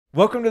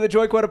Welcome to the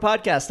Quota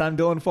Podcast. I'm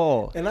Dylan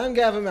Fole. And I'm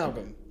Gavin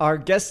Malcolm. Our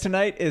guest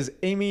tonight is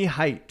Amy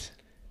Height.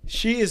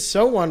 She is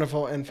so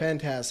wonderful and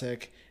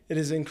fantastic. It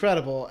is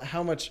incredible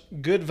how much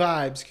good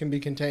vibes can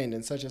be contained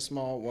in such a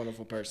small,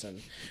 wonderful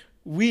person.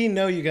 We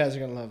know you guys are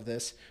going to love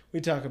this.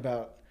 We talk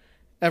about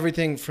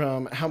everything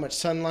from how much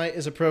sunlight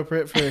is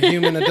appropriate for a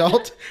human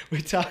adult.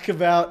 We talk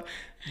about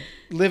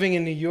living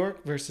in New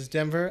York versus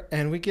Denver.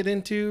 And we get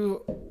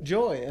into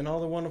joy and all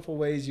the wonderful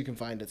ways you can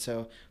find it.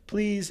 So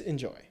please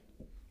enjoy.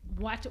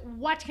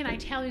 What can I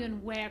tell you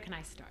and where can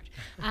I start?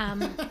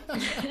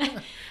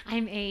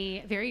 I'm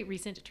a very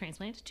recent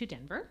transplant to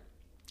Denver.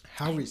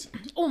 How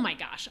recent? Oh my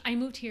gosh. I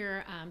moved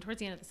here towards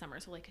the end of the summer,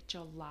 so like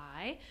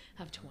July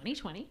of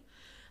 2020.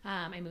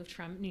 I moved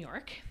from New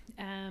York,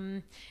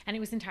 and it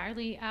was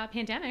entirely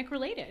pandemic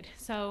related.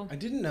 So I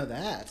didn't know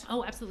that.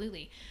 Oh,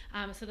 absolutely.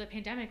 So the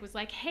pandemic was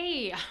like,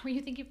 hey, were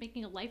you thinking of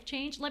making a life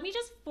change? Let me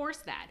just force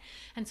that.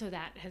 And so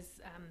that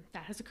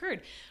has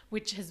occurred,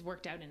 which has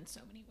worked out in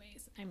so many ways.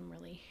 I'm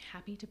really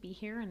happy to be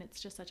here, and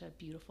it's just such a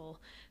beautiful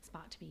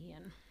spot to be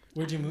in.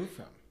 Where'd you move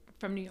from?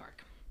 From New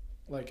York.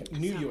 Like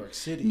New York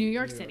City. New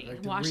York City,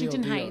 like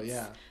Washington real deal, Heights,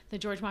 yeah. the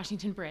George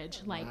Washington Bridge.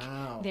 Like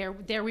wow.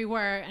 there we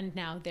were, and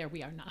now there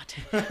we are not,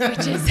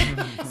 which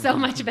is so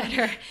much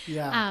better.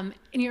 Yeah.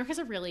 New York is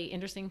a really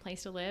interesting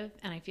place to live,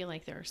 and I feel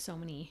like there are so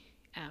many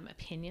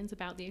opinions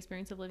about the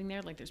experience of living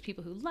there. Like there's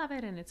people who love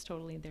it, and it's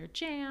totally their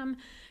jam.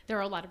 There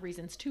are a lot of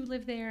reasons to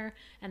live there,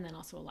 and then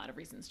also a lot of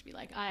reasons to be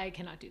like, I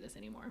cannot do this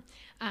anymore.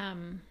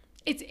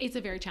 It's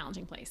a very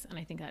challenging place, and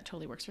I think that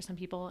totally works for some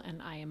people,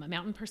 and I am a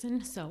mountain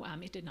person, so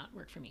it did not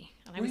work for me.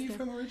 And Where are you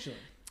from originally?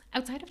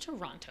 Outside of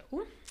Toronto.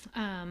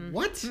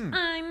 What?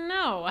 I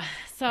know.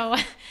 So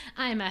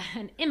I'm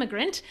an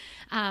immigrant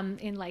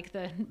in like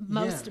the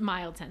most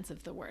mild sense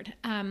of the word.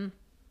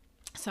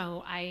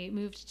 So I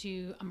moved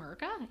to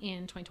America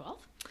in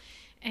 2012.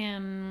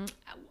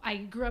 I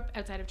grew up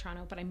outside of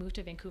Toronto, but I moved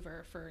to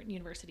Vancouver for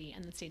university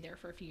and then stayed there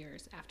for a few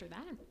years after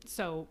that.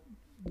 So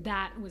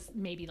that was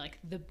maybe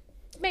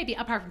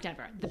apart from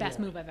Denver, the best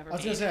move I've ever made. I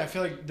was going to say, I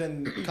feel like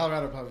then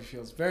Colorado probably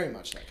feels very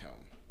much like home.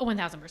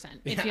 1000%.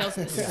 It feels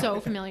so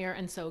familiar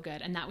and so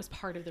good. And that was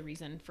part of the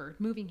reason for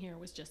moving here,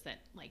 was just that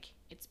like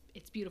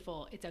it's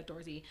beautiful, it's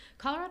outdoorsy.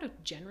 Colorado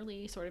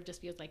generally sort of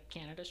just feels like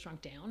Canada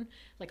shrunk down.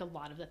 Like a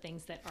lot of the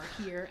things that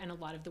are here and a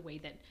lot of the way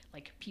that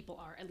like people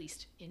are, at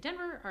least in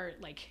Denver, are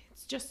like,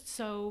 it's just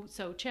so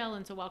chill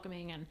and so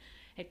welcoming, and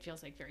it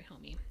feels like very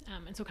homey.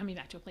 And so coming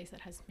back to a place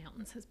that has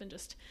mountains has been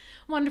just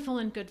wonderful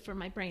and good for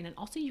my brain. And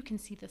also you can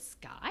see the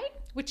sky,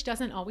 which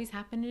doesn't always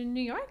happen in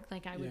New York.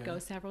 Like I would go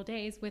several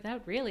days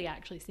without really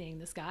actually seeing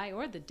the sky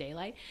or the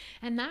daylight.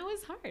 And that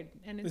was hard.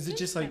 And is it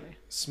just like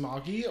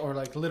smoggy, or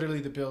like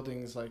literally the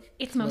buildings like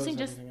it's mostly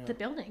just the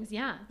buildings.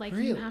 Yeah. Like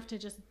really? You have to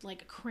just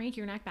like crank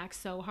your neck back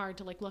so hard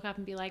to like look up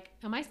and be like,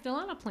 am I still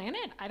on a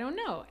planet? I don't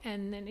know.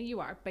 And then you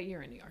are, but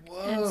you're in New York.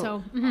 Whoa. And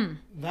so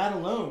that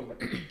alone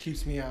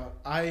keeps me out.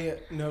 I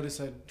notice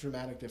a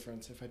dramatic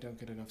difference if I don't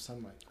get enough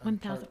sunlight. I'm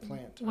part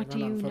plant. What I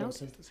do run you on know?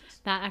 photosynthesis.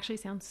 That actually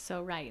sounds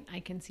so right. I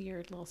can see your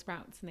little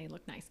sprouts and they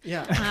look nice.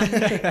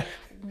 Yeah.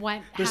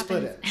 What They're happens?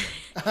 split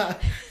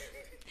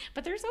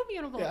But they're so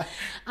beautiful.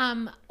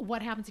 Yeah.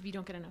 What happens if you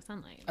don't get enough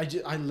sunlight?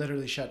 I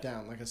literally shut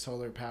down like a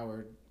solar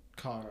powered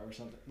car or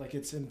something. Like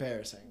it's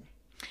embarrassing.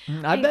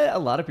 I bet a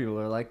lot of people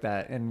are like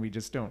that, and we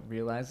just don't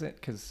realize it,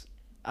 because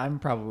I'm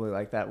probably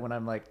like that when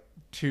I'm like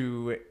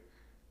too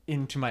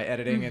into my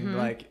editing and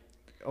like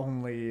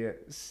only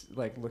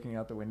like looking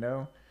out the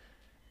window,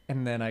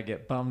 and then I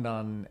get bummed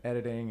on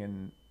editing,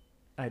 and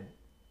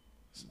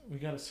We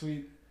got a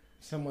sweet.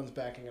 Someone's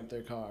backing up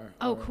their car.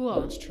 Oh, cool.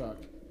 Or its truck.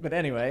 But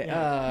anyway,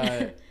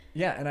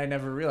 and I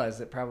never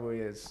realized it probably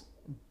is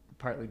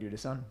partly due to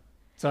sun.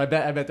 So I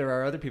bet there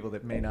are other people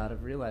that may not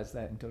have realized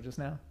that until just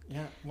now.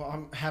 Yeah, well,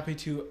 I'm happy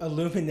to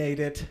illuminate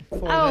it for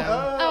them.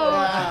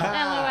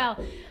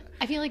 LOL.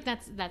 I feel like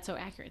that's so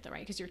accurate though,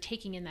 right? Because you're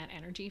taking in that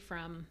energy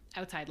from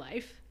outside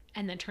life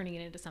and then turning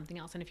it into something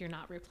else. And if you're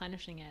not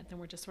replenishing it, then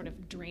we're just sort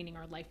of draining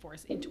our life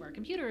force into our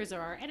computers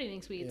or our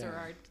editing suites or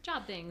our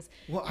job things.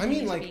 Well, I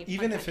mean, like,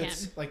 even if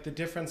it's like the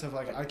difference of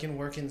like, I can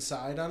work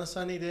inside on a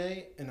sunny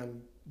day and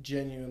I'm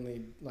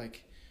genuinely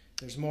like,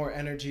 there's more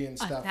energy and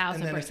stuff. 1,000%.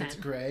 And then if it's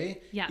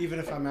gray, even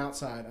if I'm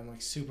outside, I'm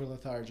like super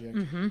lethargic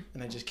and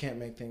I just can't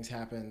make things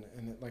happen.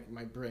 And it, like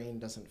my brain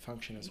doesn't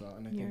function as well.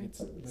 And I think it's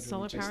literally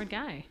solar powered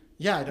guy.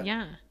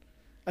 Yeah.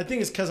 I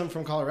think it's because I'm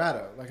from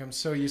Colorado. Like I'm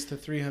so used to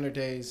 300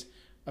 days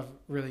of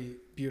really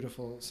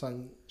beautiful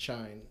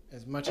sunshine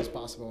as much as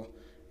possible.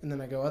 And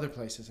then I go other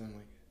places and I'm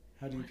like,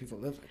 how do you people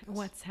live like this?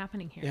 What's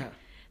happening here? Yeah.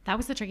 That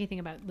was the tricky thing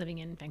about living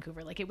in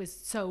Vancouver. Like it was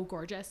so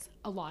gorgeous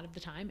a lot of the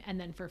time, and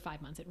then for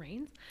 5 months it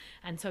rains,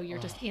 and so you're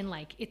just in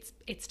like it's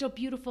still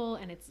beautiful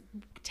and it's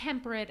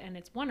temperate and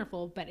it's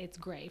wonderful, but it's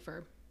gray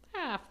for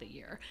half the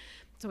year.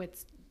 So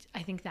it's,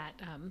 I think that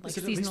like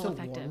seasonal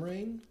effect. Warm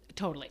rain?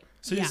 Totally.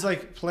 So it's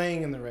like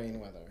playing in the rain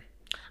weather.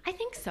 I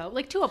think so.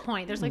 Like to a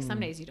point. There's like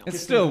some days you don't. It's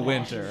still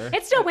winter.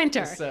 It's still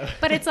winter, So.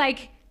 but it's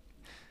like,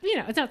 you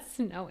know, it's not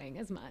snowing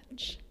as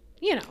much.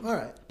 You know. All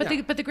right. But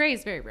the gray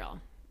is very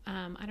real.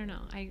 I don't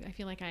know. I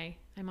feel like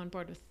I'm on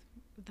board with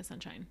the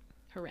sunshine.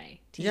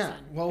 Hooray. Team Yeah.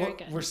 sun. Well, Very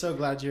good. we're so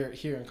glad you're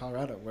here in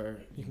Colorado, where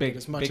you can Big- get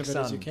as much big of it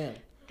as you sun. can.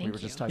 Thank we were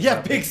you. just talking Yeah,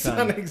 about big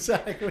sun,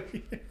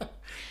 exactly.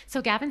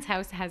 So Gavin's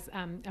house has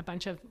a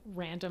bunch of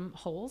random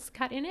holes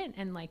cut in it,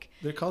 and like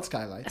They're called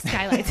skylights.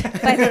 skylights,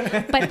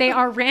 but they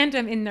are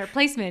random in their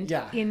placement.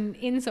 Yeah.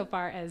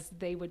 Insofar as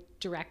they would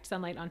direct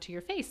sunlight onto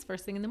your face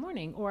first thing in the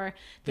morning, or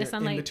the They're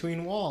sunlight in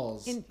between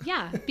walls.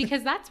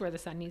 because that's where the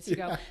sun needs to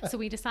go. So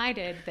we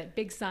decided that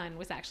Big Sun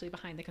was actually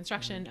behind the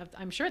construction of,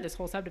 I'm sure, this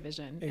whole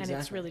subdivision, and it's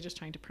Exactly. really just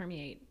trying to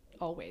permeate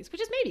always,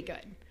 which is maybe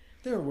good.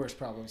 There are worse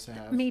problems to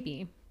have.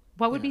 Maybe.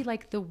 What would be Yeah.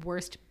 like the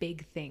worst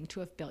big thing to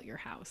have built your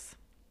house?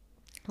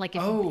 Like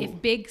Oh.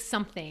 if big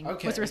something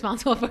Okay. was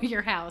responsible for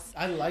your house.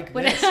 I like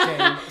What- this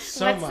game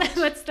so much.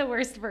 What's the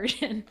worst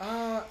version?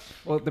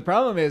 Well, the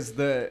problem is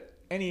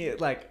any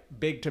like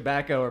big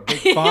tobacco or big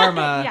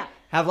pharma Yeah.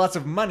 have lots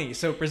of money,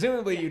 so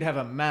presumably you'd have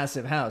a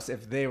massive house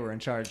if they were in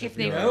charge. If of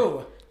they your- were-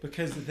 No,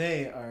 because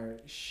they are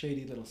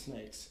shady little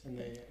snakes, and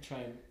they try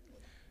and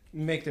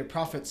make their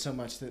profits so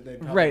much that they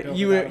Right,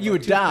 you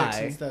would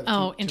die.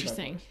 Oh,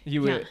 interesting.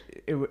 You would,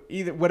 it would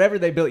either whatever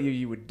they built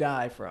you would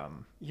die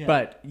from, Yeah.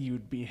 but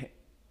you'd be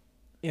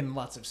in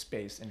lots of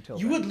space until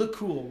You then. would look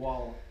cool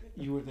while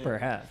you were there.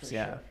 Perhaps, for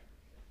yeah. sure.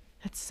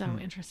 That's so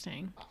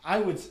interesting. I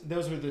would.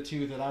 Those were the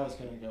two that I was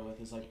gonna go with.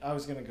 Is like I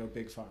was gonna go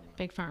big pharma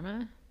Big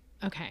pharma?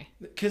 Okay.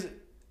 because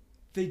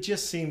they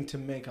just seem to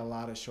make a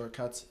lot of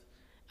shortcuts.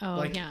 Oh,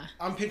 Like yeah.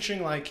 I'm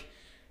picturing like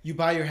you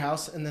buy your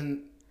house and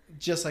then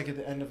just like at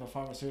the end of a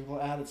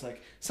pharmaceutical ad, it's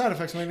like side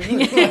effects may be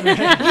leaky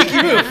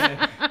roof,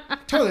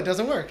 toilet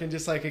doesn't work, and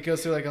just like it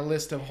goes through like a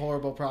list of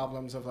horrible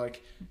problems of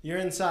like you're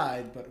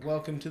inside, but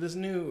welcome to this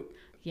new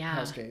Yeah.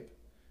 housecape.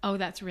 Oh,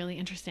 that's really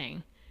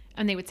interesting.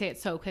 And they would say it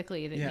so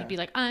quickly that Yeah. you'd be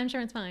like, I'm sure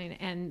it's fine,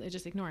 and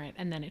just ignore it.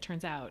 And then it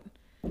turns out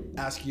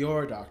Ask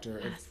your doctor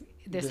if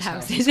this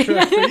house is is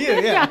correct for you.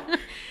 Yeah.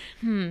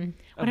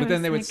 But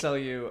then they would like, sell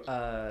you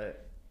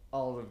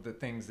all of the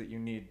things that you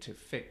need to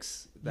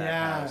fix that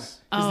Yeah,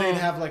 house. because they'd Oh.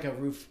 have like a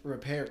roof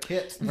repair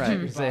kit. that Right, you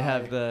because they buy.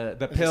 have the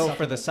Like a pill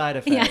for the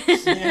supplement. side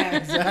effects. Yeah,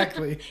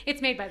 exactly.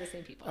 it's made by the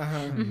same people.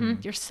 Uh-huh.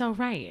 You're so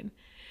right.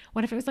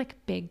 What if it was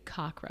like big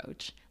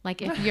cockroach?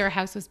 Like if your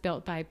house was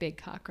built by a big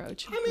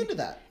cockroach, I'm into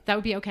that. that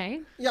would be okay.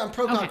 Yeah, I'm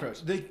pro Okay.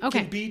 cockroach. They Okay.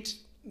 can beat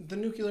the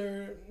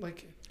nuclear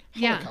like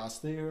Yeah.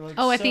 Holocaust. They are like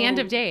Oh, at the end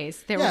so- of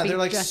days, there yeah, will be they're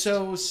like just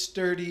so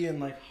sturdy and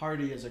like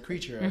hardy as a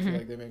creature. I feel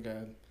like they make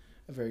a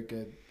very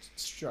good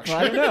structure.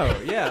 Well, I don't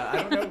know. Yeah,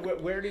 I don't know.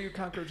 Where do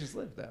cockroaches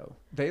live though?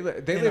 They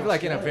live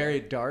like in a Australia. very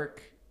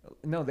dark.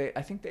 No,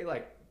 I think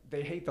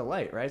they hate the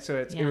light, right? So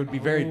it would be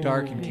very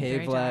dark and Oh. Very dark.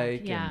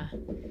 cave-like. Yeah,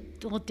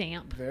 a little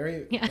damp.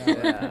 Very. Yeah.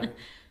 valid.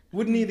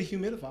 Wouldn't need a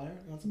humidifier.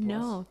 That's a plus.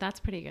 No, that's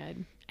pretty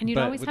good. And you'd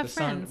But always with have the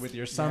sun, friends. with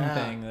your sun Yeah.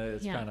 thing,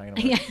 it's yeah. probably not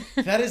gonna work.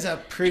 Yeah. That is a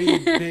pretty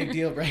big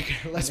deal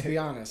breaker. Let's be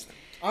honest.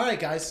 All right,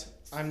 guys.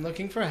 I'm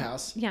looking for a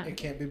house. Yeah. It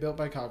can't be built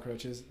by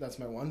cockroaches. That's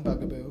my one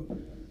bugaboo.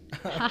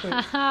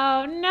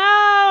 Oh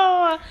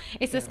no!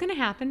 Is this going to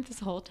happen this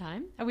whole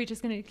time? Are we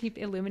just going to keep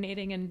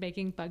illuminating and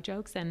making bug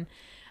jokes? And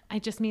I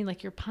just mean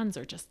like your puns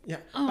are just Yeah,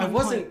 Oh, I on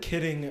wasn't point.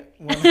 kidding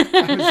when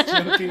I was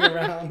joking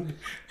around.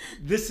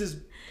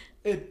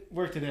 It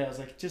worked today. I was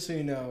like, just so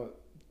you know,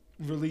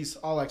 release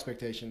all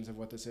expectations of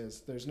what this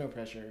is. There's no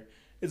pressure.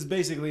 It's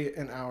basically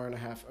an hour and a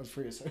half of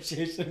free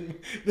association.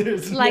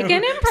 There's like no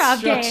an improv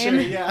structure.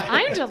 game. Yeah.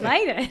 I'm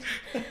delighted.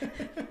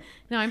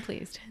 No, I'm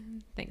pleased.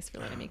 Thanks for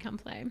letting me come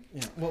play.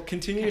 Yeah. Well,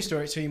 continue your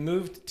story. So you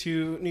moved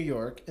to New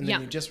York, and then Yeah.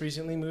 you just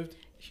recently moved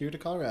here to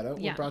Colorado.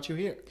 Yeah. What brought you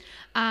here?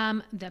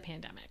 The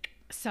pandemic.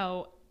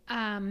 So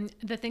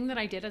the thing that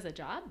I did as a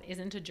job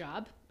isn't a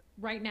job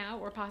right now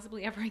or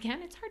possibly ever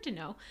again. It's hard to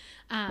know.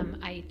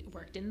 I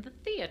worked in the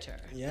theater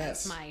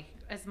Yes.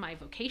 as my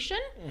vocation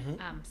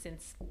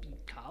since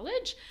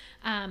college,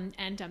 and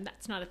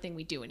that's not a thing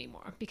we do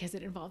anymore because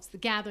it involves the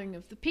gathering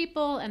of the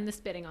people and the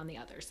spitting on the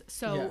others.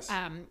 So Yes.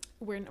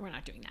 we're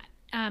not doing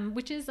that,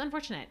 which is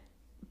unfortunate,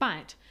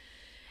 but.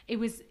 It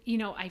was,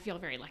 I feel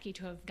very lucky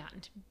to have gotten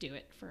to do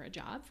it for a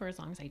job for as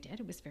long as I did.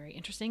 It was very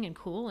interesting and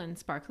cool and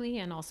sparkly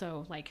and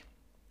also like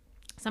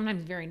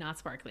sometimes very not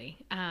sparkly.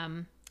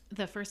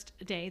 The first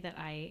day that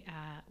I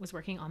was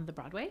working on the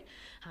Broadway,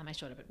 I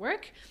showed up at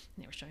work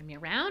and they were showing me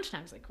around and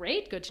I was like,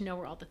 great, good to know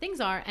where all the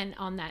things are. And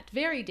on that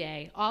very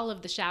day, all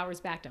of the showers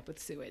backed up with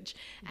sewage.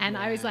 And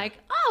I was like,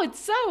 oh, it's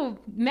so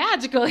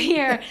magical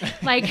here.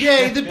 Like,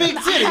 Yay, the big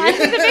city.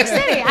 the big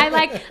city.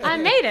 I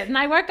made it and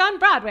I work on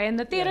Broadway and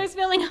the theater's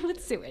filling up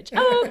with sewage.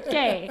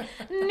 Okay,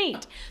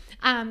 neat.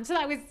 So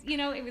that was,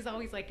 it was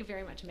always like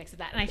very much a mix of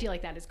that. And I feel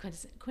like that is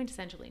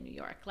quintessentially New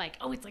York. Like,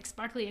 oh, it's like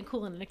sparkly and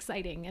cool and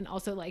exciting. And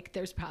also like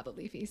there's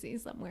probably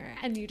feces somewhere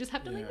and you just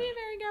have to like be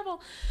very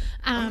careful.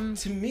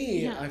 To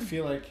me, yeah. I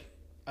feel like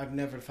I've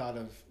never thought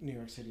of New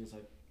York City as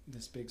like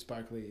this big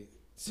sparkly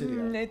city.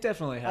 It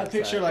definitely has. I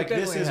picture that. like It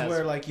this definitely is has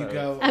where like you both.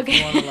 go Okay.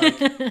 if you want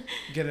to like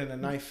get in a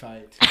knife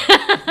fight.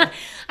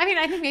 I mean,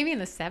 I think maybe in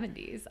the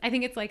 70s. I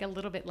think it's like a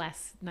little bit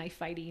less knife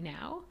fighty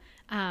now.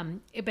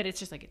 But it's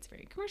just like, it's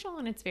very commercial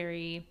and it's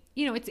very,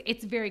 you know,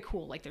 it's very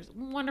cool. Like there's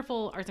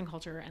wonderful arts and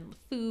culture and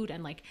food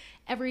and like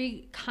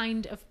every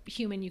kind of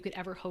human you could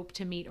ever hope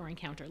to meet or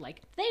encounter.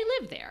 Like they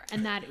live there,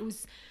 and that it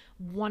was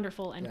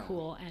wonderful and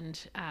cool. And,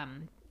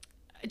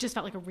 it just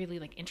felt like a really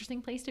like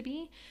interesting place to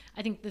be.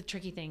 I think the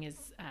tricky thing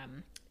is,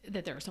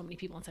 that there are so many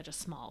people in such a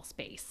small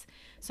space.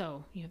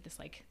 So you have this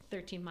like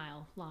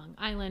 13-mile long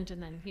island,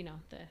 and then, you know,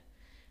 the,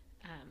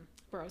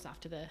 boroughs off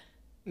to the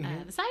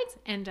sides,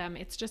 and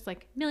it's just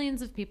like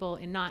millions of people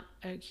in not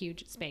a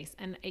huge space.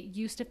 And it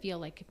used to feel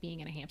like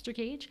being in a hamster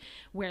cage,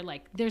 where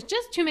like there's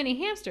just too many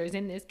hamsters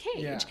in this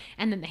cage,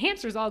 and then the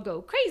hamsters all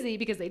go crazy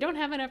because they don't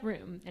have enough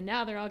room, and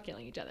now they're all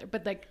killing each other.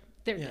 But like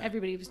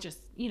everybody was just,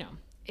 you know,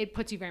 it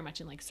puts you very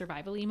much in like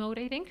survival-y mode,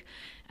 I think,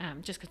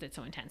 just because it's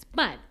so intense.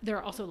 But there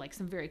are also like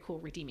some very cool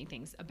redeeming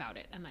things about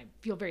it, and I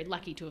feel very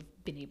lucky to have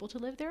been able to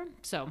live there.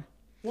 So,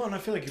 well, and I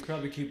feel like you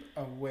probably keep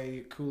a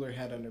way cooler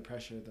head under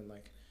pressure than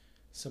like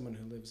someone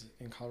who lives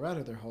in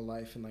Colorado their whole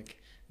life, and like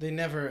they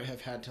never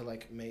have had to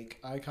like make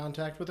eye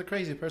contact with a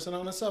crazy person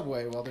on a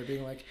subway while they're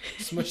being like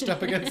smushed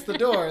up against the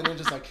door, and then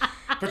just like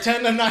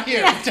pretend I'm not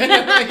here,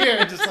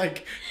 and just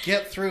like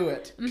get through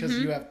it because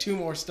you have 2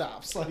 more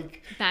stops.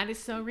 Like that is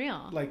so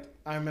real. Like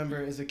I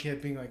remember as a kid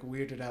being like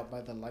weirded out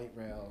by the light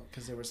rail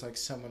because there was like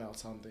someone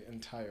else on the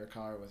entire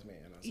car with me,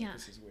 and I was like,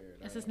 this is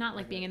weird. This is not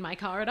like being in my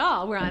car at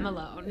all, where I'm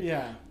alone.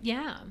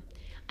 Yeah.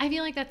 I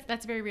feel like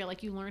that's very real.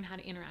 Like you learn how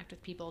to interact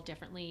with people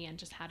differently, and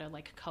just how to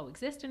like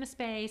coexist in a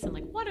space, and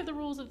like what are the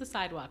rules of the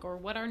sidewalk, or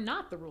what are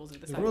not the rules of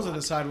the sidewalk. The rules of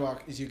the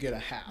sidewalk is you get a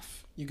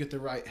half. You get the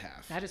right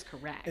half. That is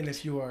correct. And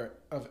if you are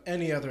of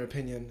any other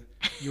opinion,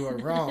 you are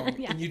wrong,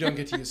 and you don't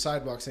get to use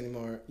sidewalks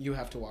anymore. You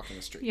have to walk on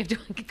the street. You have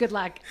to. Good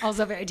luck.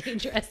 Also very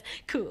dangerous.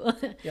 Cool.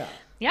 Yeah.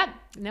 Yep.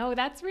 No,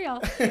 that's real.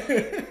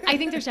 I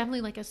think there's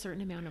definitely like a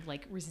certain amount of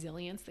like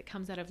resilience that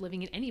comes out of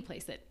living in any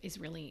place that is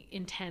really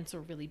intense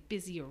or really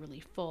busy or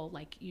really full.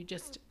 Like you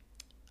just,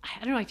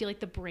 I don't know, I feel like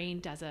the brain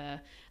does a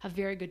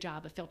very good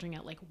job of filtering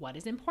out like what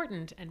is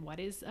important and what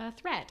is a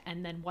threat,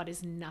 and then what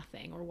is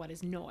nothing or what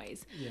is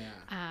noise.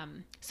 Yeah.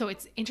 So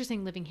it's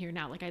interesting living here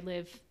now. Like I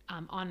live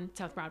on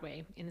South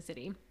Broadway in the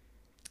city.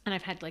 And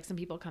I've had like some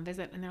people come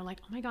visit, and they're like,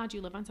 "Oh my God,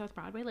 you live on South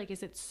Broadway? Like,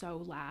 is it so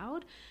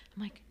loud?"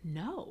 I'm like,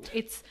 "No,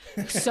 it's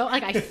so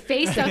like I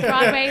face South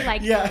Broadway.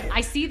 Like,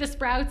 I see the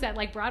Sprouts at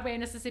like Broadway and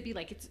Mississippi.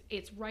 Like,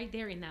 it's right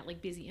there in that like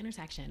busy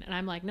intersection." And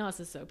I'm like, "No, this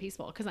is so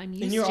peaceful because I'm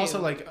used to." And you're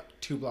also like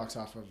 2 blocks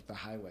off of the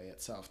highway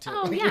itself too.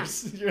 Oh like, yeah,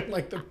 you're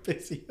like the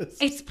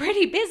busiest. It's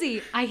pretty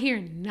busy. I hear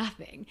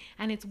nothing,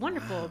 and it's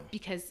wonderful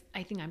because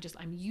I think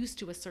I'm used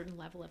to a certain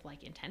level of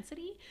like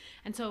intensity,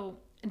 and so.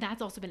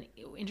 That's also been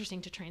interesting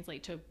to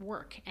translate to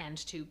work and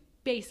to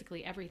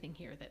basically everything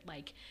here, that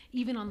like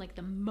even on like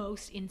the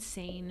most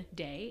insane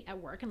day at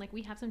work, and like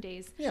we have some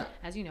days,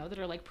 as you know, that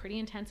are like pretty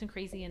intense and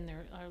crazy, and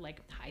there are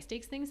like high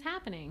stakes things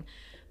happening.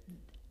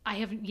 I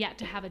have yet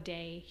to have a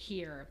day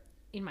here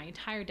in my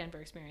entire Denver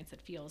experience that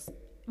feels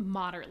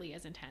moderately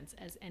as intense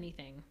as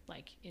anything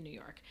like in New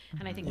York.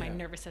 And I think my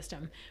nervous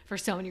system for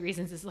so many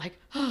reasons is like,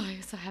 oh,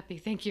 I'm so happy.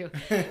 Thank you.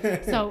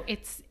 So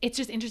it's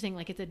just interesting.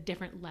 Like it's a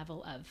different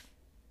level of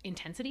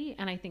intensity,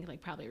 and I think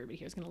like probably everybody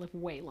here is going to live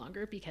way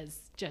longer because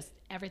just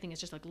everything is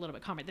just like a little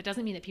bit calmer. That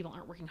doesn't mean that people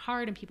aren't working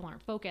hard and people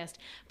aren't focused,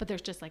 but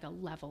there's just like a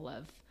level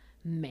of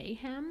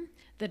mayhem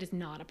that is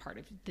not a part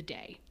of the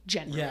day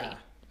generally.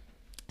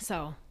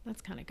 So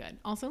that's kind of good.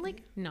 Also,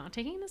 like not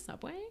taking the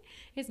subway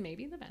is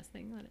maybe the best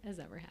thing that has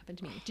ever happened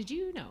to me. Did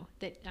you know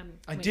that?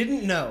 I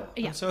didn't know.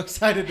 I'm so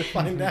excited to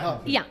find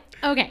out. Yeah.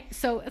 Okay.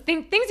 So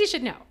things you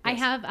should know. Yes. I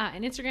have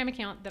an Instagram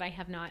account that I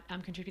have not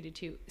contributed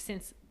to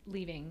since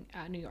leaving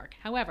New York.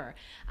 However,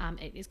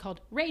 it is called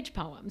Rage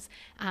Poems.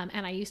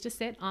 And I used to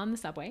sit on the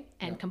subway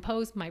and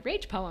compose my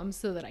rage poems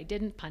so that I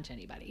didn't punch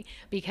anybody,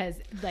 because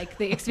like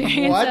the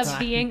experience of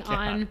being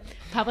on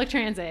public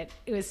transit,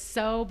 it was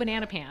so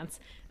banana pants.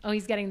 Oh,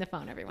 he's getting the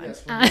phone, everyone.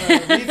 Yes,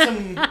 we're read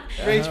some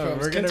rage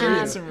poems. We're going to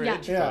read some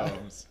rage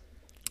poems.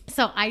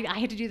 So I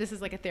had to do this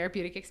as like a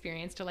therapeutic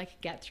experience to like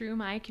get through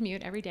my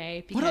commute every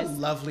day. What a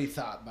lovely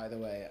thought, by the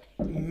way.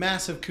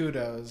 Massive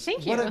kudos.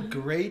 Thank you. What a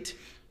great,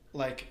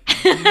 like,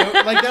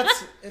 like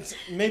that's, it's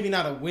maybe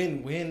not a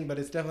win-win, but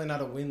it's definitely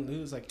not a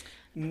win-lose. Like,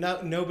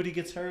 nobody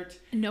gets hurt.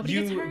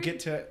 You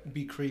get to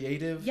be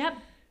creative. Yep.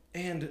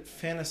 And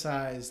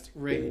fantasized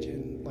rage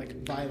and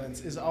like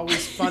violence is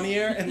always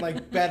funnier and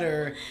like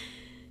better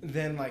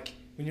than like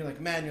when you're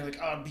like, man, you're like,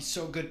 oh, it'd be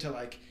so good to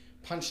like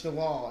punch the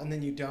wall, and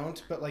then you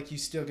don't, but like you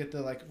still get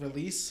the like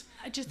release.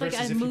 Just like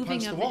versus a if moving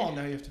you punch of the wall,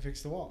 now you have to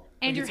fix the wall.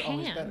 And like, your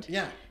hand.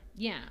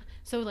 Yeah.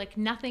 So like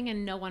nothing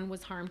and no one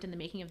was harmed in the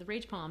making of the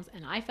rage poems,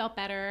 and I felt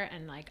better,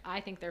 and like I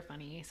think they're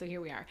funny, so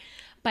here we are.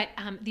 But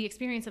the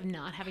experience of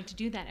not having to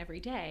do that every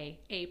day,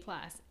 A+.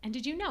 And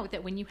did you know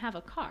that when you have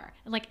a car,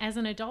 like as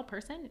an adult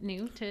person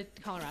new to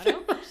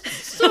Colorado,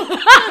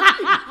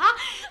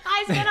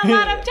 I spent a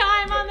lot of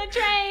time on the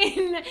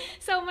train.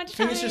 So much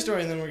time. Finish your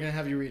story, and then we're gonna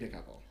have you read a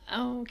couple.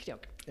 Okie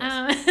doke.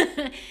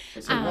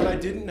 So what I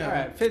didn't know. All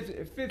right,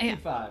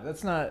 55.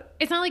 That's not.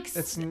 It's not like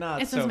It's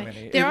not so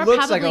many. There It are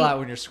looks like a probably- lot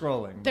when you're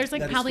scrolling. There's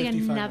like That is probably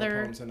 55 more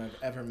another poems than I've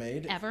ever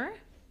made. ever.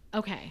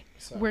 Okay,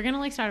 So- we're gonna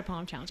like start a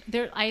poem challenge.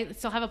 I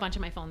still have a bunch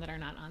on my phone that are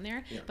not on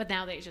there, Yeah. but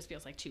now it just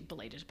feels like too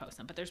belated to post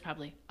them. But there's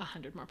probably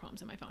 100 more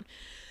poems on my phone.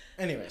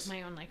 Anyways.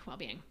 My own like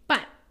well-being.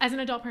 But as an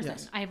adult person,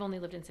 Yes. I have only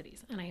lived in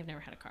cities and I have never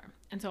had a car.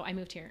 And so I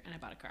moved here and I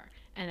bought a car.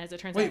 And as it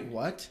turns Wait, out,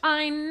 what?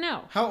 I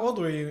know. How old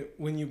were you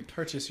when you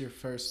purchased your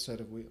first set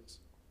of wheels?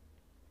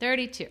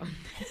 32.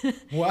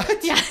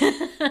 What? Yeah.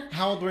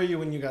 How old were you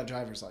when you got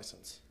driver's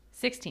license?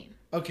 16.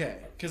 Okay,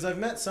 because I've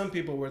met some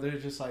people where they're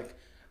just like,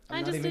 I I'm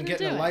not just even didn't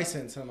getting do a it.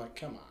 license, and I'm like,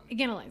 come on.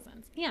 Get a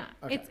license. Yeah,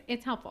 Okay.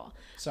 it's helpful.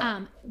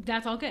 So-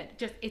 That's all good.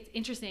 Just it's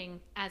interesting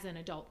as an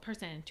adult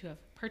person to have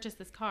purchased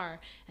this car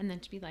and then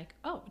to be like,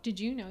 oh, did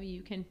you know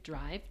you can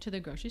drive to the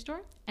grocery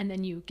store and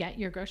then you get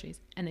your groceries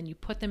and then you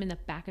put them in the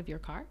back of your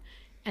car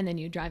and then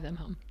you drive them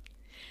home.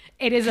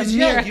 It is a 'Cause,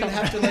 miracle. you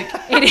have to like.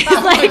 It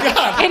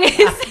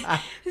is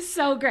it is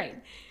so great.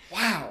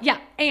 Wow. Yeah,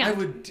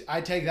 and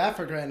I take that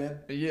for granted.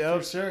 Yep.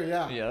 For sure,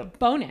 yeah. Yep.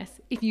 bonus,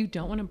 if you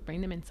don't want to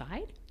bring them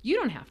inside, you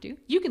don't have to.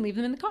 You can leave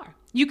them in the car.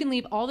 You can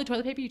leave all the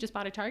toilet paper you just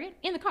bought at Target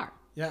in the car.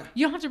 Yeah.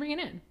 You don't have to bring it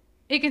in.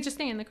 It can just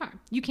stay in the car.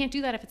 You can't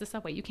do that if it's a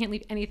subway. You can't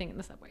leave anything in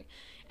the subway.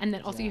 And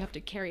then also you have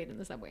to carry it in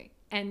the subway.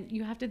 And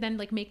you have to then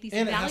like make these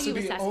And it value has to be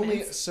assessments.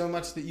 only so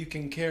much that you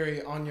can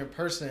carry on your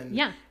person.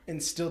 Yeah.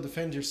 And still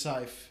defend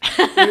yourself.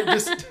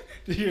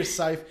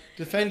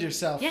 Defend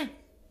yourself. Yeah.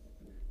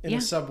 In Yeah.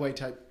 a subway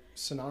type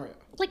scenario.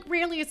 Like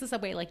rarely is the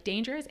subway like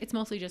dangerous. It's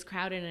mostly just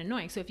crowded and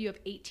annoying. So if you have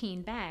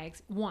 18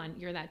 bags, one,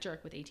 you're that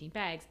jerk with 18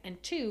 bags.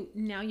 And two,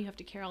 now you have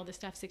to carry all this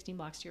stuff 16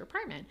 blocks to your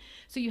apartment.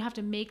 So you have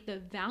to make the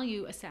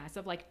value assess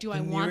of like, do I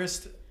The want...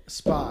 nearest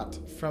spot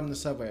from the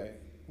subway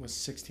was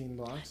 16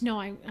 blocks. No,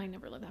 I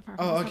never lived that far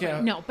from Oh, the okay.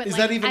 subway. No, but is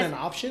like, that even as- an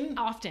option?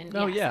 Often,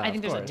 Oh, yes. yeah, I think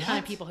of there's a course. ton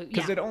of people who...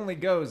 Because Yeah. it only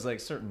goes like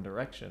certain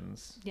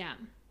directions. Yeah.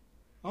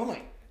 Oh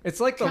my. It's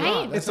like the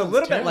Right? That it's a sounds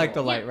little bit like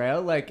the terrible. light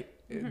rail. Like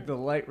the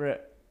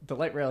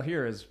light rail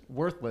here is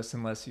worthless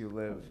unless you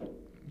live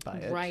by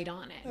it. Right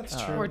on it. That's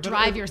Oh. true. Or But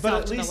drive at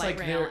yourself to the least light like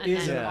rail there and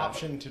is then... an Yeah.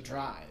 option to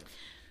drive.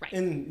 Right.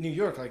 In New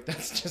York, like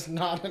that's just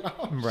not an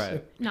option.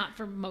 Right. Not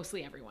for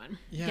mostly everyone.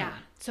 Yeah.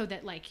 So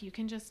that like you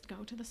can just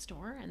go to the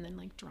store and then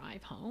like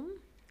drive home.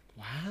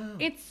 Wow.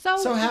 It's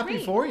so happy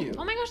great. for you.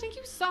 Oh my gosh, thank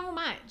you so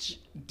much.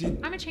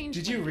 I'm a change.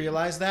 Did you planner.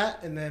 realize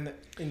that and then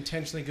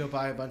intentionally go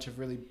buy a bunch of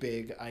really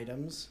big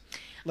items?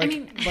 I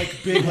mean- like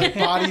big like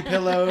body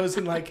pillows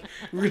and like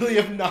really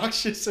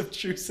obnoxious,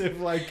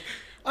 obtrusive like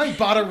I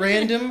bought a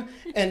random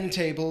end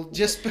table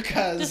just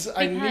because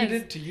I because.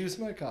 needed to use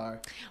my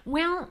car.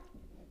 Well,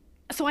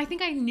 so I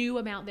think I knew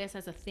about this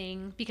as a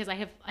thing because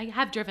I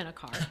have driven a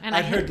car and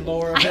I'd heard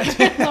lore of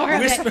it. lore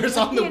of it, Whispers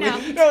on the you know.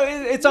 wind. No,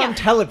 it's on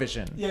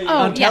television. Yeah, yeah. Oh,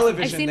 On yes, I've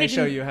television, seen they it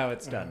show in- you how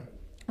it's done.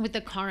 with the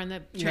car and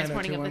the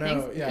transporting of the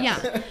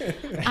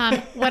 90210, things.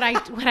 yeah.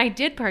 What I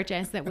did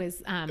purchase that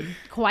was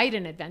quite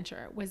an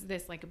adventure was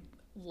this like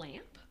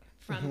lamp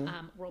from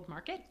World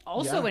Market.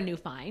 Also Yeah. a new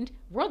find.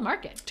 World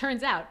Market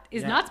turns out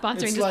is Yeah. not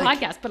sponsoring It's this like-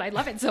 podcast, but I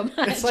love it so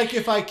much. It's like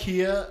if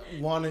IKEA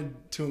wanted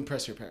to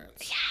impress your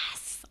parents. yes.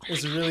 Oh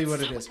Is my God, really it's what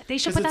so- it is. They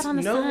should 'Cause put that it's on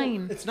the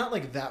sign. It's not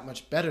like that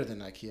much better than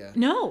IKEA.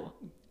 No,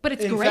 but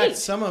it's In great. fact,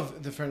 some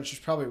of the furniture is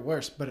probably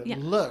worse, but it Yeah.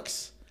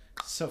 looks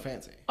so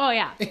fancy. Oh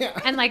yeah. Yeah.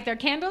 And like their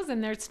candles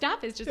and their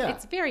stuff is just Yeah.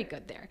 it's very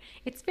good there.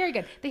 It's very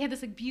good. They had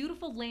this like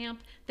beautiful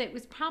lamp that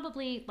was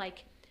probably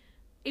like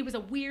it was a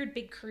weird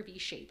big curvy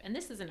shape. And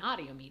this is an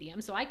audio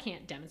medium, so I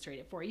can't demonstrate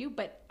it for you,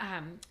 but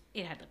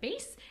it had the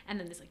base and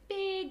then this like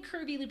big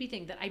curvy loopy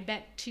thing that I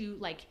bet to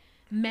like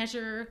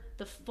measure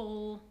the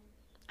full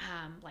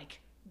like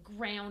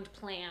ground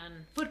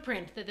plan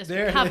footprint that this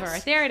There would it cover.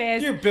 is. There it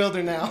is. You're a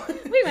builder now.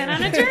 We went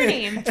on a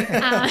journey.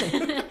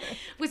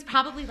 Was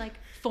probably like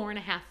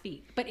 4.5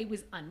 feet, but it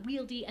was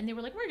unwieldy. And they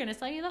were like, we're going to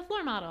sell you the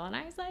floor model. And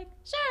I was like,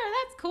 sure,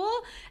 that's cool.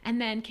 And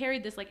then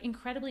carried this like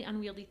incredibly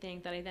unwieldy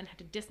thing that I then had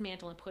to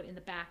dismantle and put in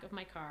the back of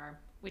my car,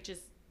 which is,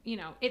 you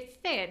know, it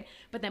fit,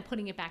 but then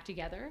putting it back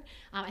together.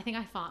 I think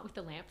I fought with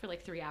the lamp for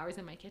like 3 hours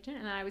in my kitchen.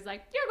 And then I was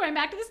like, you're going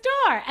back to the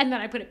store. And then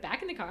I put it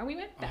back in the car and we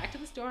went back to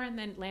the store. And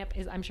then lamp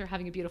is, I'm sure,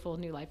 having a beautiful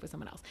new life with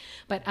someone else.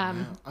 But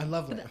Wow, I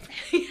love lamp.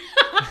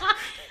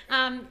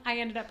 I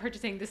ended up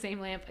purchasing the same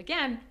lamp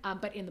again,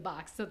 but in the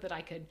box so that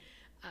I could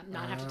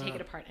not have to take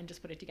it apart and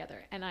just put it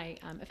together. And I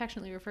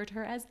affectionately refer to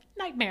her as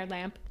Nightmare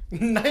Lamp.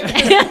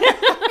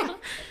 Nightmare.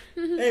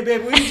 Hey,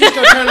 babe, will you just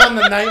go turn on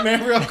the nightmare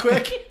real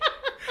quick?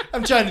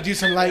 I'm trying to do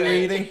some light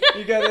reading.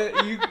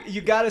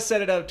 You gotta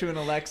set it up to an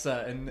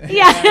Alexa and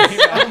Yeah.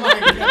 Oh my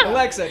God.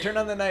 Alexa, turn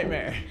on the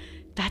nightmare.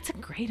 That's a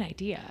great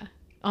idea.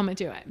 I'm going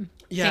to do it.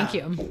 Yeah,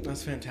 Thank you.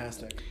 That's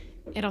fantastic.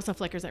 It also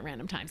flickers at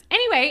random times.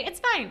 Anyway, it's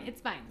fine. It's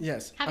fine.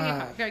 Yes. Having a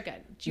car. Very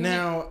good. Do you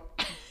Now,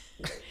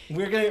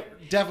 we're going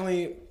to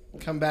definitely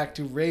come back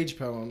to rage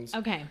poems.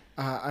 Okay.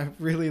 I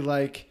really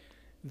like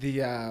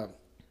the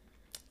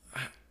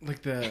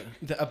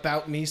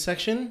about me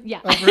section.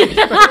 Yeah. Of rage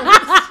poems.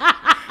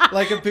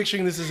 Like I'm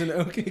picturing this as an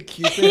OK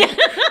Cupid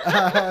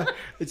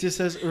It just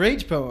says,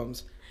 rage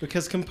poems.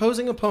 Because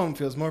composing a poem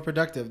feels more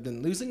productive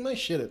than losing my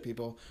shit at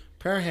people.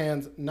 Prayer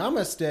hands,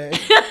 namaste.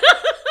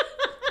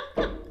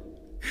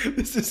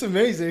 This is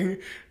amazing.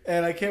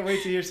 And I can't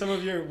wait to hear some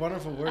of your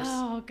wonderful works.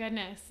 Oh,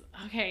 goodness.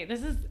 Okay,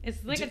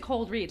 it's like a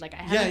cold read. Like,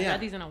 I haven't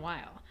read these in a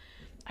while.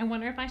 I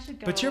wonder if I should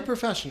go... But you're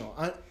professional.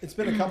 It's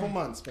been a couple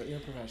months, but you're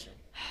professional.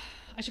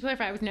 I should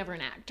clarify, I was never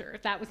an actor.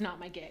 That was not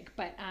my gig.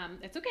 But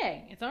it's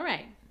okay. It's all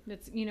right.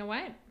 You know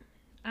what?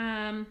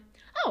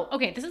 Oh,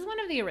 okay. This is one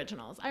of the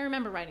originals. I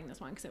remember writing this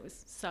one because it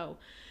was so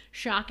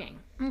shocking.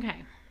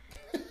 Okay.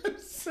 I'm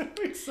so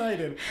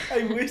excited.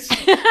 I wish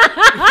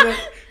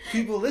that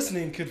people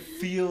listening could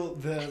feel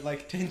the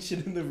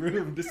tension in the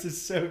room. This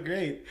is so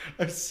great.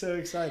 I'm so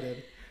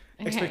excited.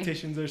 Okay.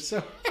 Expectations are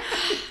so...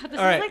 This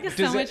all right. Is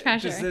so much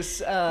pressure. Does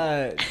this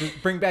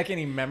bring back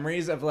any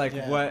memories of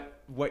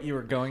what you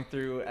were going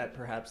through at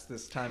perhaps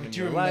this time in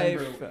your life?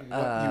 Do you remember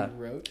what you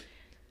wrote?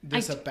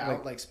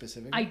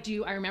 Specifically? I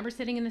do. I remember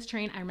sitting in this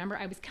train. I remember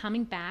I was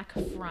coming back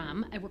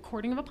from a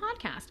recording of a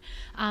podcast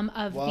I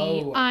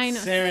know,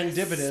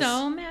 serendipitous.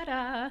 So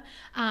meta.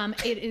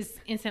 It is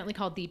incidentally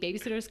called the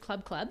Babysitters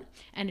Club,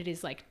 and it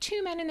is like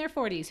two men in their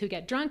 40s who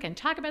get drunk and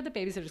talk about the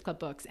Babysitters Club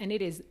books, and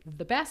it is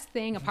the best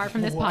thing apart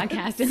from this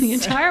podcast in the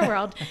entire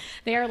world.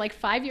 They are like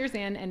 5 years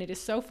in, and it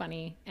is so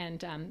funny.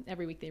 And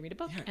every week they read a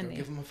book. Yeah,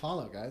 give them a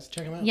follow, guys.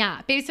 Check them out.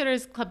 Yeah,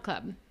 Babysitters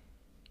Club.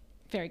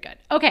 Very good.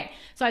 Okay,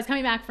 so I was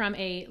coming back from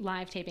a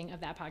live taping of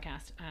that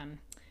podcast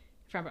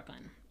from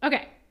Brooklyn.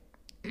 Okay.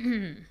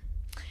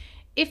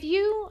 If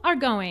you are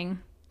going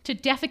to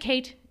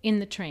defecate in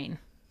the train,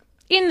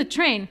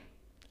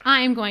 I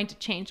am going to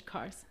change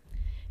cars.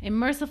 A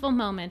merciful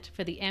moment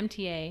for the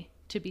MTA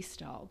to be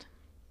stalled.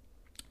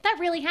 That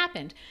really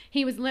happened.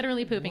 He was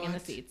literally pooping in the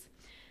seats.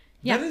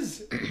 Yeah. That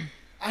is...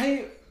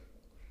 I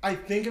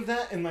think of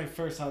that, and my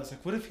first thought is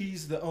like, what if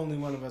he's the only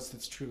one of us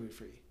that's truly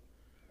free?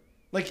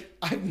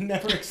 I've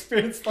never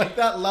experienced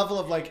that level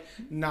of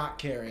not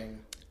caring.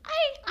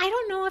 I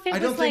don't know if it was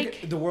I don't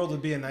think the world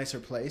would be a nicer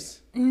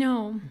place.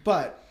 No.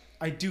 But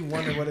I do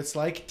wonder what it's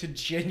like to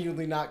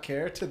genuinely not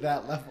care to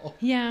that level.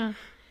 Yeah.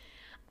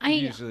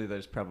 Usually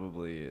there's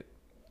probably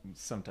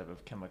some type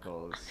of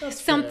chemicals.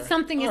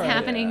 Something is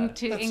happening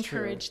to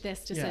encourage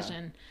this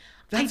decision.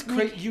 Yeah. That's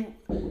great. You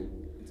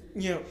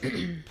know,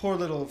 poor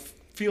little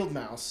field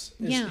mouse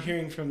is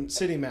hearing from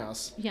City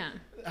Mouse. Yeah.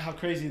 How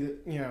crazy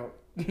that,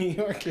 New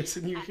Yorkers,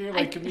 and you hear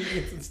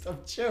comedians and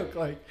stuff joke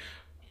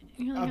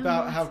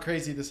about how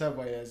crazy the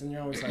subway is, and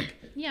you're always like,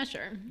 yeah,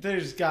 sure,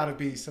 there's got to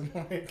be some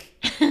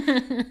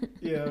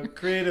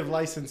creative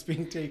license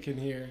being taken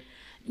here.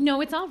 No,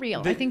 it's all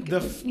real. I think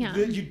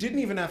you didn't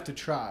even have to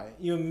try.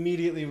 You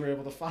immediately were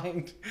able to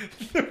find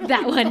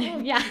that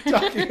one. Yeah,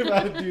 talking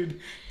about a dude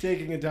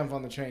taking a dump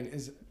on the train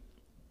is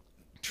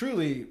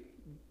truly.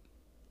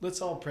 Let's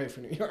all pray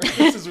for New York.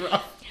 This is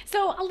rough.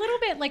 So a little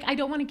bit, I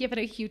don't want to give it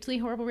a hugely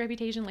horrible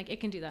reputation. It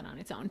can do that on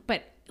its own.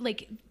 But,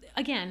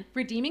 again,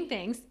 redeeming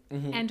things.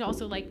 Mm-hmm. And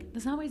also,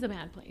 there's always a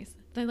bad place.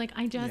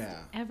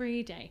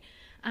 Every day.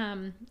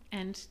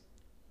 And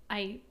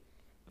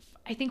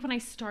I think when I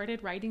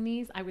started writing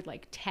these, I would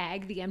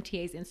tag the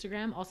MTA's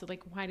Instagram. Also,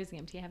 why does the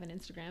MTA have an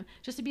Instagram?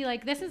 Just to be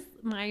this is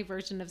my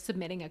version of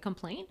submitting a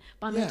complaint,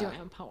 but I'm doing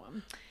a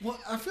poem. Well,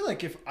 I feel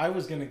like if I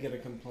was going to get a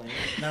complaint,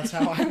 that's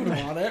how I would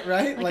want it,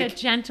 right? A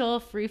gentle,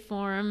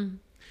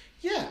 free-form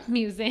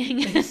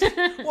musing.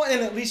 Well,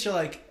 and at least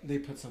you're they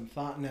put some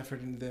thought and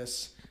effort into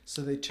this,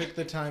 so they took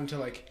the time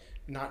to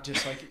not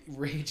just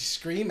rage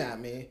scream at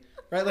me,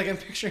 right? I'm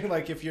picturing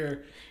if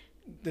you're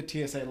the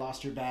TSA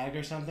lost your bag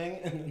or something,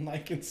 and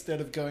then instead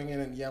of going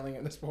in and yelling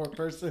at this poor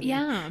person,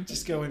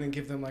 just go in and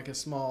give them a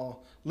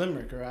small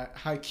limerick or a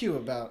haiku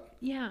about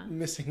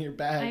missing your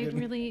bag. I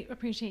really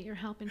appreciate your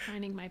help in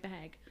finding my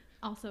bag.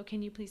 Also,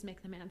 can you please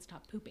make the man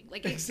stop pooping?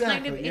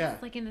 Exactly,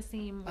 it's in the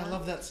same I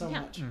love that so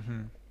much.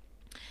 Mm-hmm.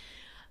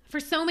 For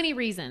so many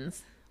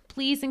reasons,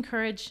 please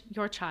encourage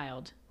your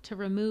child to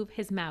remove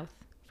his mouth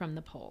from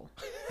the pole.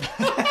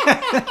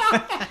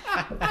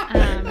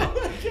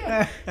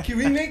 Can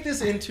we make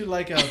this into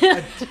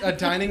a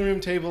dining room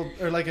table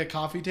or a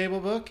coffee table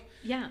book?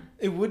 Yeah.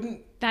 It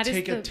wouldn't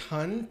take a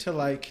ton to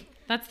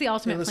That's the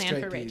ultimate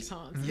plan for rage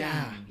poems.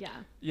 Yeah. Yeah.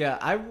 Yeah,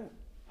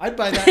 I'd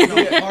buy that in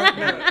a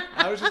heartbeat.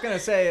 I was just gonna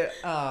say,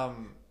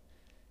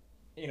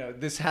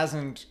 this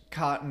hasn't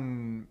caught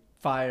on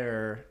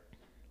fire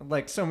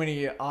like so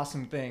many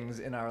awesome things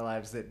in our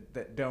lives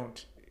that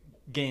don't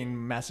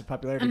gain massive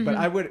popularity. Mm-hmm. But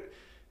I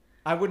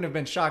wouldn't have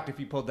been shocked if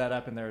you pulled that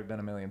up and there had been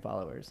 1 million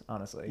followers,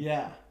 honestly.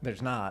 Yeah.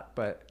 There's not,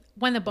 but...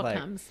 When the book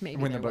comes,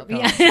 maybe when the there book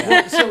will comes, be.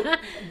 yeah. So,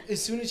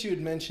 as soon as you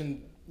had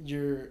mentioned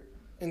your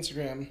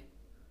Instagram,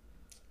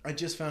 I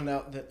just found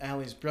out that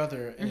Allie's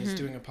brother is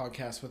doing a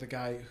podcast with a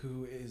guy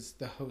who is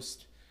the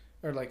host,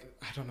 or I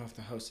don't know if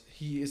the host,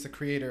 he is the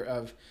creator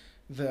of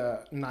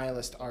the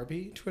Nihilist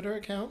Arby Twitter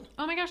account.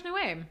 Oh my gosh, no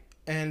way.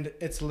 And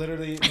it's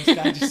literally, this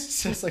guy just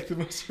says the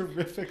most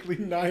horrifically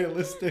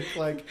nihilistic,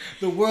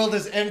 the world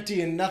is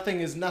empty and nothing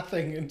is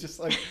nothing. And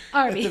just at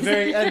the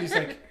very end, he's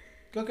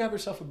go grab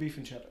yourself a beef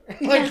and cheddar.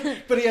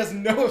 Like, but he has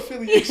no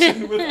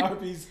affiliation with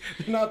Arby's.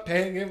 They're not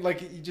paying him. Like,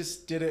 he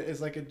just did it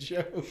as like a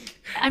joke.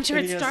 I'm sure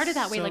And it he has started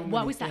that way. so Like, what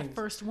many was things. that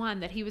first one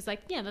that he was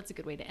like, yeah, that's a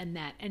good way to end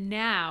that. And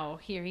now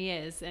here he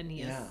is, and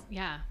he is,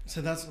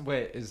 So that's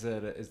Wait, is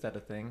that a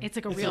thing? It's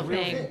like a It's real a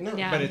real thing. thing. No,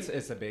 Yeah. But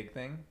it's a big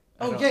thing.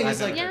 oh yeah,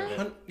 he's I've like never heard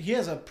of it. he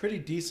has a pretty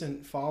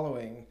decent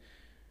following.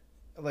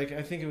 Like,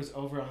 I think it was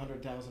over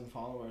 100,000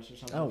 followers or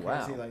something Oh,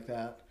 wow. crazy like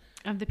that.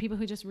 Of the people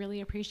who just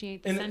really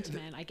appreciate the And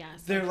sentiment, I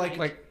guess. they're of,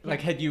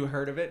 like- Had you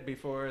heard of it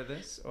before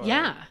this? Or?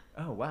 Yeah.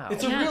 Oh wow.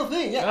 It's Yeah. a real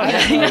thing. Yeah, Oh, I yeah.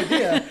 had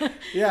no idea.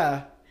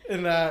 Yeah,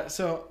 and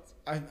so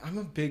I'm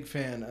a big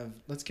fan of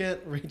let's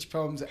get Rage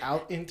Poems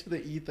out into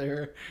the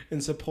ether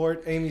and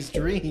support Amy's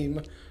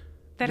dream.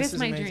 That This is is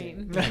my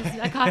amazing. dream.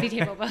 A coffee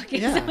table book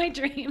is Yeah. my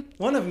dream.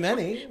 One of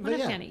many. One But of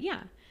yeah. many,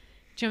 yeah.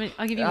 Do you want me,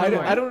 I'll give you I one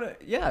don't, more. I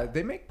don't. Yeah,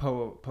 they make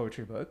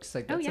poetry books.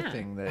 Like Oh, that's yeah. a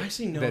thing I that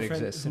actually know that a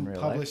friend exists who in real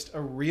published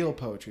a real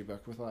poetry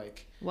book with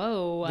like,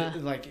 Whoa.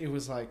 like it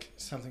was like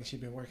something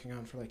she'd been working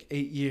on for like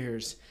 8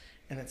 years,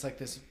 and it's like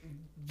this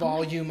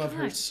volume of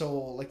her God.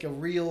 soul, like a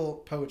real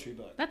poetry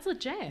book That's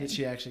legit. that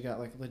she actually got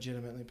like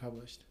legitimately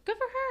published. Good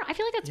for her. I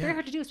feel like that's very Yeah.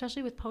 hard to do,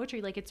 especially with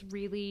poetry. Like, it's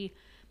really,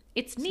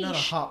 it's niche. It's not a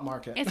hot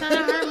market. It's not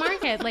a hard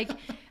market. Like,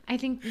 I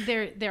think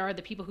there are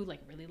the people who like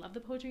really love the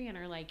poetry and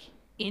are like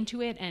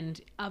into it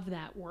and of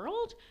that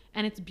world,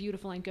 and it's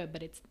beautiful and good,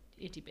 but it's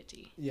itty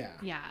bitty. Yeah.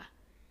 Yeah.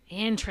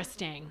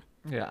 Interesting.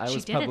 life. Yeah, I She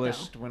was did it, though.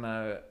 published when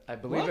I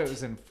believe What? it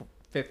was in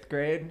 5th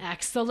grade.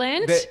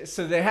 Excellent.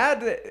 So they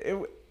had it.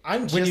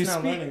 I'm When just you now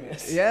speak- learning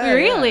this. Yeah,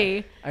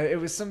 Really? yeah. It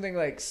was something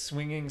like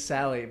Swinging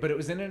Sally, but it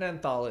was in an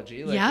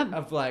anthology, like Yep.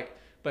 of like.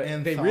 But they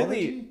Anthology?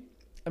 really,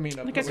 I mean,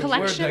 Like a it was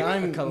collection? word that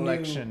I'm a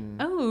collection.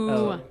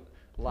 Oh. of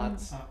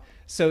lots. Uh,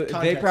 So they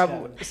Context,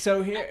 probably Gavin.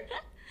 so here,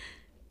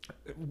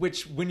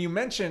 which when you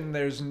mentioned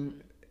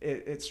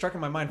it struck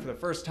in my mind for the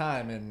first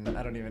time in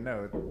I don't even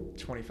know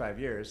 25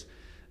 years,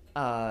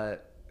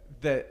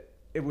 that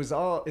it's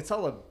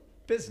all a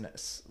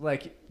business.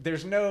 Like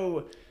there's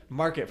no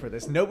market for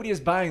this. Nobody is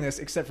buying this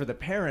except for the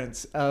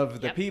parents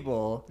of the Yep.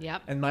 people.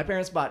 Yep. And my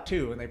parents bought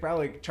 2, and they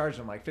probably charged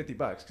them like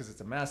 $50 because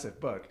it's a massive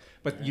book.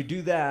 But you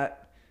do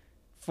that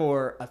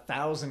for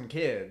 1,000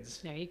 kids.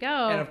 There you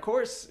go. And of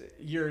course,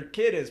 your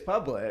kid is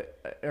public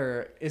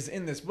or is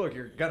in this book.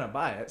 You're gonna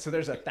buy it. So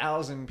there's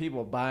 1,000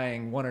 people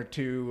buying 1 or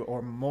 2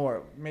 or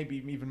more, maybe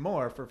even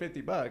more for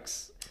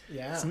 $50.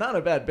 Yeah. It's not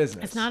a bad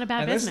business. It's not a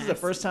bad and this is the business.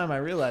 first time I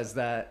realized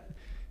that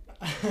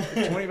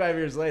 25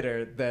 years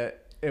later that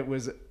it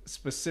was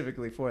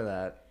specifically for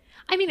that.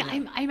 I mean,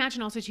 I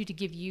imagine also too to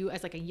give you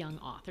as like a young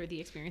author the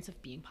experience of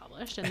being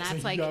published, and As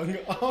that's a like, young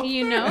author.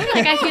 you know,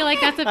 like I feel like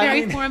that's a I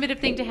very mean- formative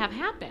thing to have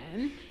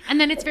happen, and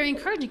then it's very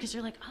encouraging because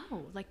you're like,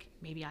 oh, like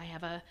maybe I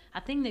have a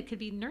thing that could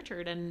be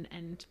nurtured, and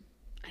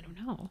I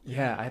don't know.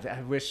 Yeah,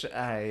 I wish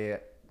I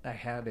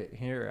had it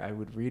here. I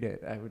would read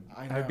it. I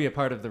I would be know. a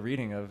part of the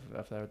reading of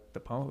the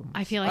poem.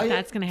 I feel like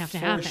that's gonna have to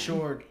happen. For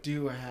sure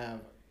do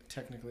have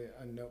technically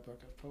a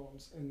notebook of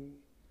poems in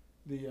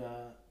the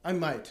I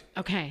might.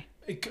 Okay.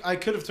 I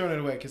could have thrown it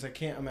away because I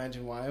can't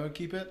imagine why I would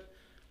keep it.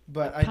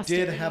 But I did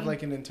Posterity. have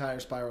like an entire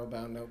spiral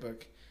bound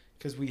notebook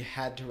because we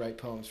had to write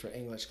poems for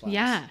English class.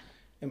 Yeah.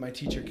 And my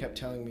teacher kept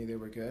telling me they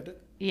were good.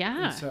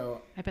 Yeah. And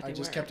so I bet they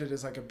just were. kept it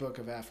as like a book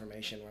of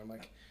affirmation where I'm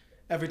like,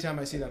 every time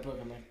I see that book,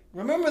 I'm like,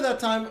 remember that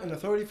time an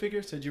authority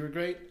figure said you were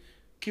great?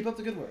 Keep up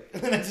the good work.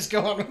 And then I just go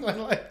on with my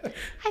life.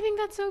 I think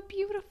that's so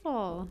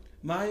beautiful.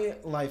 My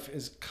life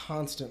is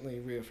constantly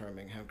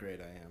reaffirming how great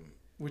I am,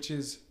 which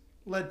has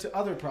led to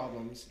other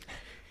problems.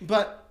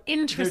 But they're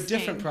Interesting.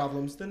 different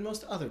problems than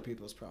most other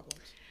people's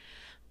problems.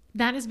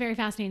 That is very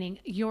fascinating.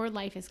 Your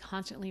life is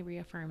constantly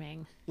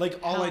reaffirming. Like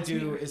all How I it's do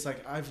mirror. is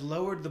like I've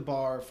lowered the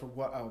bar for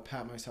what I'll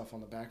pat myself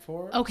on the back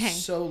for. Okay.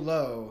 So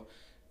low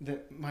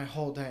that my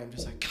whole day I'm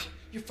just like, God,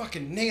 you're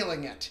fucking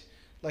nailing it.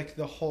 Like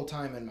the whole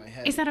time in my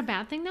head. Is that a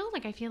bad thing though?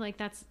 Like I feel like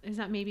is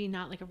that maybe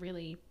not like a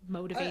really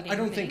motivating I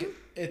don't thing? think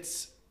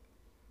it's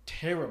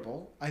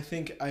terrible. I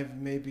think I've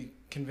maybe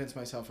convinced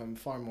myself I'm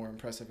far more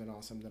impressive and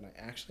awesome than I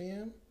actually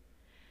am.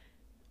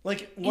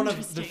 Like one of the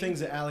Interesting. things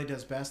that Allie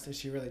does best is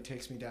she really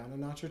takes me down a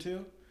notch or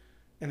two,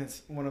 and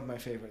it's one of my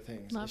favorite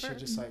things. Love She'll her.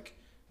 just like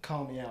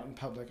call me out in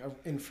public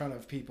in front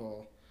of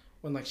people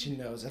when like she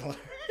knows it'll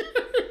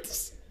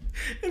hurt.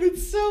 And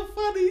it's so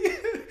funny.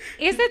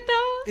 Is it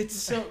though? It's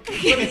so, but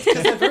it's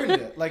because I've earned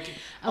it. Like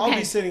I'll Okay.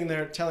 be sitting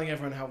there telling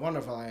everyone how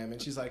wonderful I am,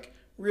 and she's like,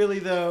 "Really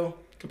though,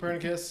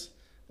 Copernicus?"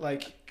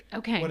 Like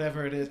Okay.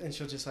 whatever it is, and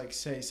she'll just like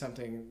say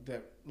something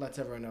that lets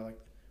everyone know, like,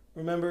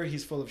 remember,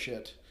 he's full of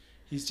shit.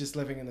 He's just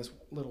living in this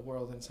little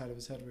world inside of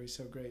his head where he's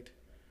so great.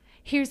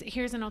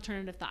 Here's an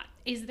alternative thought.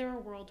 Is there a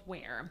world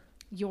where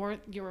your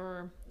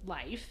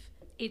life,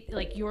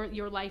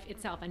 your life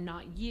itself and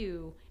not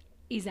you,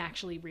 is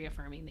actually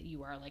reaffirming that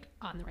you are like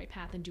on the right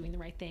path and doing the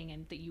right thing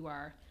and that you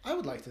are I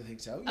would like to think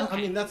so. Yeah, Okay.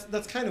 I mean,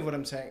 that's kind of what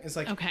I'm saying. It's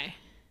like, okay.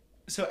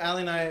 so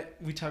Allie and I,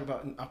 we talk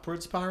about an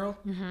upward spiral.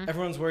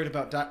 Everyone's worried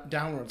about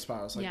downward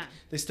spirals. Like Yeah.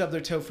 they stub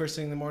their toe first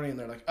thing in the morning and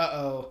they're like,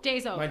 uh-oh.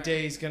 Day's over. My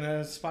day's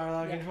gonna spiral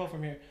out of Yeah. control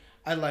from here.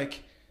 I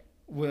like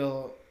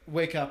will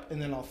wake up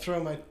and then I'll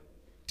throw my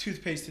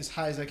toothpaste as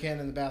high as I can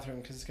in the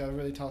bathroom because it's got a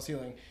really tall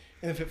ceiling.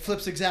 And if it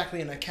flips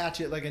exactly and I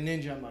catch it like a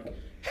ninja, I'm like,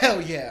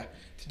 hell yeah,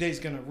 today's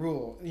gonna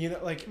rule. You know,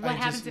 like What I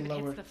happens just if it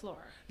lower. hits the floor?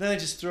 Then I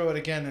just throw it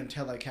again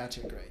until I catch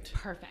it great.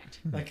 Perfect.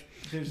 Like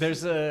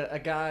There's a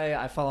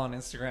guy I follow on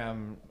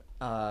Instagram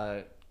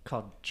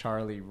called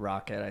Charlie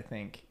Rocket, I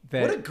think.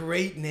 What a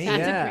great name.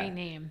 That's a great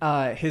name.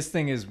 His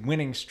thing is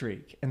winning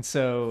streak. And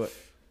so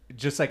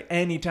just like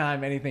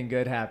anytime anything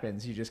good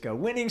happens, you just go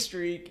winning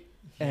streak.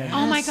 And,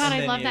 Oh my God, and I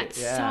then love that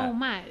so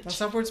much.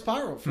 That's upward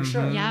spiral for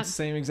sure. Yeah.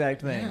 Same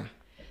exact thing. Yeah.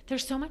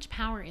 There's so much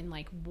power in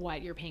like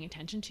what you're paying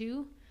attention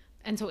to.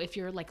 And so if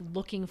you're like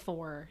looking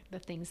for the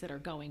things that are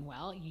going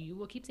well, you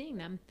will keep seeing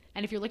them.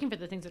 And if you're looking for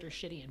the things that are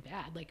shitty and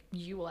bad, like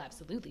you will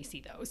absolutely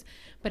see those.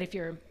 But if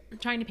you're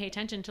trying to pay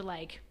attention to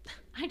like,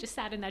 I just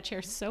sat in that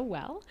chair so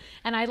well,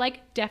 and I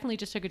like definitely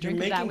just took a drink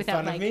You're of that making without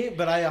fun like. of me,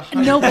 but I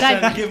 100% No,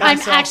 but give I'm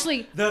myself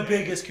actually the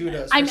biggest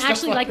kudos. I'm for stuff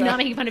actually like that. not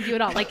making fun of you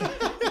at all. Like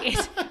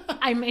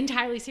I'm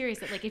entirely serious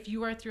that like if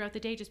you are throughout the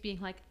day just being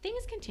like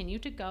things continue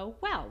to go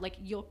well, like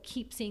you'll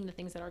keep seeing the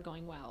things that are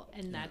going well,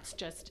 and that's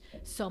just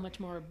so much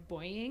more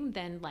buoying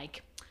than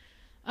like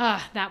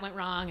that went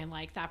wrong and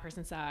like that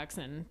person sucks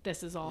and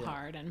this is all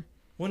hard. And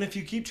when if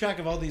you keep track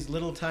of all these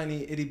little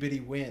tiny itty bitty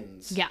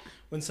wins, yeah,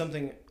 when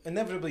something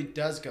inevitably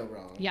does go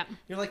wrong, yeah,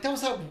 you're like, that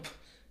was that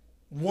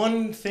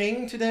one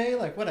thing today,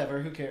 like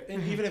whatever, who cares?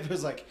 And even if it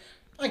was like,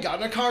 I got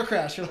in a car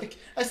crash, you're like,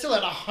 I still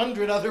had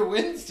 100 other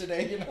wins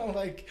today, you know,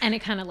 like. And it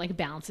kind of like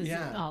balances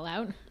it all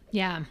out.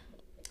 Yeah.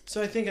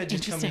 So I think I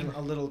just come in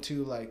a little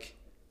too like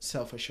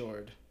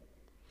self-assured.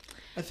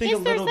 I think a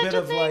little bit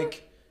of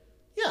like,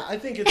 yeah, I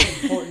think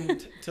it's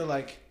important to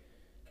like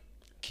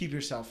keep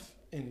yourself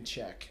in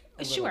check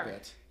a little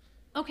bit.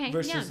 Okay.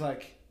 Versus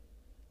like,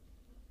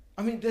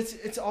 I mean,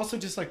 it's also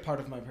just like part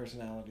of my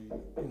personality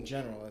in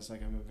general. Is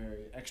like I'm a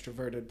very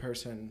extroverted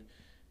person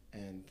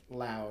and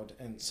loud,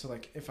 and so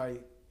like if I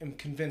am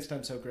convinced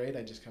I'm so great,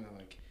 I just kind of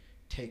like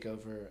take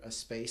over a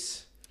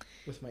space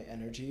with my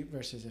energy.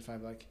 Versus if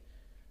I'm like,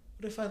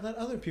 what if I let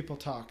other people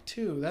talk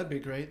too? That'd be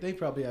great. They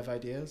probably have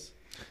ideas.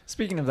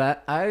 Speaking of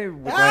that, I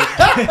would like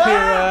to hear,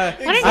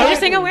 what an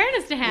interesting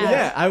awareness to have.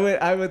 Yeah,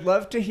 I would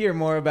love to hear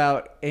more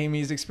about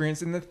Amy's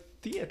experience in the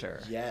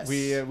theater. Yes.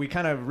 We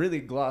kind of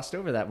really glossed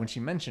over that when she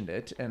mentioned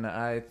it, and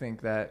I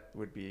think that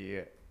would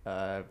be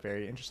a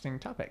very interesting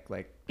topic.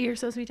 Like, you're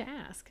so sweet to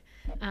ask.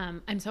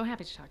 I'm so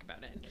happy to talk about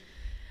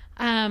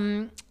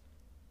it.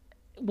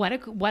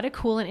 What a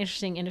cool and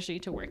interesting industry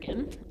to work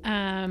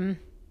in.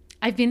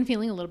 I've been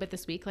feeling a little bit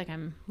this week like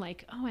I'm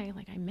like, oh, I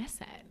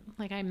miss it.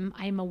 Like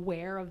I'm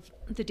aware of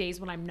the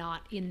days when I'm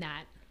not in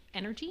that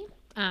energy,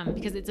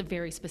 because it's a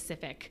very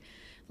specific,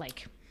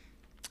 like,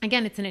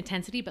 again, it's an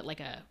intensity, but like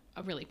a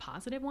really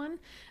positive one.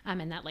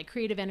 And that like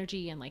creative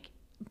energy and like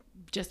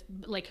just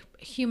like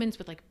humans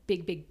with like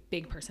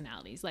big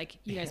personalities. Like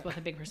you guys both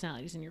have big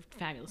personalities and you're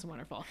fabulous and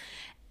wonderful.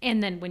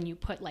 And then when you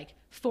put like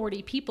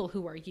 40 people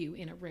who are you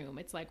in a room,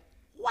 it's like,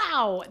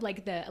 wow,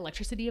 like the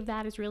electricity of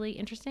that is really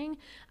interesting.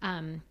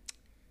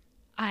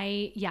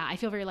 I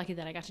feel very lucky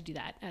that I got to do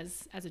that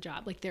as a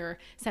job. Like they're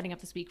setting up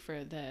this week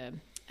for the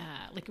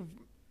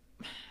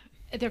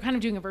they're kind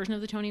of doing a version of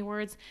the Tony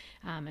Awards,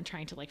 and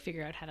trying to like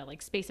figure out how to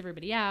like space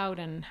everybody out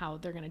and how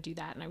they're going to do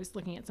that. And I was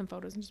looking at some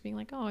photos and just being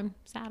like, oh, I'm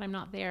sad I'm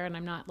not there. And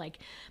I'm not like,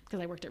 because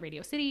I worked at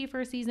Radio City for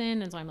a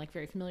season. And so I'm like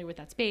very familiar with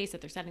that space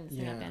that they're setting this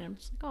thing up in. I'm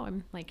just like, oh,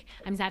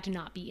 I'm sad to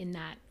not be in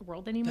that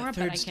world anymore. That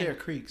third stair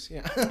creaks.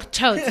 Yeah.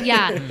 Totes.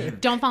 Yeah.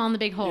 Don't fall in the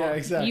big hole. Yeah,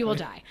 exactly. You will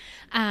die.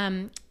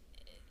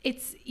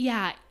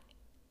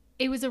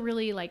 It was a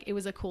really like, it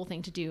was a cool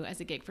thing to do as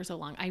a gig for so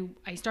long.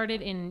 I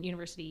started in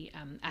university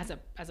as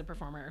a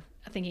performer,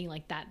 thinking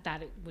like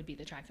that would be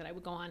the track that I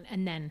would go on,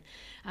 and then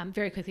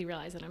very quickly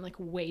realized that I'm like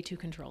way too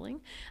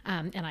controlling,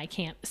 and I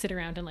can't sit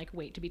around and like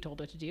wait to be told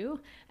what to do.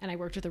 And I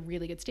worked with a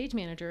really good stage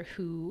manager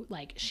who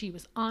like, she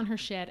was on her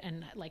shit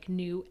and like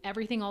knew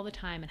everything all the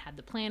time and had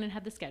the plan and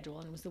had the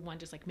schedule and was the one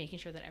just like making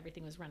sure that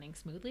everything was running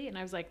smoothly. And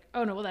I was like,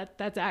 oh no, well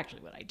that's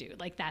actually what I do.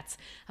 Like that's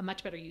a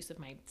much better use of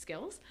my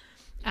skills.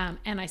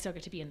 And I still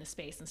get to be in the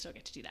space and still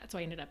get to do that. So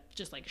I ended up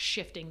just like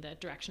shifting the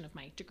direction of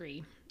my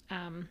degree.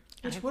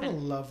 What a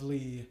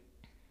lovely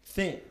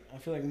thing. I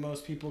feel like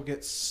most people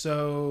get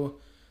so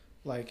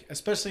like,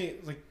 especially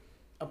like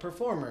a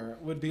performer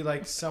would be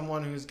like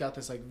someone who's got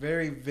this like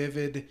very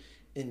vivid,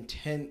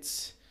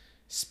 intense,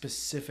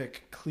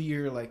 specific,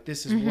 clear, like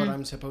this is what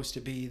I'm supposed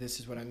to be. This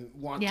is what I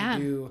want to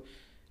do.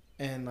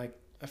 And like,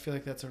 I feel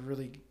like that's a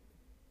really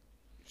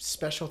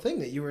special thing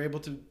that you were able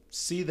to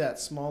see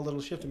that small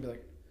little shift and be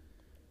like,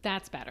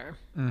 that's better.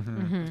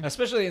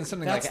 Especially in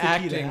something That's like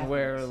acting,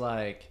 where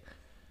like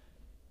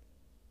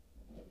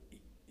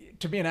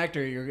to be an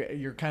actor,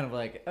 you're kind of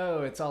like,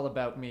 oh, it's all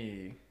about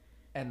me,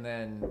 and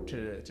then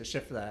to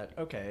shift that,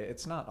 okay,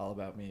 it's not all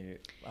about me.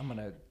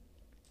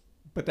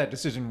 But that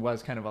decision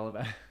was kind of all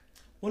about.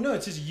 Well, no,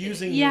 it's just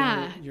using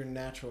your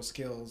natural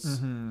skills.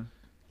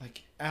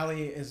 Like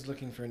Allie is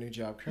looking for a new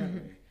job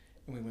currently,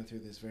 and we went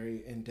through this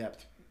very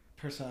in-depth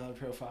personality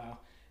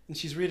profile, and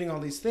she's reading all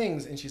these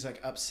things, and she's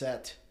like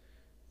upset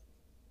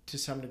to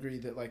some degree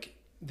that like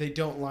they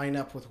don't line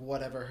up with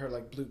whatever her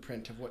like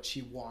blueprint of what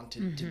she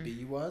wanted to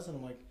be was. And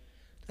I'm like,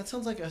 that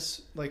sounds like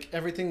us, like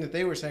everything that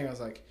they were saying. I was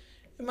like,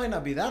 it might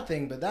not be that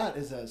thing, but that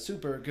is a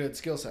super good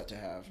skill set to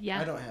have. Yeah.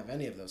 I don't have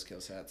any of those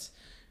skill sets.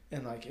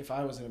 And like, if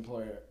I was an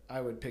employer,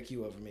 I would pick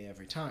you over me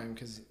every time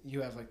because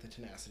you have like the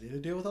tenacity to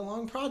deal with a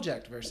long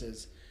project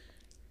versus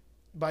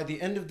by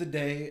the end of the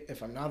day,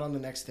 if I'm not on the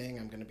next thing,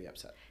 I'm going to be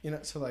upset. You know,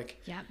 so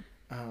like, Yeah.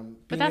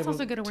 But that's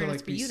also good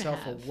awareness to, like, for you to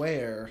have.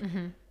 self-aware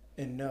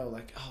and know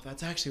like, oh,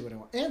 that's actually what I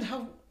want.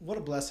 And what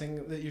a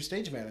blessing that your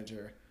stage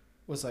manager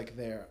was like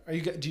there.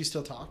 Do you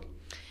still talk?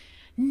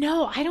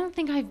 No, I don't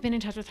think I've been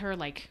in touch with her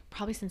like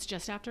probably since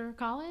just after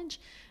college.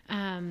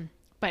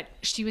 But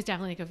she was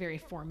definitely like a very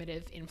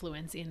formative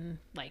influence in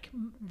like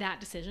that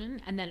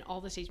decision. And then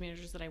all the stage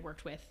managers that I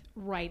worked with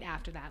right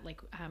after that, like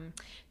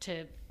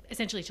to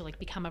essentially to like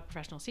become a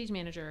professional stage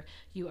manager,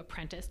 you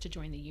apprentice to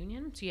join the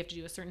union. So you have to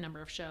do a certain number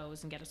of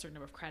shows and get a certain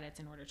number of credits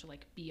in order to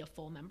like be a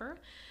full member.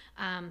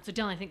 So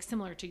Dylan, I think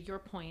similar to your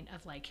point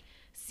of like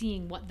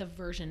seeing what the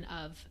version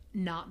of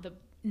not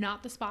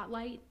the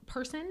spotlight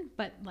person,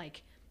 but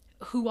like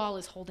who all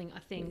is holding a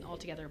thing all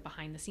together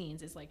behind the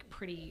scenes is like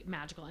pretty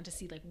magical. And to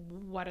see like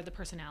what are the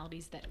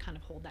personalities that kind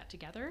of hold that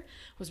together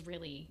was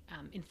really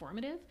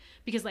informative,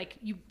 because like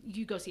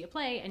you go see a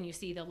play and you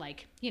see the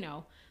like, you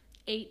know,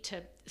 8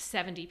 to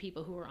 70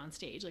 people who are on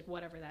stage, like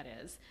whatever that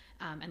is.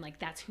 And like,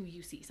 that's who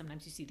you see.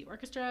 Sometimes you see the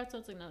orchestra, so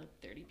it's like another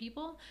 30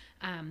 people.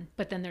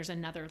 But then there's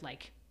another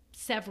like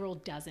several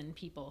dozen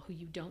people who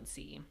you don't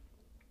see,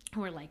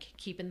 who are like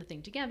keeping the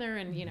thing together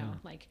and, you know,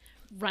 like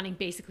running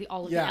basically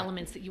all of the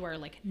elements that you are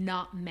like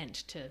not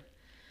meant to.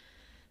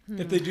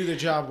 If they do their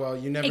job well,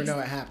 you never know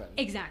what happened.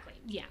 Exactly.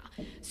 Yeah.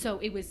 So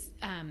it was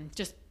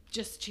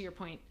just to your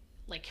point,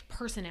 like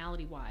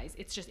personality wise,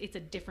 it's a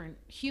different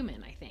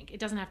human. I think it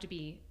doesn't have to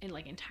be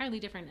like entirely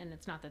different. And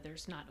it's not that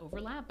there's not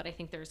overlap, but I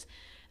think there's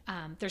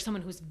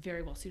someone who's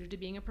very well suited to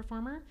being a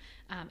performer,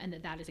 and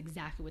that is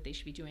exactly what they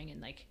should be doing.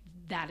 And like,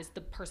 that is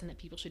the person that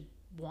people should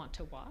want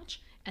to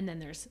watch. And then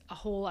there's a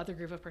whole other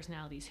group of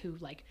personalities who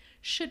like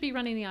should be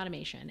running the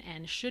automation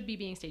and should be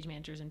being stage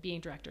managers and being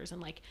directors.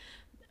 And like,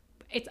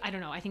 I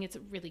don't know, I think it's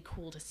really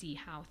cool to see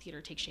how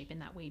theater takes shape in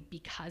that way,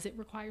 because it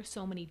requires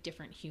so many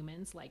different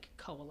humans like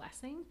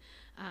coalescing.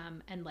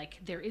 And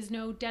like, there is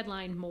no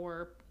deadline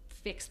more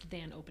fixed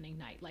than opening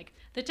night. Like,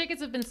 the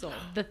tickets have been sold,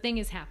 the thing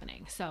is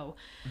happening. So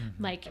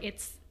like,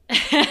 it's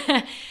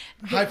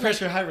high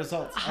pressure, high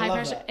results. High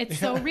pressure. That. It's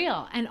so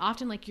real. And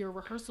often like your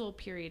rehearsal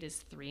period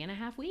is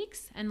 3.5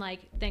 weeks, and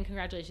like, then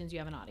congratulations, you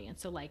have an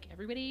audience. So like,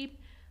 everybody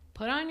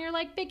put on your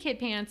like big kid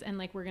pants, and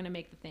like, we're going to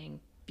make the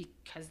thing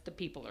because the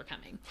people are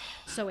coming.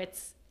 So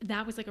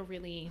that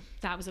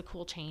was a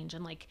cool change.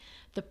 And like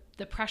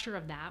the pressure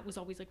of that was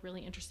always like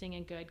really interesting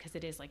and good, because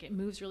it is like, it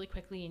moves really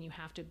quickly and you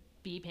have to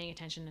be paying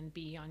attention and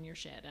be on your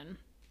shit.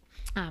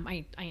 And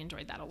I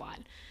enjoyed that a lot.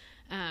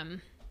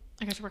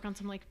 I got to work on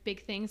some like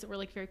big things that were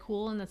like very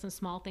cool, and then some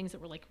small things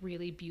that were like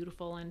really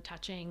beautiful and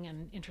touching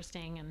and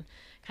interesting, and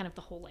kind of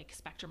the whole like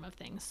spectrum of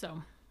things.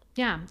 So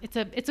yeah,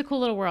 it's a cool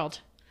little world,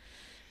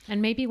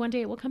 and maybe one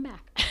day it will come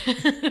back.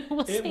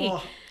 We'll see. It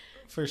will,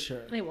 for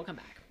sure. It will come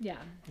back. Yeah.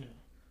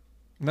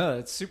 No,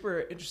 it's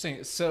super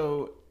interesting.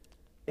 So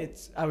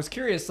I was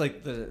curious,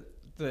 like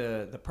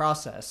the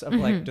process of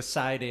like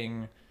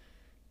deciding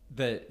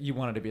that you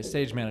wanted to be a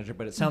stage manager,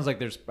 but it sounds like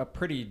there's a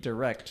pretty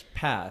direct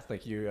path.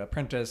 Like, you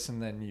apprentice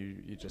and then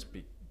you just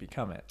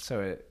become it.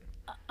 So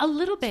a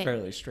little bit, it's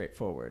fairly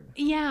straightforward.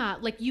 Yeah.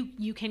 Like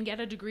you can get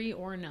a degree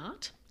or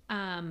not.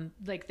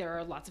 Like, there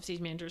are lots of stage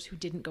managers who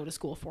didn't go to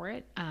school for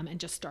it, and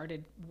just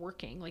started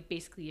working. Like,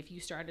 basically, if you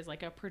start as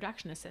like a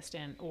production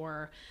assistant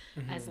or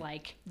as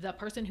like the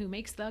person who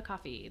makes the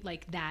coffee,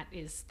 like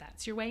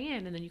that's your way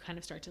in. And then you kind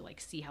of start to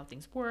like see how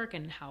things work,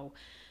 and how,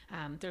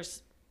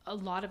 there's a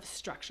lot of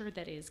structure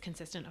that is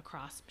consistent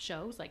across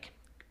shows. Like,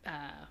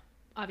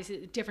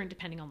 obviously different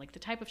depending on like the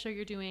type of show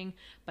you're doing,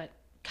 but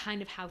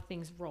kind of how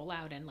things roll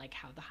out, and like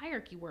how the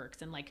hierarchy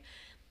works, and like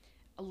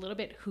a little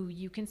bit who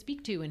you can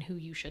speak to and who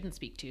you shouldn't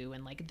speak to,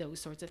 and like those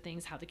sorts of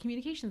things, how the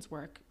communications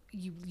work.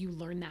 You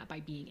learn that by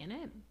being in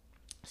it.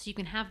 So you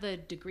can have the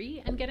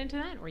degree and get into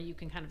that, or you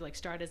can kind of like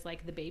start as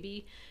like the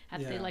baby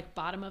at the like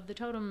bottom of the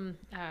totem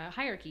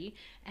hierarchy,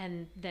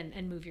 and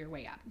move your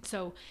way up.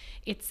 So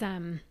it's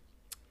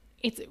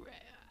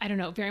I don't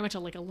know, very much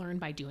like a learn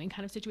by doing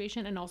kind of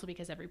situation. And also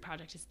because every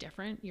project is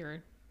different,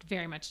 you're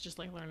very much just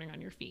like learning on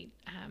your feet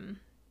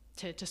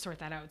to sort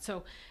that out.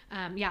 So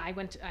I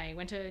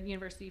went to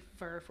university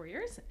for 4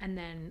 years, and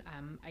then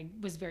I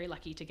was very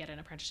lucky to get an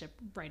apprenticeship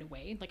right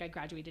away. Like, I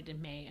graduated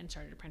in May and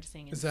started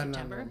apprenticing in September. Is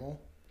that not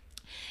normal?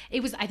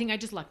 It was, I think I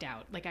just lucked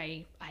out. Like,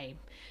 I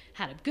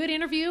had a good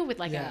interview with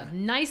like a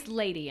nice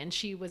lady, and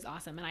she was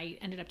awesome. And I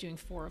ended up doing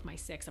 4 of my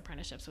 6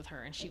 apprenticeships with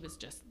her, and she was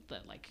just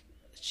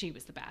she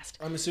was the best.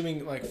 I'm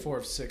assuming like 4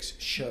 of 6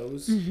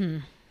 shows.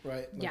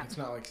 right? Like, Yeah. it's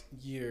not like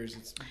years,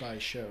 it's by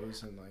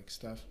shows and like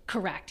stuff.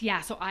 Correct.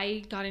 Yeah. So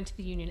I got into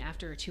the union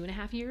after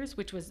 2.5 years,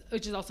 which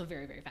is also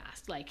very, very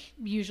fast. Like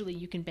usually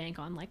you can bank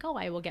on like, oh,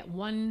 I will get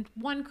one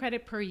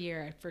credit per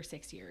year for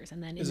 6 years.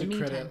 And then in the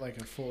meantime, credit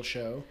like a full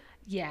show?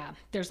 Yeah.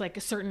 There's like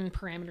a certain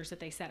parameters that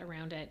they set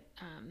around it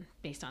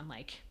based on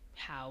like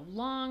how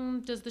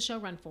long does the show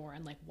run for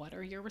and like what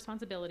are your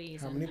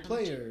responsibilities? How many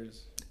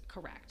players?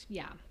 Correct.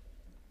 Yeah.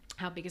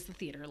 How big is the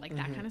theater? Like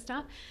that kind of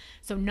stuff.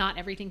 So not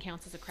everything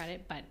counts as a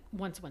credit, but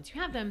once you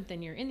have them,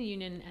 then you're in the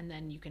union and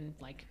then you can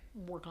like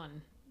work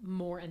on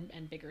more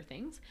and bigger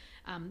things.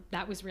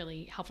 That was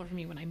really helpful for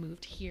me when I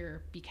moved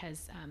here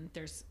because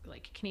there's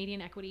like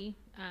Canadian Equity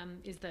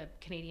is the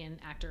Canadian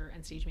Actor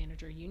and Stage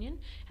Manager Union,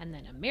 and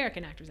then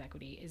American Actors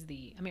Equity is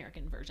the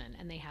American version,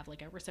 and they have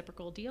like a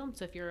reciprocal deal.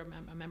 So if you're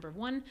a member of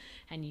one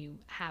and you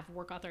have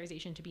work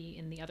authorization to be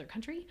in the other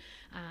country,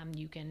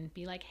 you can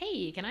be like,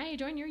 hey, can I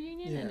join your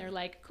union? And they're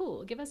like,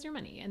 cool, give us your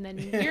money, and then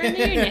you're in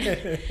the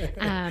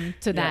union.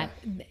 So that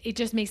it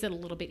just makes it a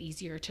little bit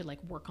easier to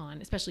like work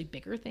on, especially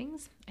bigger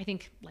things. I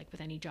think like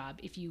with any job,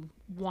 if you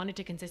wanted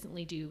to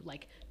consistently do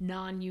like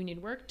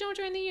non-union work, don't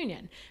join the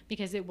union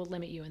because it will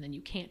limit you and then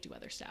you can't do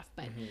other stuff.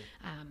 But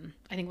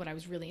I think what I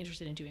was really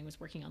interested in doing was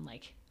working on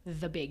like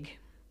the big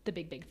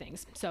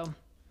things. So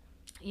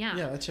yeah,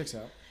 that checks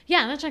out.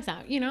 Yeah, that checks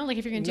out. You know, like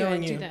if you're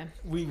gonna do the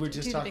we were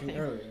just talking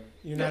earlier.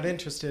 You're not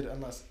interested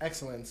unless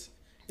excellence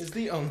is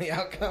the only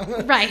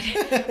outcome. Right.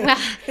 Well,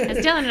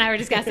 as Dylan and I were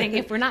discussing,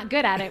 if we're not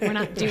good at it, we're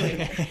not doing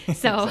it.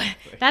 So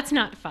that's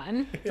not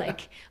fun.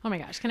 Like, oh my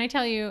gosh, can I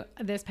tell you,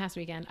 this past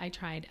weekend I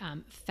tried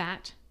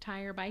fat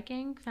tire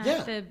biking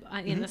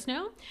in the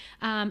snow.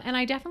 And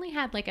I definitely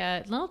had like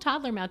a little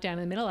toddler meltdown in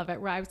the middle of it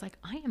where I was like,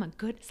 I am a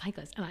good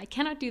cyclist and I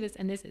cannot do this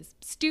and this is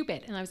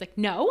stupid. And I was like,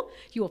 no,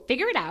 you will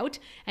figure it out.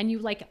 And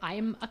I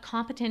am a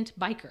competent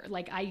biker.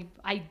 Like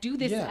I do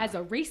this as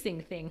a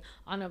racing thing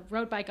on a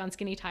road bike on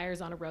skinny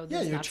tires on a road.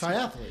 Yeah, you're a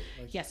triathlete.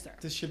 Like, yes, sir.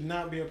 This should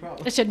not be a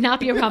problem. It should not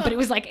be a problem, but it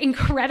was like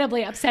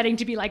incredibly upsetting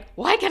to be like,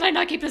 why can I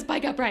not keep this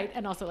bike upright?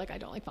 And also like, I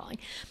don't like falling.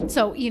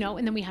 So,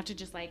 and then we have to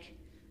just like,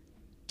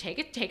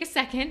 take a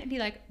second and be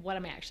like, what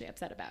am I actually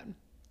upset about?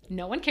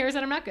 No one cares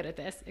that I'm not good at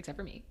this except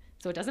for me.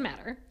 So it doesn't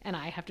matter. And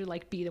I have to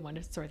like be the one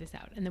to sort this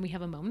out. And then we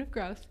have a moment of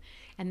growth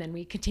and then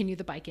we continue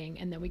the biking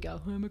and then we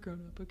go, I'm a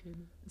grown up. Okay.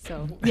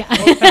 So yeah.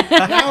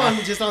 Now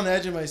I'm just on the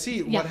edge of my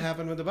seat. Yeah. What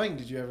happened with the biking?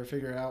 Did you ever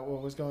figure out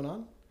what was going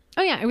on?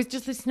 Oh yeah. It was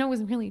just the snow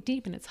was really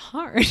deep and it's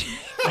hard.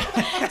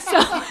 So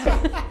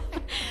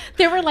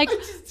there were like, it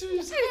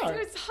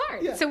was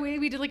hard. Yeah. So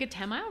we did like a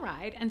 10-mile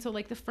ride. And so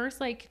like the first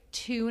like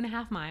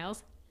 2.5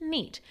 miles,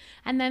 neat.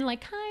 And then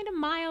like kind of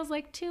miles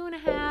like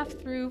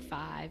 2.5 through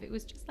 5, it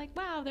was just like,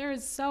 wow, there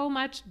is so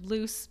much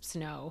loose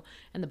snow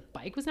and the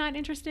bike was not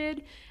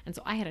interested. And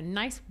so I had a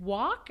nice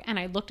walk and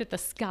I looked at the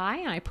sky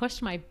and I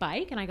pushed my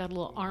bike and I got a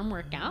little arm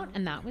workout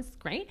and that was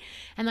great.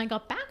 And then I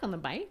got back on the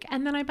bike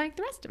and then I biked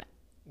the rest of it.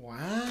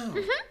 Wow.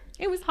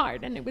 It was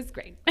hard and it was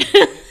great.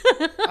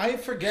 I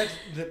forget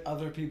that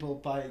other people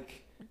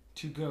bike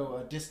to go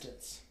a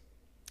distance.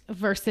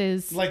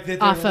 Versus like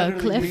that off a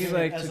cliff. We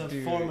like as a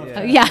form of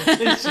yeah.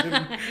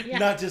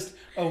 Not just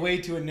a way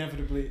to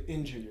inevitably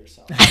injure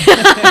yourself.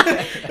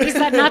 Is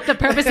that not the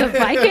purpose of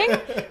biking?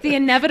 The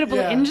inevitable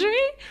injury?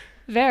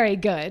 Very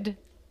good.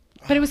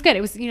 But it was good.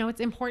 It was,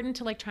 it's important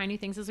to like try new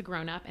things as a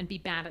grown up and be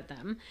bad at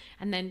them.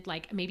 And then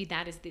like maybe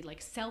that is the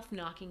like self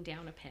knocking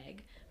down a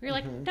peg. Where you're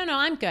like, no,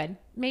 I'm good.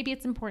 Maybe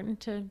it's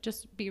important to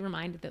just be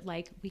reminded that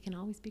like we can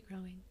always be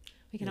growing.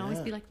 We can always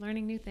be like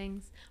learning new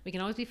things. We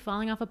can always be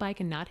falling off a bike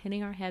and not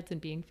hitting our heads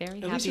and being very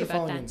happy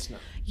about that. In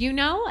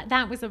snow.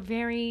 That was a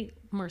very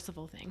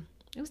merciful thing.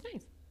 It was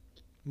nice.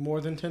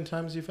 More than 10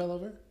 times you fell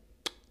over?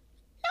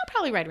 No,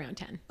 probably right around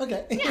 10.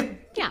 Okay. Yeah.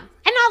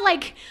 And not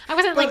like, I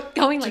wasn't like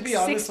going like 60. To be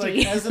honest,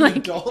 like as an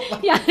adult,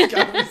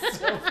 that was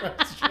so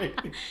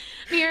frustrating.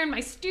 Here in my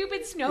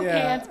stupid snow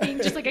pants, being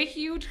just like a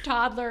huge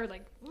toddler,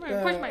 like, I'm going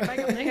to push my bike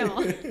up the hill.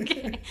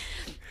 Okay.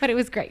 But it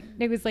was great.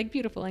 It was like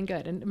beautiful and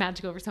good and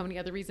magical for so many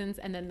other reasons.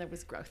 And then there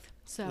was growth.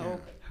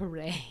 So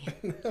hooray.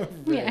 Hooray.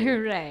 Yeah,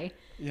 hooray.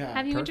 Yeah.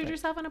 Have you injured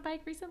yourself on a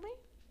bike recently?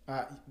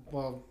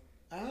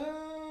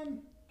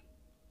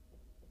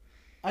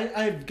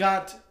 I've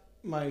got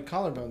my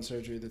collarbone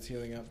surgery that's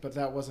healing up, but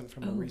that wasn't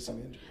from a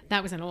recent injury.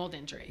 That was an old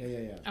injury.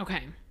 Yeah. Okay.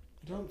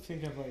 I don't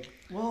think I've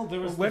there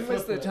was when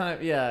was the time?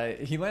 Yeah,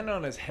 he landed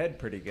on his head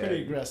pretty good.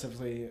 Pretty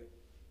aggressively.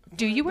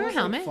 Do you wear a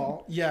helmet?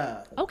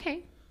 Yeah.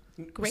 Okay.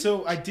 Great.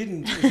 So I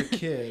didn't as a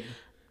kid,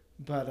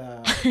 but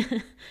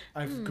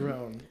I've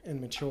grown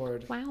and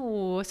matured.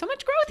 Wow, so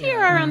much growth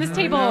here on this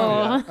table.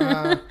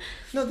 No,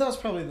 that was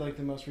probably like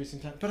the most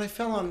recent time. But I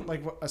fell on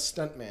like a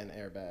stuntman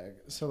airbag,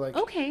 so like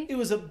it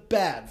was a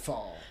bad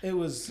fall. It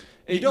was.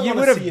 You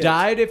would have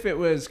died if it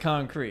was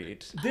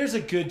concrete. There's a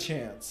good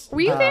chance.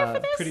 Were you there for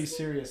this? Pretty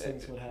serious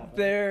things would happen.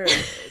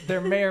 There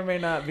may or may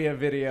not be a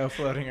video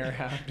floating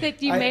around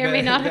that you may or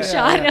may not have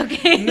shot. Yeah.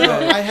 Okay. No,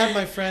 I had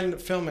my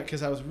friend film it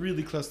because I was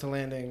really close to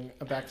landing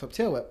a backflip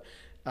tail whip,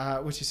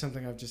 which is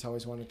something I've just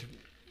always wanted to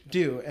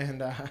do.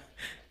 And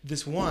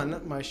this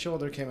one, my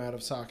shoulder came out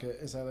of socket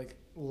as I like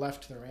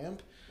left the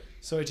ramp.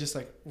 So it just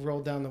like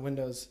rolled down the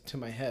windows to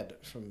my head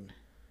from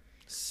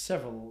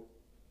several.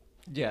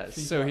 Yeah,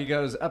 so he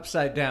goes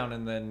upside down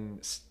and then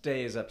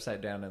stays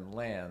upside down and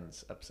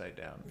lands upside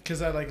down.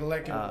 Because I like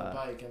let go of the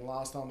bike and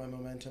lost all my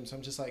momentum. So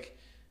I'm just like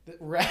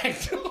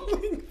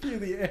ragdolling through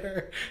the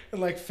air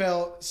and like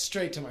fell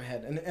straight to my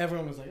head. And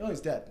everyone was like, "Oh,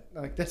 he's dead."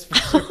 I'm like, that's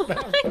Oh my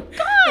God.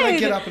 And I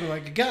get up and I'm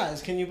like,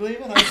 "Guys, can you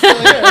believe it? I'm still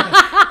here."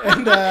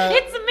 And,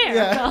 it's a miracle.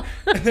 Yeah.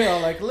 And they're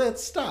all like,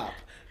 "Let's stop."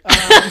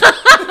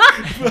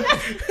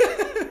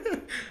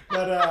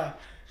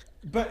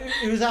 But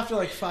it was after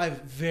like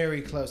 5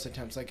 very close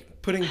attempts,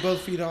 like putting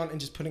both feet on and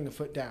just putting a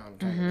foot down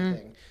kind of a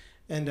thing.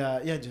 And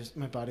just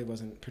my body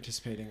wasn't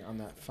participating on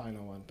that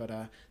final one. But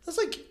that's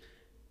like,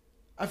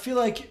 I feel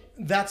like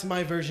that's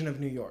my version of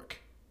New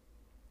York.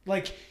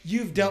 Like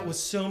you've dealt with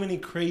so many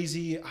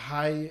crazy,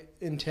 high,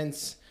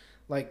 intense,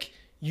 like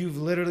you've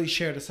literally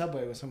shared a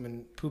subway with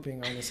someone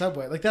pooping on the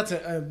subway. Like that's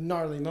a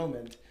gnarly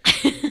moment.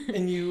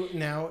 And you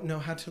now know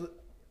how to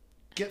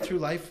get through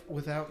life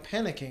without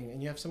panicking,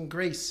 and you have some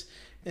grace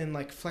and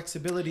like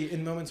flexibility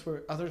in moments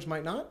where others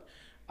might not.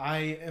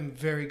 I am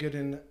very good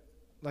in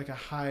like a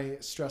high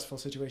stressful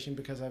situation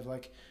because I've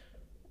like,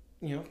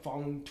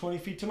 fallen 20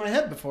 feet to my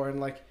head before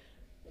and like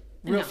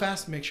real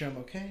fast make sure I'm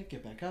okay,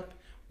 get back up,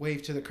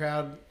 wave to the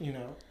crowd,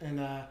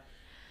 and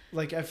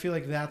like I feel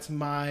like that's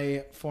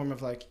my form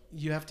of like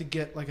you have to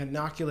get like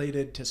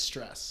inoculated to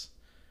stress.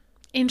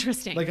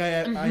 Interesting. Like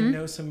I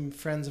know some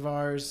friends of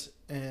ours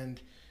and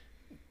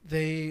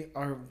they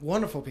are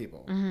wonderful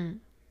people. Mm-hmm.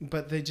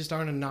 But they just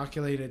aren't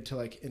inoculated to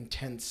like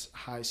intense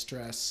high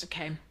stress,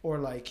 or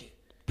like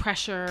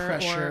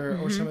pressure,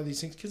 or some of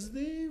these things because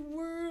they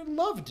were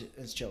loved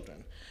as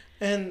children.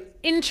 And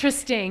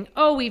interesting.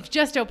 Oh, we've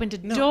just opened a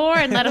door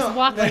and let us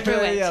walk through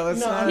it. Yeah,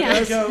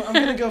 I'm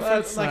gonna go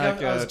for like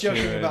I was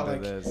joking about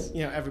like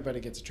everybody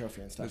gets a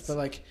trophy and stuff, but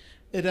like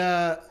it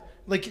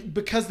like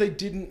because they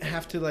didn't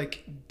have to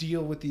like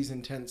deal with these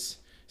intense,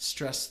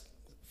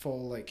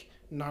 stressful, like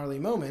gnarly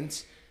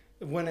moments.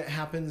 When it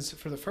happens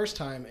for the first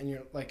time and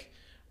you're like,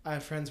 I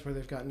have friends where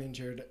they've gotten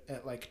injured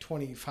at like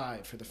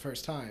 25 for the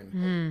first time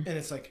and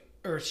it's like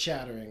earth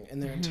shattering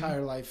and their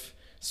entire life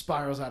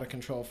spirals out of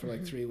control for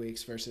like 3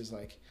 weeks versus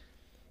like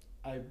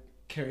I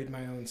carried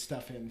my own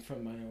stuff in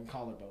from my own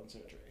collarbone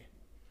surgery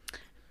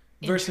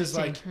versus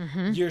like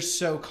you're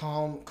so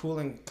calm, cool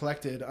and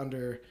collected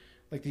under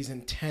like these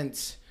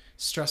intense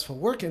stressful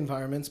work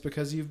environments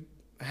because you've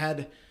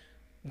had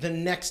the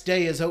next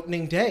day is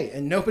opening day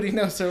and nobody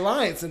knows their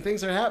lines and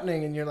things are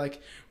happening and you're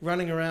like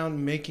running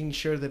around making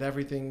sure that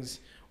everything's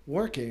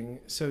working.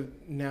 So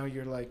now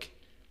you're like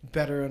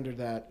better under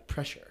that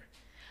pressure.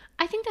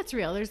 I think that's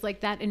real. There's like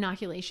that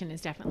inoculation is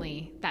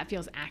definitely, that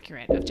feels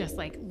accurate of just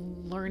like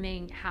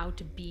learning how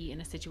to be in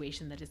a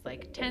situation that is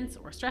like tense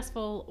or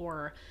stressful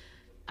or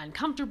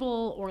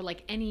uncomfortable or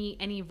like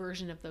any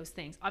version of those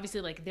things. Obviously,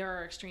 like there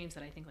are extremes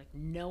that I think like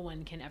no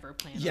one can ever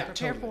plan or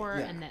prepare for,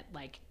 and that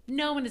like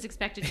no one is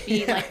expected to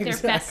be like their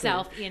best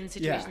self in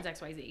situations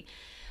XYZ.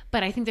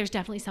 But I think there's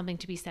definitely something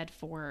to be said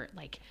for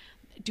like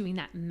doing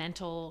that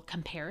mental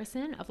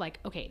comparison of like,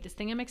 okay, this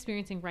thing I'm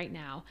experiencing right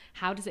now,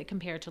 how does it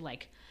compare to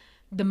like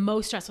the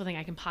most stressful thing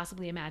I can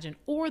possibly imagine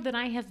or that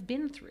I have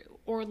been through,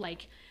 or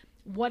like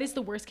what is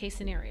the worst case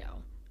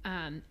scenario,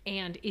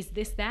 and is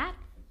this that?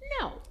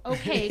 No.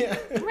 Okay,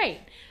 great.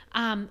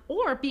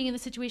 Or being in the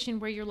situation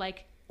where you're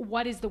like,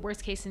 what is the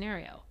worst case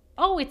scenario?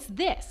 Oh, it's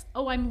this.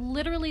 Oh, I'm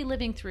literally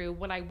living through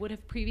what I would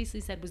have previously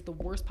said was the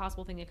worst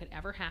possible thing that could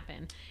ever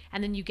happen.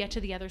 And then you get to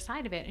the other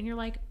side of it and you're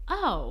like,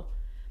 oh,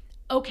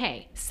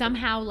 okay.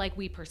 Somehow like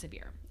we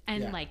persevere.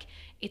 And like,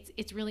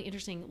 it's really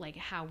interesting, like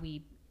how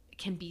we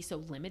can be so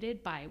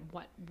limited by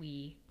what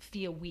we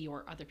feel we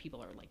or other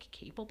people are like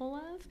capable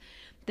of,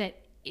 that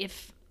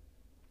if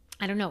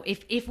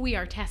we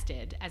are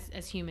tested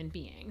as human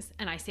beings,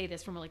 and I say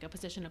this from like a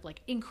position of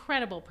like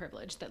incredible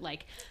privilege, that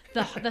like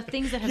the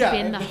things that have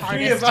been the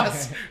hardest,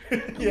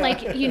 like,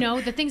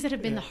 the things that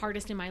have been the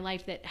hardest in my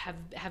life that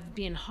have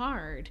been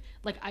hard,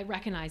 like I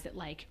recognize that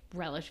like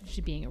relative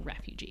to being a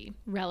refugee,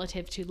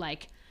 relative to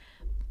like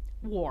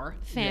war,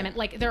 famine,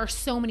 like there are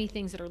so many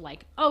things that are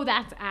like, oh,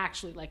 that's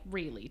actually like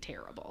really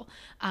terrible.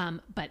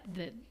 But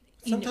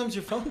sometimes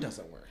your phone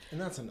doesn't work, and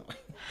that's annoying.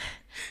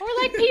 Or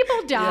like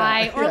people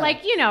die, or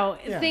like,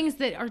 things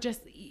that are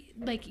just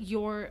like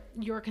your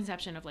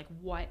conception of like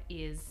what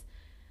is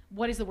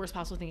the worst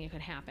possible thing that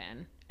could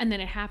happen. And then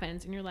it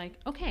happens and you're like,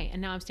 okay,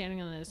 and now I'm standing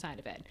on the other side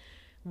of it.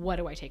 What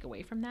do I take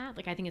away from that?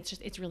 Like, I think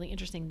it's really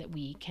interesting that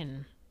we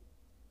can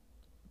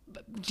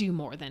do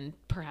more than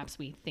perhaps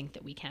we think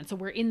that we can. So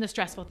we're in the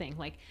stressful thing.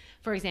 Like,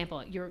 for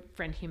example, your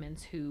friend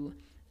humans who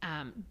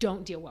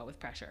don't deal well with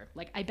pressure.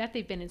 Like, I bet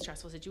they've been in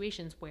stressful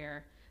situations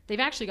where they've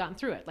actually gotten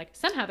through it. Like,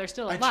 somehow they're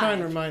still alive. I try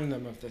and remind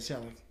them of this. Yeah,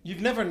 like, you've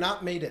never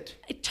not made it.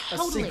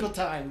 Totally. A single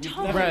time. You've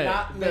never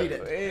not made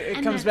it.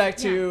 It comes back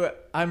to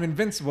I'm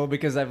invincible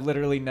because I've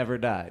literally never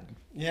died.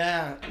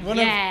 Yeah.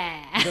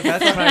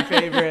 That's my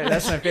favorite.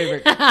 That's my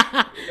favorite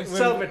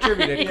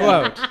self-attributed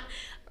quote.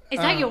 Is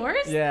that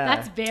yours? Yeah.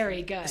 That's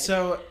very good.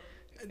 So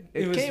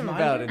It was came my-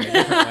 about in a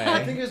different way.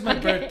 I think it was my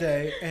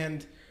birthday,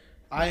 and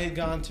I had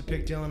gone to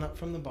pick Dylan up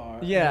from the bar.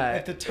 Yeah, And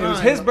at the time, it was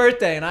his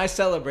birthday, and I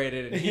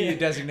celebrated, and he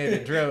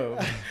designated drove.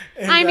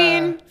 and, I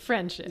mean,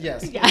 friendship.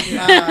 yes.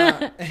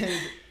 Yeah. And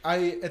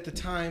I, at the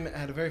time,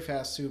 had a very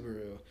fast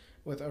Subaru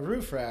with a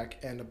roof rack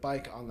and a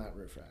bike on that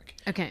roof rack.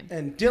 Okay.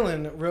 And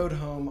Dylan rode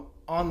home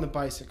on the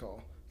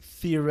bicycle,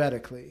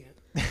 theoretically.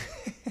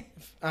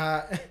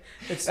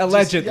 It's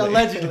Allegedly.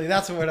 Allegedly,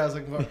 that's the word I was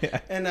looking for. Yeah.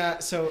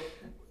 And so...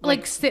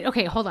 Like, sit.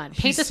 Okay, hold on. Paint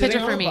he's this picture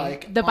sitting for on a me.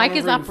 bike The on bike the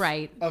is roof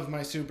upright. of my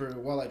Subaru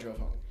while I drove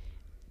home.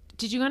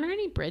 Did you go under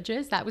any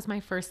bridges? That was my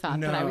first thought.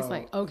 But I was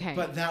like, okay.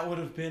 But that would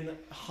have been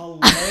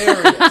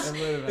hilarious. It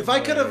would've been If I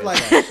could have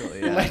hilarious, like actually,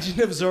 yeah. Legend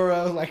of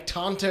Zorro, like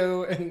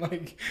Tonto, and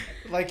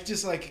like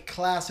just like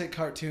classic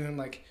cartoon,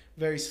 like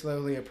very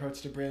slowly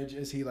approached a bridge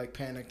as he like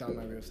panicked on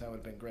my roof. That would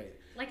have been great.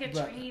 Like a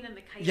But- train and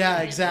the kite. Yeah,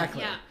 and-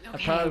 exactly. Yeah. I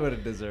Okay. probably would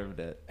have deserved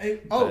it.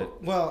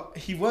 Well,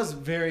 he was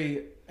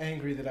very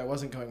angry that I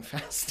wasn't going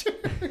faster.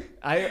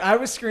 I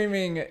was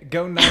screaming,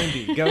 go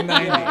 90, go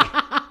 90.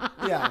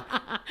 Yeah.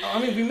 I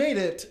mean, we made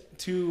it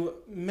to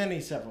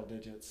several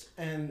digits.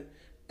 And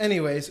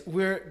anyways,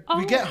 we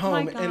get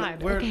home my God.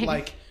 and we're Okay.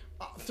 like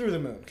through the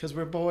moon because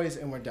we're boys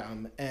and we're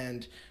dumb.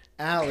 And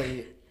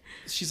Allie,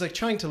 she's like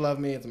trying to love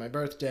me. It's my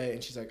birthday.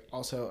 And she's like,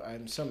 also,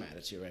 I'm so mad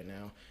at you right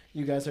now.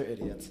 You guys are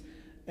idiots.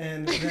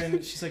 And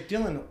then she's like,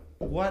 Dylan,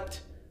 what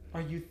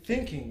are you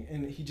thinking?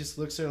 And he just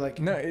looks at her like...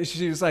 No,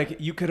 she was like,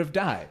 you could have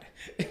died.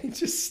 And he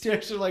just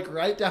stares her like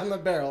right down the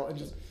barrel and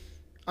just,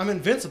 I'm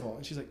invincible.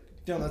 And she's like,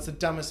 Dylan, that's the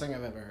dumbest thing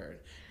I've ever heard.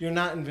 You're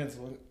not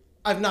invincible.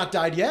 I've not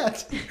died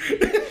yet.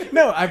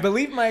 No, I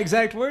believe my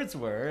exact words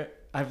were,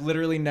 I've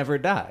literally never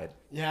died.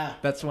 Yeah.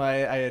 That's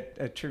why I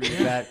attribute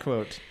that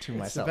quote to It's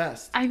myself. the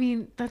best. I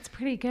mean, that's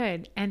pretty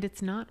good. And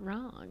it's not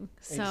wrong.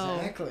 So,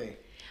 Exactly.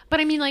 But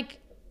I mean, like,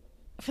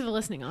 for the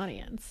listening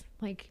audience,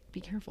 like, be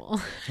careful.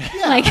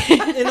 Yeah. Like,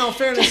 In all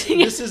fairness,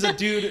 this is a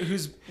dude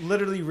who's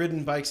literally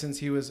ridden bikes since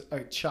he was a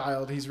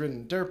child. He's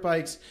ridden dirt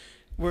bikes.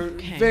 We're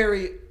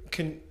very...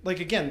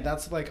 again,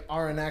 that's like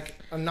our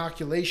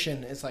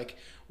inoculation is like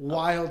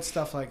wild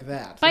stuff like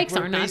that. Bikes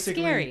Like, are not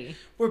scary.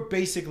 We're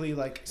basically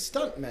like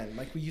stuntmen.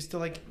 Like we used to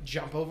like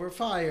jump over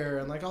fire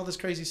and like all this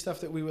crazy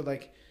stuff that we would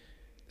like.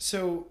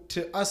 So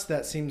to us,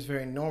 that seems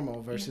very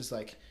normal versus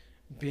like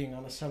being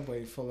on a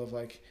subway full of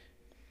like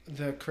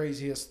the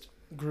craziest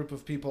group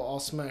of people all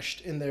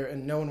smushed in there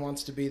and no one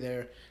wants to be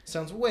there.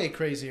 Sounds way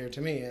crazier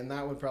to me, and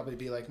that would probably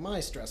be like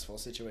my stressful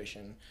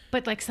situation.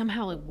 but like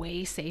somehow like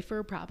way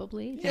safer,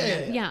 probably.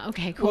 Yeah.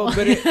 Okay, cool. Well,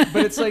 but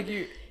it's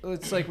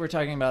like we're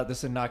talking about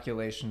this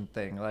inoculation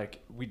thing.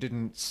 Like we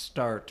didn't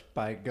start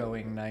by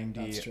going 90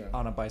 That's true.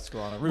 on a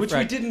bicycle on a roof Which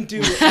rack. we didn't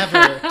do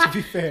ever, to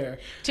be fair.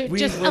 to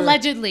just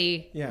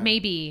allegedly, Yeah.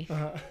 maybe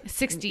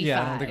 65.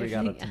 Yeah, I don't think we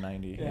got up to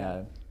 90.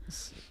 Yeah.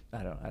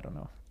 Yeah, I don't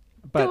know.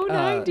 But Go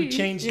 90. We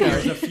changed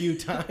ours a few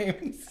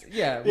times.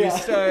 yeah,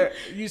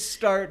 you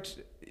start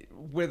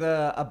with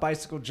a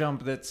bicycle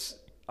jump that's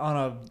on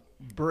a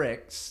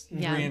bricks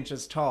 3 Yeah.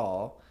 inches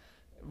tall,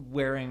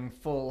 wearing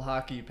full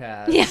hockey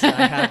pads. Yeah.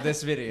 I have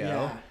this video.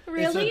 Yeah.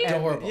 Really? It's And,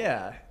 adorable.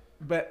 yeah,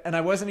 and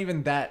I wasn't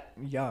even that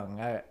young.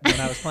 When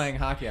I was playing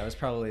hockey, I was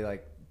probably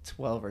like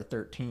 12 or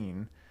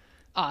 13.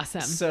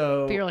 Awesome.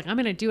 So But you're like, I'm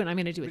going to do it. I'm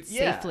going to do it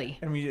yeah, safely.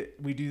 and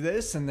we do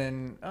this, and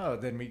then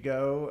we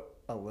go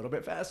a little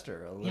bit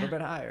faster, a little Yeah.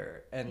 bit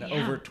higher, and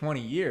Yeah. over 20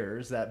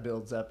 years, that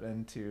builds up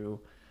into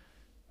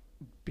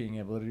being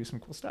able to do some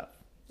cool stuff.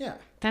 Yeah.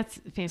 That's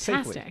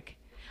fantastic.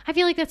 I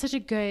feel like that's such a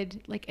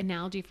good like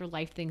analogy for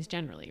life things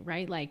generally,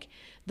 right? Like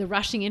the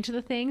rushing into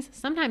the things,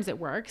 sometimes it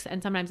works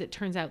and sometimes it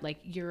turns out like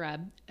you're a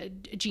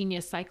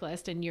genius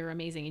cyclist and you're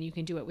amazing and you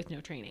can do it with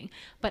no training.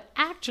 But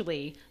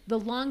actually, the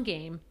long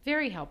game,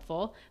 very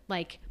helpful,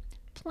 like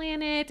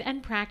plan it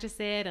and practice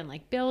it and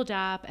like build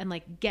up and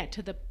like get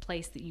to the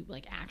place that you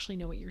like actually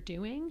know what you're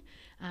doing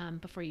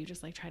before you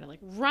just like try to like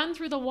run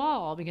through the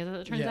wall, because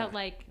it turns Yeah. out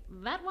like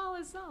that wall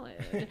is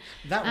solid.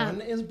 That one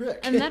is brick.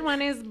 And that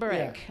one is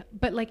brick. Yeah.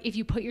 But like if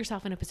you put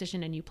yourself in a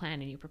position and you plan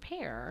and you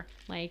prepare,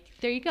 like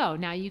there you go.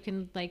 Now you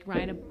can like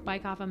ride a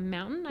bike off a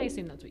mountain. I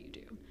assume that's what you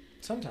do.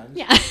 Sometimes.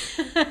 Yeah.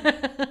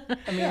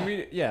 I mean,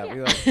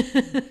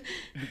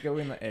 we go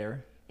in the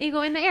air. You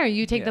go in the air.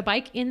 You take Yeah. the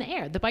bike in the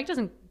air. The bike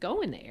doesn't go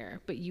in the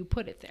air, but you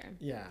put it there.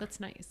 Yeah. That's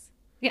nice.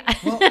 Yeah.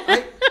 Well,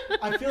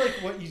 I feel like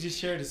what you just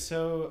shared is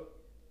so...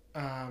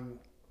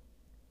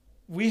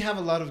 we have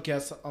a lot of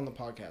guests on the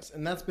podcast,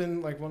 and that's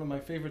been like one of my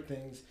favorite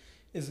things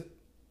is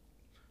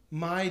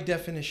my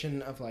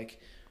definition of like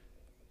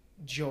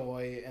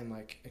joy and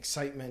like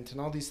excitement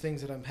and all these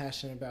things that I'm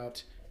passionate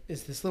about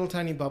is this little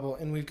tiny bubble,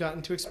 and we've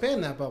gotten to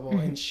expand that bubble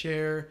and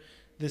share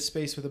this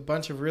space with a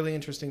bunch of really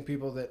interesting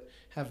people that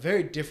have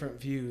very different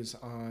views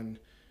on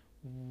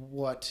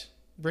what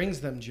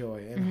brings them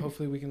joy, and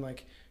hopefully we can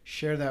like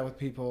share that with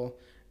people,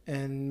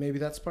 and maybe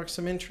that sparks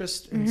some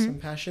interest and some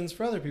passions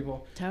for other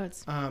people.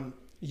 Toads.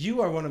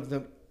 You are one of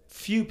the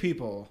few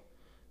people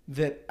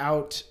that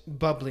out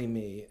bubbly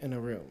me in a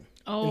room.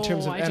 Oh, in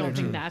terms of I don't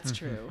energy. think that's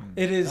true.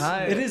 It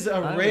is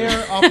a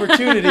rare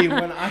opportunity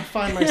when I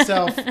find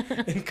myself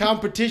in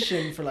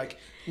competition for like,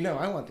 no,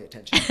 I want the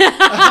attention.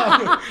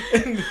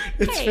 And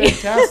it's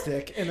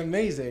fantastic and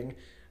amazing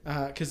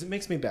because it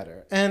makes me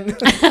better. And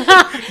because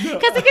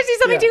it gives you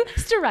something to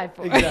strive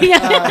for. Exactly.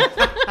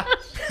 Yeah.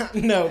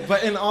 No,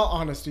 but in all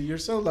honesty, you're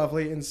so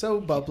lovely and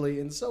so bubbly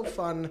and so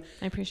fun.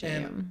 I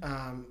appreciate you.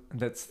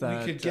 That's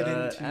that we could get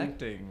into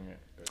acting.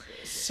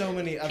 So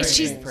many other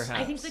She's, things.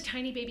 I think the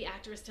tiny baby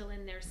actor is still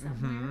in there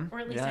somewhere, or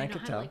at least I know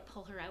how to like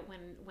pull her out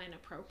when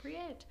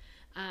appropriate.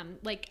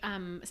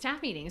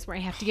 Staff meetings where I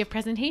have to give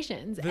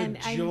presentations. The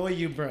joy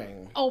you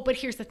bring. Oh, but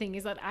here's the thing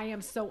is that I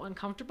am so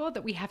uncomfortable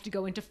that we have to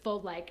go into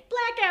full like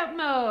blackout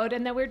mode,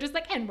 and then we're just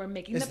like, and we're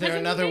making the presentation.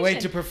 Is there another way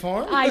to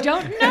perform? I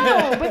don't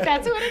know, but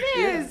that's what it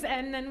is. Yeah.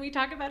 And then we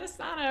talk about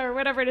Asana or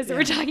whatever it is that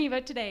we're talking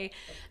about today.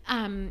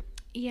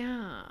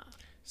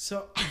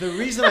 So the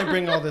reason I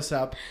bring all this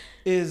up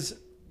is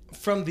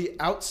from the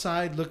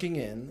outside looking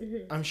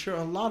in, I'm sure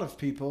a lot of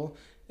people,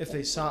 if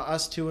they saw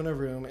us two in a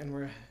room and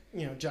we're,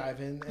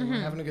 jiving and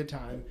we're having a good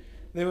time,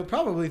 they would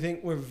probably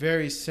think we're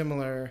very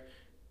similar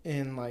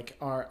in like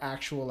our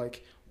actual,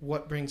 like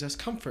what brings us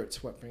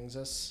comforts, what brings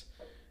us,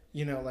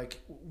 like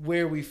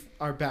where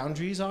our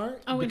boundaries are.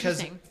 Oh,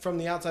 because from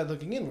the outside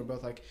looking in, we're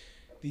both like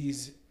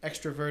these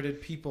extroverted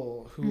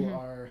people who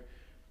are,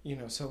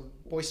 so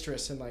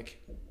boisterous and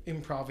like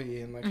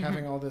improv-y and like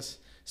having all this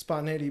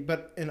spontaneity,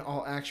 but in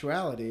all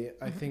actuality,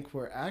 I think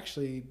we're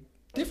actually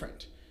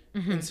different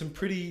in some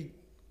pretty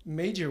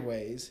major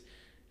ways,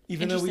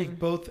 even though we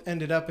both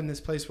ended up in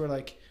this place where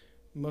like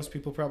most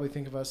people probably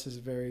think of us as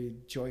very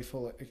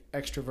joyful,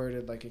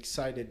 extroverted, like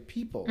excited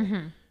people.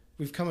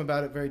 We've come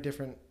about it very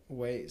different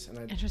ways, and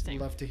I'd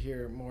love to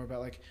hear more about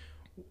like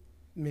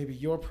maybe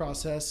your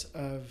process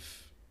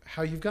of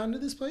how you've gotten to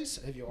this place.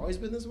 Have you always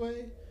been this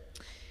way?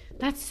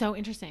 That's so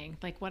interesting.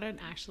 Like, what an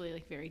actually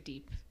like very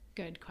deep,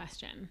 good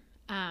question.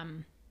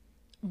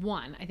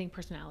 One, I think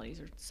personalities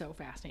are so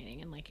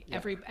fascinating, and like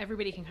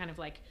everybody can kind of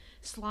like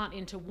slot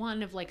into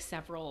one of like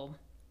several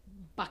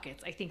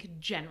buckets. I think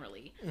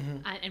generally,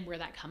 and where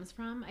that comes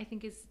from, I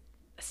think is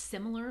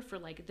similar for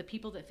like the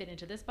people that fit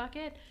into this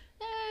bucket.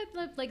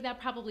 Like that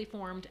probably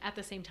formed at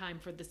the same time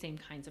for the same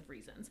kinds of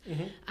reasons.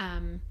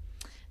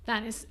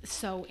 That is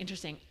so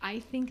interesting. I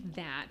think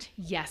that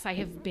yes, I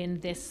have been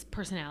this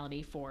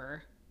personality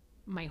for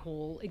my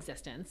whole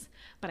existence,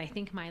 but I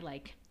think my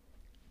like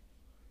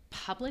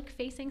public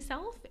facing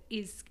self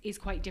is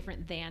quite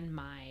different than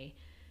my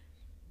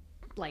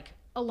like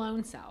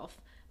alone self,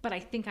 but I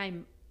think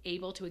I'm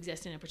able to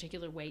exist in a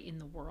particular way in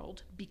the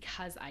world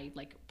because I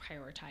like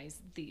prioritize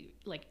the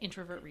like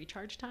introvert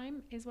recharge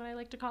time is what I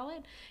like to call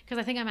it, because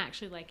I think I'm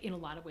actually like in a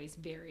lot of ways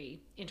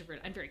very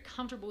introverted. I'm very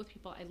comfortable with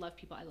people. I love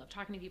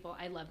talking to people.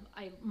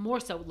 I more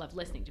so love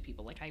listening to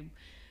people. Like I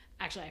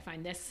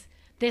find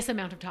this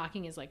amount of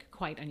talking is like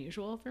quite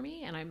unusual for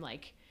me, and I'm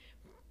like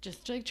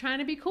just like trying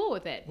to be cool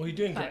with it. Well, you're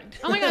doing great.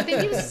 Oh my God,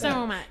 thank you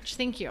so much.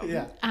 Thank you.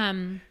 Yeah.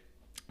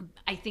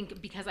 I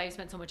think because I've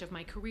spent so much of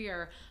my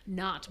career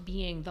not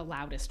being the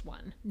loudest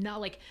one,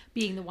 not like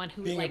being the one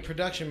who being like a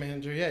production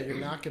manager, you're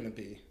not going to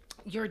be.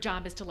 Your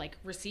job is to like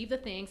receive the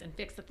things and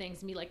fix the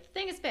things and be like, the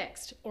thing is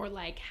fixed, or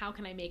like, how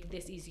can I make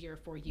this easier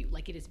for you?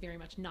 Like it is very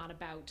much not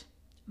about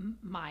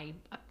my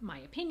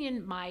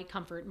opinion, my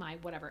comfort, my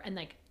whatever, and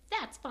like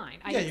that's fine.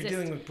 You're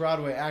dealing with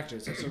Broadway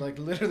actors, so like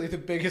literally the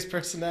biggest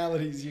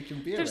personalities you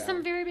can be There's around.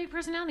 some very big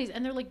personalities,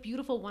 and they're like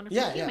beautiful,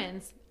 wonderful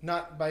humans.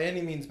 Not by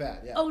any means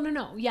bad. Yeah. Oh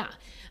no, yeah.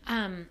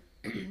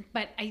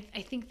 But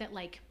I think that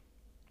like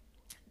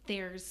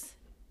there's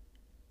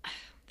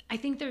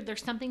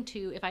something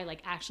to, if I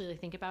like actually like,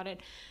 think about it,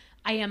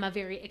 I am a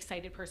very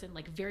excited person.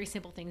 Like very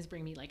simple things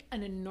bring me like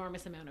an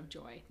enormous amount of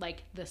joy.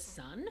 Like the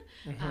sun,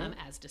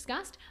 as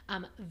discussed,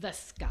 the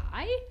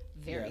sky,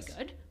 very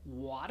good.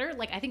 Water,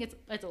 like I think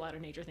it's a lot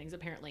of nature things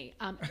apparently.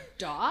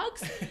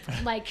 Dogs,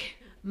 like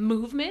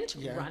movement,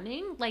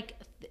 running, like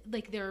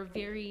there are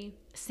very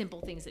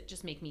simple things that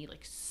just make me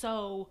like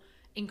so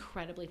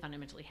incredibly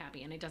fundamentally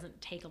happy, and it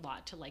doesn't take a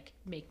lot to like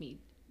make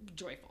me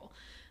joyful.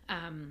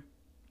 And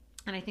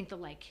I think the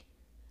like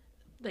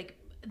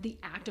the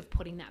act of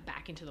putting that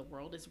back into the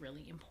world is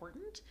really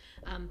important.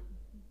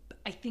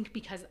 I think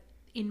because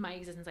in my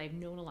existence, I've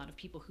known a lot of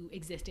people who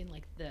exist in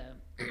like the,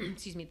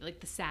 like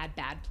the sad,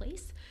 bad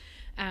place.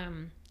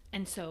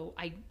 And so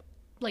I,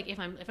 like, if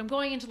I'm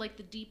going into like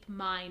the deep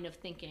mine of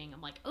thinking,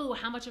 I'm like, oh,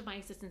 how much of my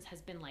existence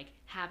has been like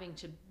having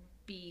to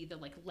be the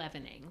like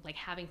leavening, like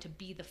having to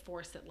be the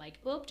force that like,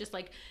 just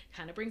like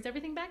kind of brings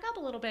everything back up a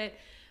little bit,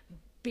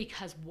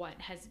 because what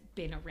has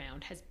been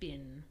around has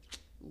been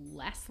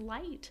less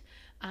light.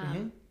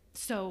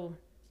 So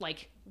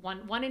like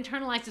one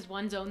internalizes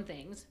one's own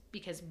things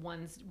because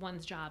one's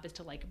job is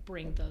to like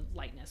bring the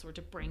lightness or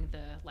to bring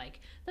the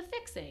like the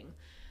fixing.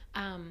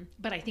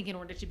 But I think in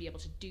order to be able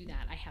to do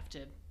that, I have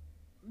to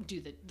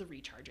do the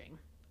recharging.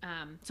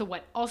 So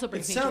what also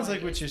brings me joy. It sounds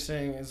like what you're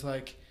saying is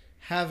like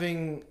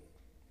having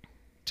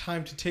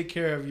time to take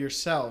care of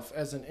yourself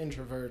as an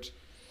introvert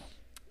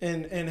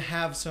and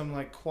have some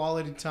like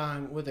quality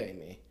time with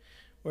Amy,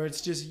 where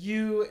it's just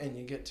you and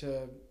you get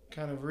to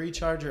kind of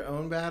recharge your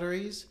own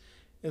batteries,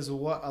 is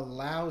what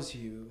allows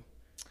you.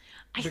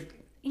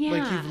 Yeah.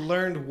 Like you've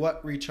learned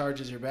what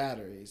recharges your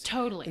batteries.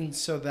 Totally. And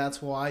so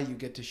that's why you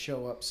get to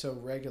show up so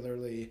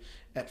regularly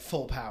at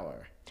full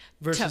power.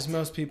 Versus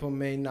most people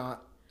may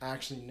not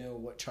actually know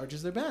what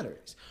charges their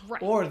batteries.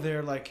 Right. Or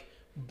they're like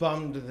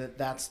bummed that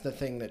that's the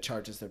thing that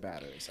charges their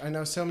batteries. I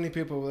know so many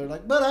people who are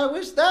like, but I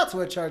wish that's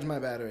what charged my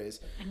batteries.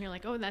 And you're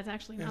like, oh, that's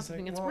actually not the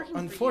thing that's working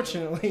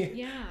unfortunately, for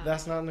you. Yeah.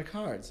 That's not in the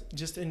cards.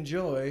 Just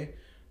enjoy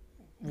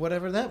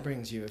whatever that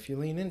brings you. If you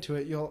lean into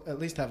it, you'll at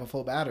least have a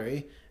full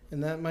battery.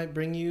 And that might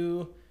bring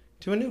you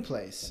to a new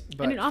place.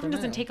 But and it often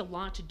doesn't take a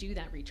lot to do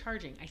that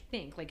recharging, I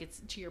think. Like, it's,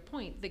 to your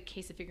point, the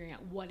case of figuring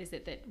out what is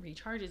it that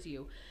recharges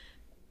you.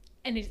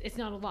 And it's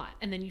not a lot.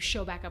 And then you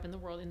show back up in the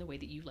world in the way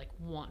that you, like,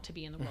 want to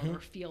be in the world or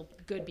feel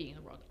good being in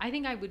the world. I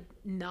think I would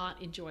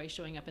not enjoy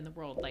showing up in the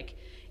world, like,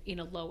 in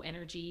a low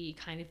energy,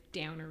 kind of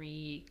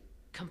downery,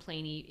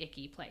 complainy,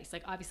 icky place.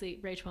 Like, obviously,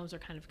 RedT Homes are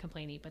kind of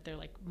complainy, but they're,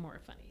 like, more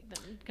funny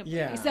than complainy.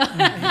 Yeah, so,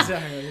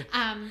 exactly.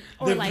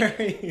 Or they're like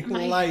very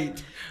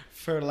light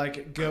for,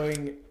 like,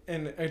 going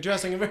and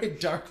addressing a very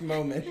dark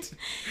moment.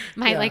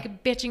 My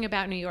like, bitching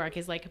about New York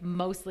is, like,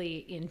 mostly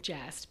in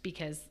jest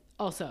because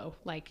also,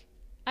 like,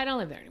 I don't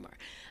live there anymore.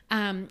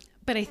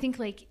 But I think,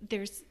 like,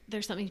 there's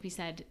something to be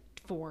said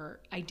for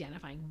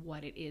identifying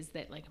what it is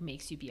that, like,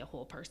 makes you be a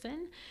whole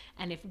person.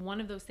 And if one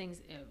of those things,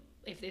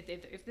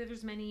 if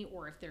there's many,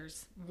 or if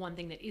there's one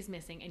thing that is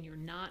missing and you're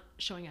not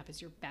showing up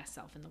as your best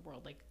self in the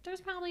world, like,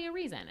 there's probably a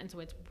reason. And so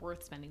it's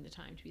worth spending the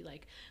time to be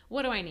like,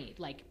 what do I need?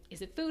 Like,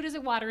 is it food? Is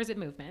it water? Is it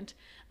movement?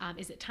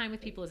 Is it time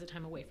with people? Is it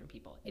time away from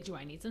people? Do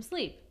I need some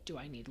sleep? Do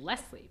I need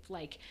less sleep?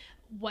 Like,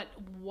 what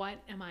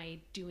am I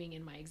doing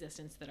in my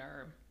existence that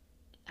are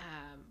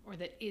or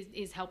that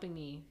is helping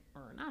me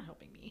or not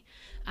helping me,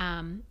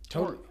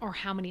 Totally. or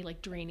how many,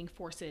 like, draining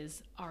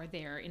forces are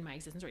there in my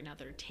existence right now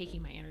that are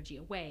taking my energy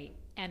away,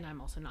 and I'm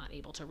also not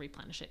able to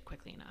replenish it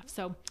quickly enough.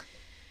 So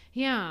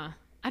yeah,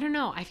 I don't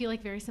know, I feel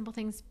like very simple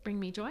things bring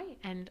me joy,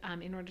 and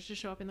in order to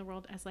show up in the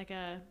world as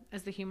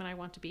as the human I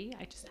want to be,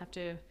 I just have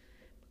to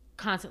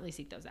constantly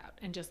seek those out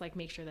and just, like,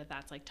 make sure that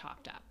that's, like,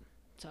 topped up.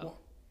 So well,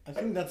 I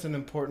think that's an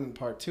important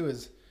part too,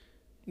 is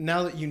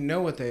now that you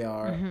know what they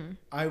are,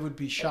 I would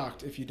be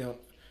shocked if you don't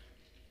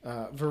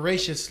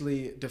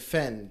voraciously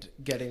defend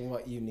getting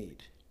what you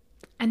need.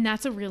 And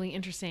that's a really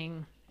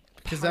interesting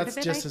because part that's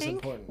of it, just I as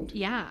think. important.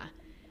 Yeah.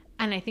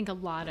 And I think a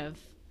lot of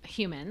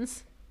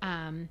humans,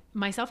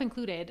 myself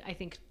included, I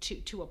think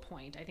to a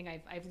point, I think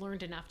I've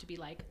learned enough to be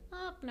like,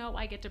 oh, no,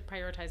 I get to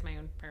prioritize my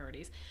own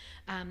priorities.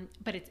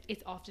 But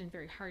it's often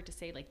very hard to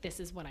say, like,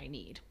 this is what I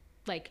need.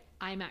 Like,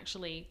 I'm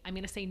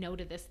going to say no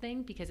to this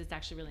thing because it's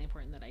actually really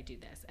important that I do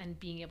this. And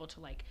being able to,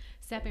 like,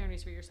 set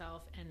boundaries for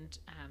yourself and,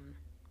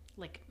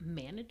 like,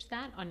 manage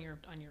that on your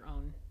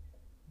own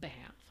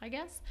behalf, I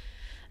guess,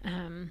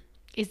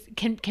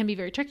 can be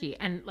very tricky.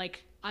 And,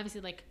 like,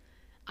 obviously, like,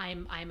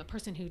 I'm a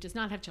person who does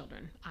not have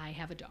children. I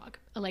have a dog.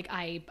 Like,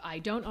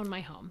 I don't own my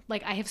home.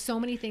 Like, I have so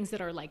many things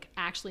that are, like,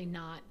 actually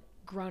not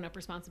grown-up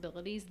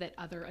responsibilities that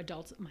other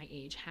adults my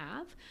age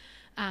have.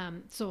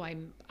 So I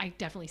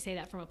definitely say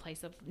that from a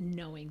place of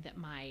knowing that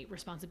my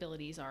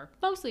responsibilities are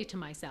mostly to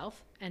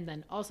myself, and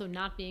then also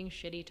not being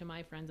shitty to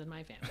my friends and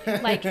my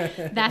family. Like,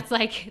 that's,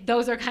 like,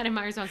 those are kind of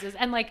my responsibilities,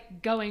 and,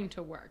 like, going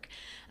to work.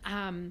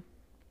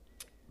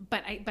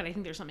 But I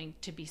think there's something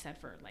to be said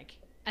for, like,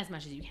 as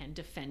much as you can,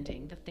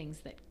 defending the things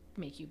that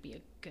make you be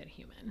a good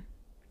human.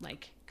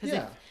 Like, because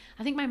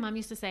I think my mom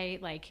used to say,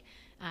 like,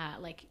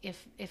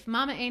 if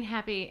mama ain't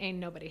happy, ain't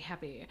nobody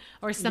happy,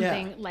 or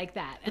something like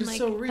that. And, it's like,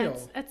 so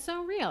real. That's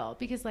so real,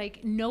 because,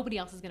 like, nobody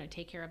else is going to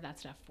take care of that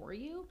stuff for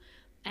you.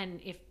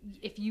 And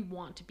if you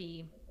want to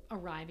be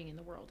arriving in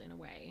the world in a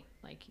way,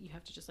 like, you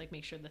have to just, like,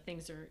 make sure the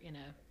things are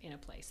in a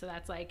place. So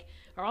that's, like,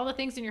 are all the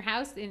things in your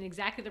house in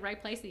exactly the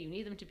right place that you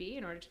need them to be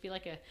in order to feel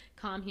like a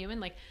calm human?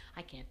 Like,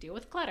 I can't deal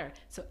with clutter,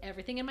 so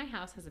everything in my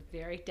house has a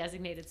very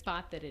designated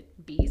spot that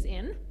it bees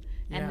in.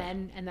 And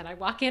then I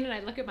walk in and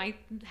I look at my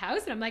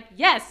house and I'm like,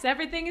 yes,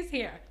 everything is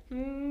here.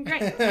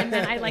 Great. And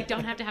then I, like,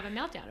 don't have to have a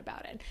meltdown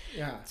about it.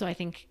 Yeah. So I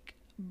think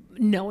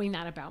knowing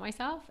that about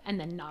myself and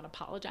then not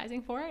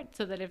apologizing for it,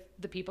 so that if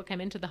the people come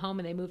into the home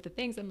and they move the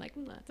things, I'm like,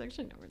 that's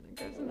actually not where that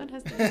goes, and that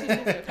has to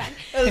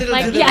be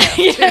like,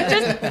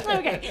 just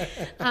okay.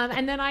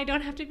 And then I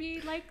don't have to be,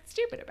 like,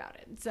 stupid about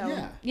it.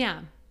 So yeah,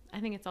 I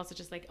think it's also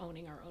just, like,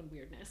 owning our own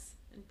weirdness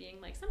and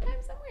being like,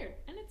 sometimes I'm weird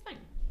and it's fine.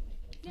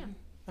 Yeah.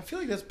 I feel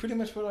like that's pretty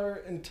much what our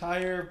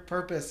entire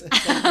purpose at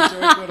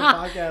the Quota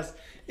Podcast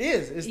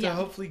is to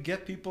hopefully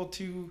get people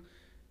to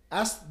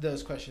ask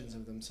those questions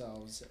of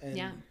themselves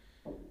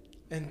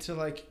and to,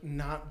 like,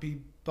 not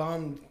be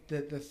bummed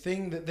that the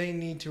thing that they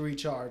need to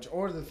recharge,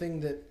 or the thing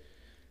that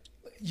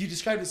you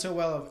described it so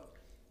well of,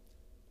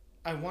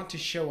 I want to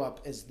show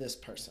up as this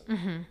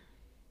person.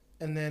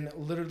 And then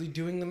literally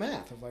doing the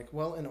math of, like,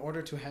 well, in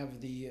order to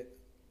have the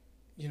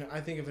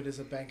I think of it as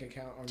a bank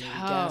account or maybe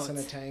gas in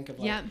a tank of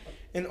like, Yep.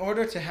 in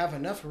order to have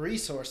enough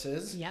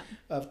resources Yep.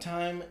 of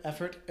time,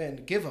 effort,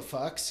 and give a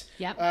fucks,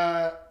 Yep.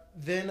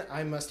 then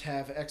I must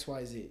have X,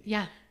 Y, Z.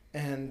 Yeah.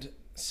 And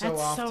so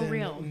That's so often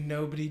real.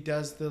 nobody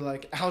does the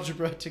like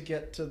algebra to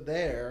get to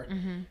there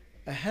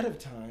ahead of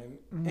time,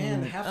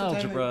 and half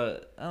the time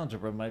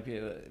algebra might be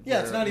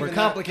it's not even we're that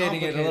complicating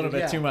it a little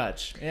bit yeah. too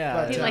much.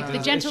 Yeah, But, Like the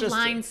it's gentle just-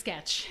 line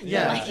sketch.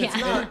 Yeah, Like, it's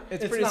not.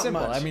 It's pretty not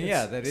simple. much. I mean,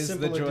 It's that is the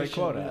simple joy addition,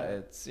 quota.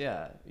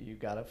 yeah. It's you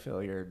gotta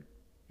fill your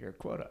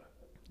quota.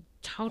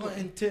 Totally. Well,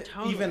 and to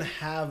totally. even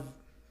have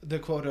the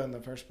quota in the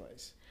first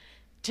place.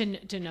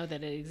 to know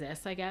that it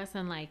exists, I guess,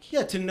 and like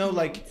Yeah, to know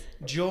like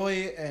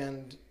joy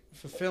and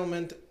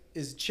fulfillment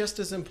is just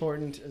as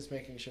important as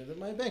making sure that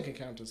my bank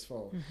account is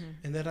full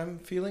and that I'm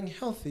feeling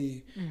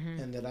healthy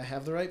and that I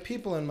have the right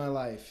people in my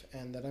life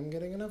and that I'm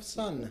getting enough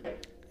sun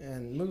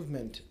and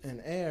movement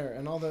and air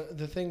and all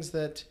the things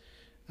that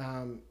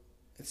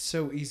it's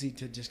so easy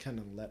to just kind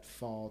of let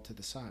fall to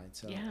the side.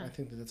 So Yeah. I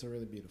think that's a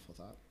really beautiful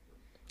thought.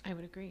 I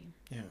would agree.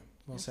 Yeah,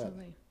 well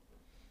Absolutely.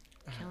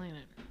 Killing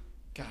it.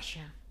 Gosh.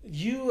 Yeah.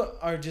 You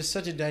are just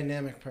such a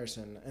dynamic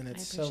person, and I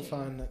it's so appreciate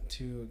fun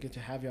to get to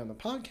have you on the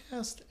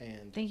podcast.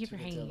 And Thank you to for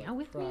get to, hanging like, out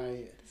with pry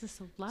me. This is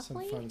so some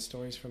lovely. fun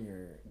stories from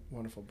your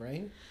wonderful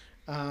brain.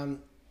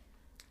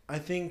 I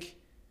think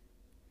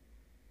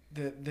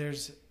that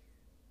there's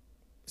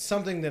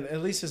something that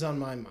at least is on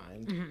my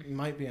mind,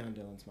 might be on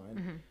Dylan's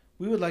mind.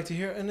 We would like to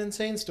hear an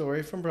insane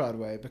story from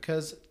Broadway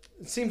because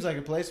it seems like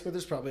a place where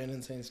there's probably an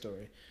insane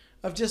story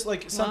of just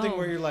like something Whoa.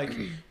 where you're like,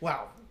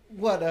 wow,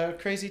 what a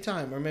crazy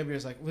time. Or maybe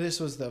it's like, well, this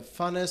was the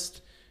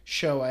funnest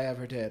show I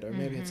ever did. Or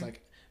maybe it's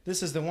like,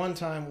 this is the one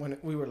time when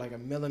we were like a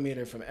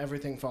millimeter from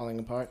everything falling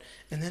apart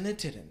and then it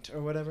didn't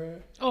or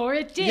whatever. Or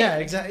it did. Yeah,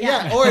 exactly.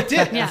 Yeah, or it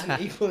did. Yeah.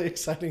 That's an equally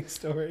exciting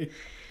story.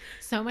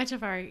 So much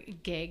of our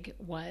gig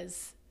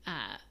was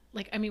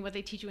what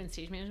they teach you in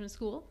stage management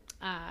school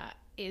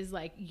is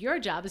like your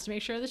job is to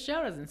make sure the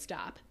show doesn't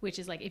stop, which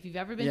is like if you've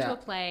ever been to a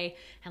play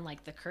and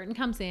like the curtain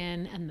comes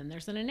in and then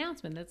there's an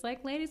announcement that's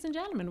like, ladies and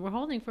gentlemen, we're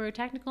holding for a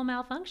technical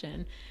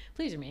malfunction,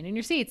 please remain in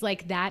your seats.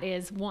 Like that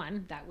is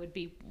one, that would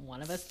be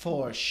one of us.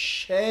 For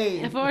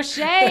shame. For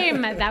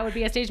shame. That would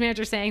be a stage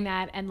manager saying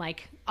that. And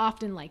like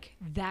often like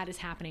that is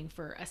happening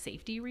for a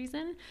safety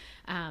reason.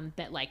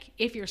 That like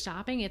if you're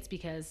stopping, it's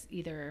because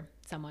either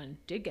someone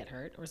did get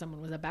hurt or someone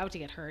was about to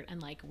get hurt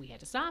and like we had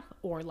to stop,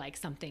 or like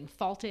something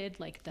faulted,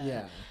 like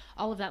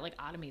all of that like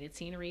automated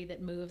scenery that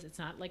moves. It's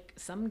not like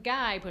some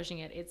guy pushing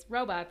it, it's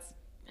robots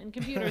and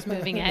computers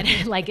moving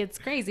it. Like it's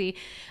crazy.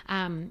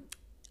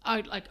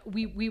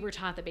 We were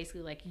taught that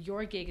basically like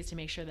your gig is to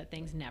make sure that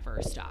things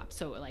never stop.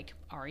 So like,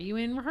 are you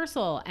in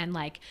rehearsal and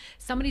like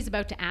somebody's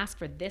about to ask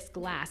for this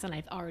glass and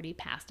I've already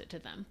passed it to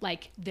them?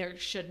 Like there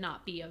should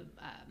not be a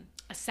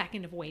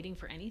second of waiting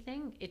for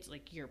anything. It's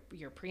like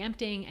you're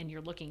preempting and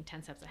you're looking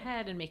 10 steps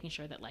ahead and making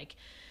sure that like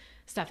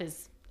stuff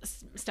is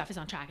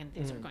on track and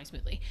things are going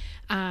smoothly.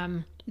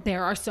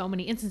 There are so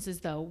many instances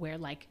though where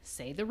like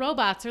say the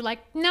robots are like,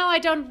 no, I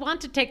don't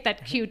want to take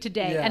that cue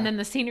today. And then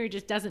the scenery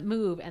just doesn't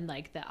move. And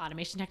like the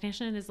automation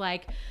technician is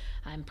like,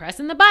 I'm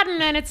pressing the button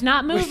and it's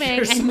not moving.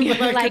 And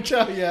we're like,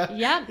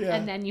 yep.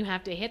 And then you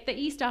have to hit the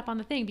e-stop on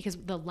the thing because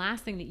the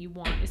last thing that you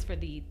want is for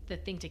the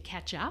thing to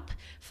catch up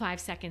 5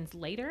 seconds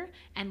later.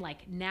 And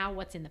like now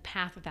what's in the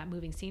path of that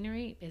moving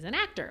scenery is an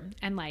actor.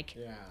 And like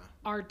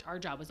our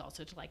job was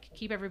also to like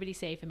keep everybody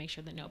safe and make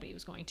sure that nobody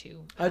was going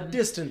to a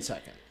distant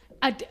second.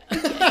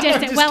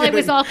 Distant. Well, it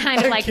was all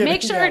kind of like kidding.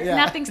 make sure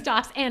nothing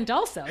stops and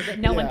also that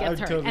no one gets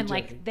hurt totally and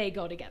like joking. they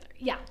go together.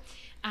 Yeah.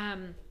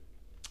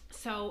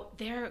 So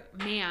there,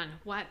 man,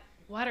 what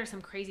are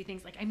some crazy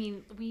things? Like, I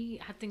mean,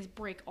 we had things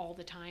break all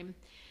the time,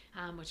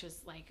 which was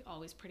like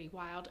always pretty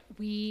wild.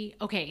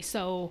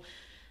 So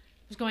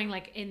I was going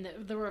like in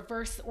the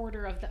reverse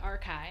order of the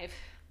archive.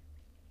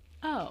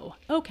 Oh,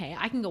 okay.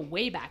 I can go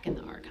way back in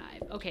the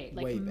archive. Okay,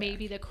 like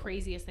maybe the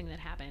craziest thing that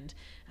happened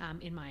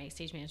in my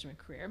stage management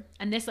career.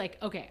 And this, like,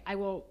 okay, I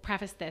will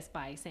preface this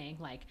by saying,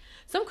 like,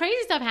 some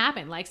crazy stuff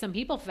happened. Like, some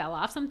people fell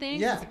off some things.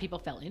 Yeah. Some people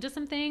fell into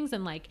some things.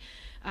 And, like,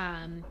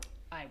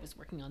 I was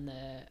working on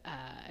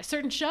a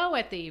certain show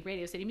at the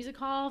Radio City Music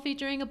Hall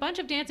featuring a bunch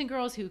of dancing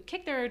girls who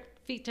kick their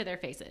feet to their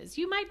faces.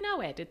 You might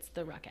know it. It's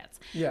the Rockettes.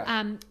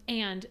 Yeah.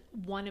 And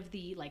one of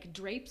the, like,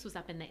 drapes was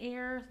up in the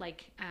air,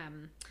 like...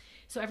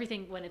 So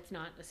everything, when it's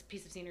not, a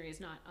piece of scenery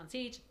is not on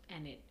stage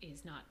and it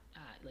is not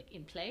like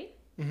in play,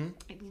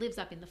 it lives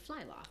up in the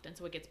fly loft. And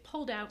so it gets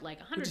pulled out like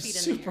 100 feet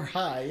in the air. Super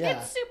high,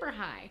 yeah. It's super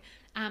high.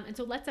 And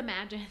so let's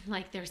imagine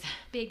like there's a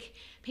big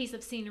piece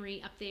of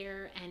scenery up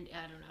there and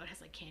I don't know, it has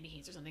like candy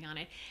canes or something on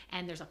it.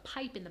 And there's a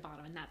pipe in the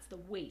bottom and that's the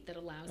weight that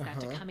allows that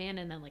to come in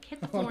and then like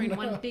hit the floor in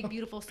one big,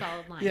 beautiful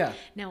solid line. Yeah.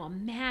 Now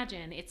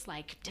imagine it's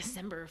like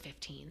December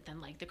 15th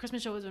and like the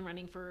Christmas show has been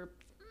running for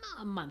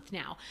a month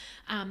now.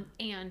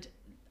 And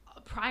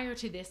prior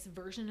to this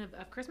version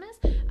of Christmas,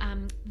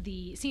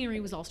 the scenery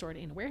was all stored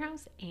in a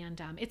warehouse,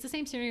 and it's the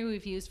same scenery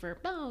we've used for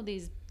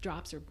these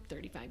drops are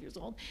 35 years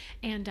old,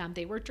 and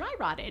they were dry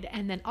rotted,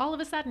 and then all of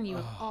a sudden you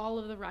have all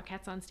of the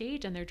Rockettes on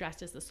stage, and they're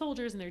dressed as the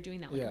soldiers, and they're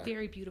doing that like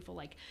very beautiful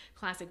like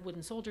classic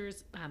wooden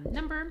soldiers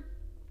number.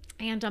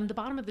 And the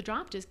bottom of the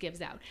drop just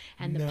gives out,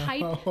 and the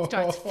pipe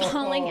starts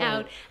falling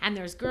out, and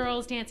there's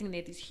girls dancing, and they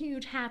have these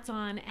huge hats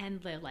on, and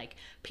the like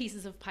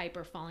pieces of pipe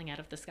are falling out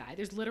of the sky.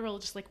 There's literal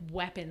just like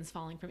weapons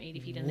falling from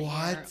 80 feet in the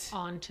air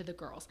onto the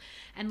girls,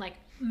 and like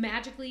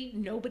magically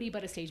nobody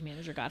but a stage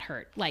manager got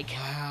hurt. Like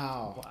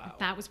wow,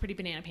 that was pretty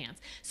banana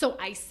pants. So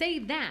I say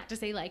that to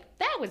say like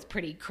that was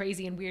pretty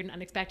crazy and weird and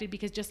unexpected,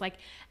 because just like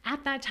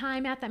at that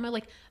time, at that moment,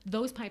 like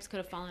those pipes could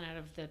have fallen out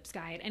of the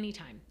sky at any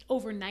time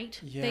overnight.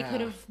 They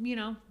could have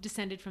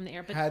descended from the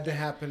air, but had to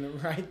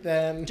happen right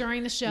then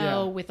during the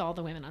show with all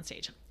the women on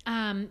stage.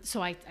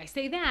 So I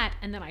say that,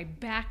 and then I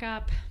back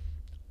up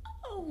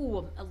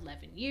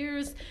 11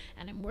 years,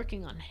 and I'm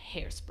working on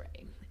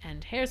Hairspray,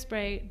 and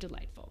Hairspray,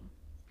 delightful.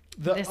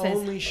 The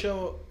only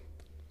show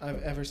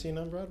I've ever seen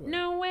on Broadway.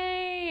 No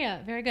way.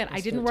 Very good.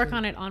 I didn't work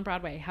on it on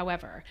Broadway,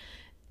 however.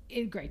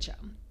 Great show.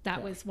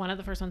 That was one of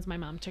the first ones. My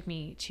mom took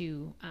me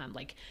to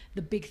like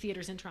the big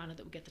theaters in Toronto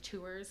that would get the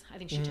tours. I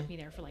think she took me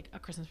there for like a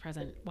Christmas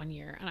present one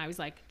year, and I was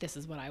like, this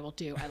is what I will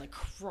do. I like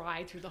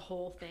cried through the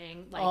whole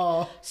thing.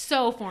 Like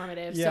so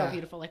formative, so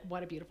beautiful. Like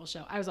what a beautiful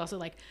show. I was also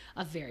like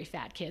a very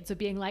fat kid, so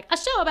being like a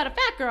show about a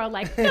fat girl,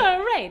 like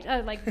great,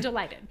 like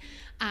delighted.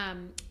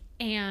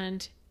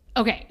 And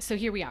okay, so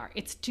here we are.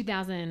 It's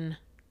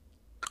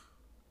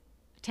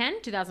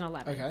 2010,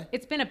 2011. Okay.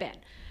 It's been a bit.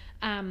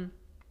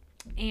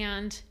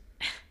 And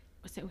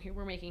so here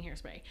we're making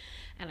Hairspray,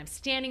 and I'm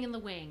standing in the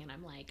wing, and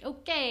I'm like,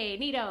 okay,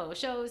 neato,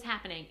 show's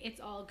happening,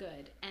 it's all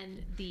good.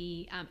 And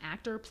the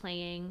actor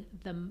playing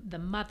the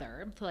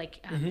mother, like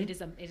it is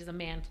a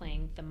man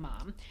playing the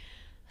mom,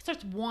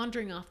 starts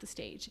wandering off the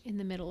stage in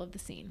the middle of the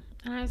scene,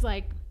 and I was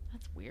like,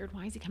 that's weird.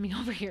 Why is he coming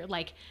over here?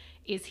 Like,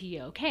 is he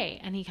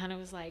okay? And he kind of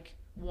was like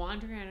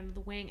wandering out into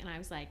the wing, and I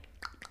was like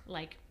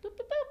boop, boop,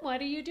 boop,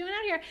 what are you doing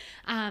out here?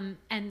 And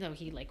so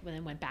he like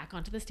then went back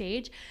onto the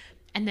stage.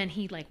 And then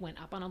he like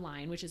went up on a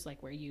line, which is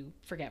like where you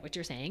forget what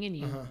you're saying and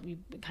you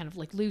kind of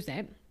like lose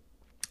it.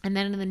 And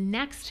then the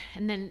next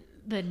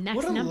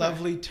what a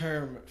lovely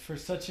term for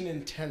such an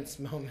intense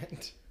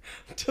moment.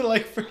 To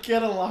like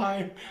forget a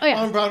line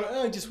on Broadway.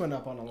 Oh, he just went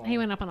up on a line. He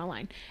went up on a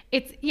line.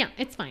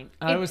 It's fine.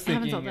 I was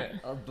thinking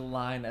of the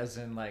line as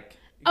in like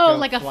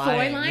like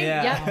flying. A foy line?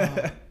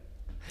 Yeah.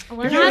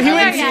 We're not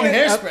there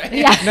yet. Hairspray.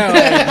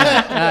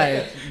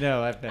 Yeah.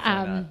 No, I've never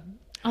done that.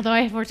 Although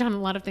I have worked on a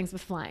lot of things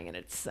with flying, and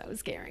it's so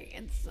scary.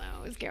 It's so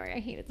scary. I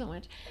hate it so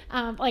much.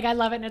 Like I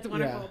love it and it's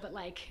wonderful, but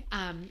like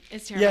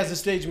it's terrible. Yeah, as a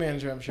stage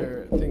manager, I'm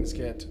sure things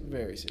get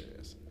very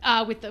serious.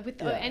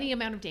 With any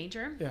amount of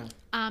danger. Yeah.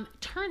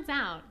 Turns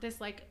out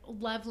this like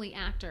lovely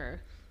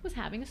actor was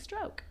having a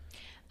stroke.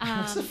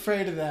 I was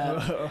afraid of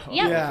that.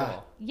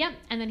 Yep.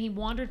 And then he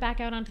wandered back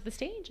out onto the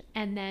stage,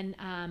 and then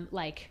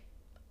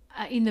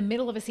in the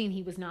middle of a scene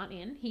he was not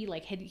in,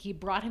 he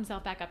brought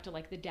himself back up to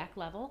like the deck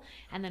level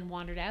and then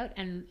wandered out,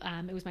 and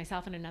it was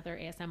myself and another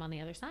ASM on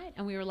the other side,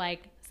 and we were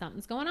like,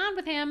 something's going on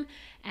with him.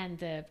 And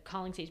the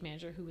calling stage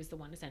manager, who was the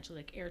one essentially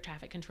like air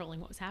traffic controlling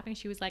what was happening,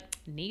 she was like,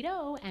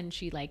 neato, and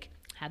she like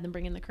had them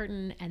bring in the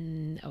curtain,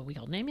 and we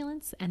called an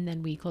ambulance, and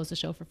then we closed the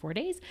show for 4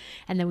 days,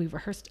 and then we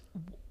rehearsed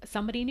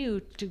somebody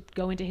new to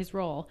go into his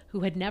role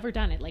who had never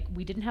done it. Like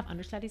we didn't have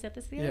understudies at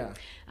this theater.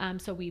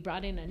 So we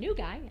brought in a new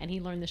guy, and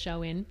he learned the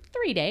show in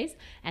 3 days,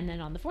 and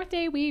then on the 4th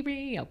day we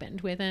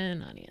reopened with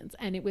an audience,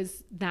 and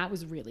that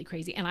was really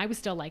crazy. And I was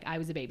still like, I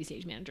was a baby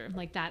stage manager.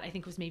 Like that I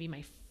think was maybe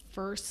my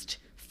first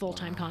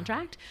full-time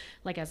contract,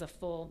 like as a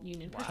full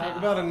union person. Talk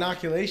about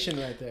inoculation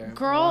right there.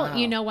 Girl,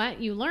 you know what?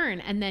 You learn,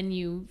 and then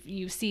you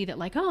see that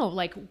like, oh,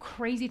 like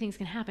crazy things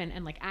can happen,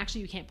 and like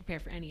actually you can't prepare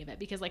for any of it,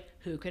 because like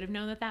who could have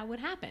known that would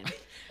happen?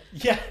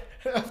 Yeah,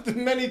 of the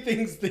many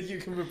things that you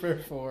can prepare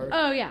for.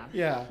 Oh yeah.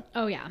 Yeah.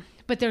 Oh yeah.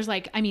 But there's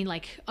like, I mean,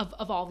 like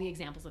of all the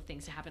examples of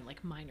things to happen,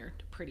 like mine are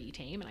pretty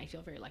tame, and I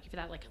feel very lucky for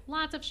that. Like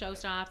lots of show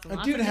stops. And a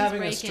lots dude of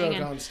having a stroke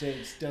on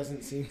stage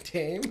doesn't seem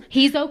tame.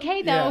 He's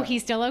okay though. Yeah.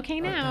 He's still okay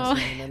now.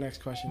 That's my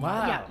next question.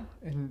 Wow.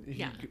 Yeah. And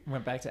he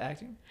went back to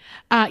acting?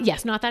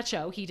 Yes, not that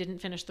show. He didn't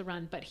finish the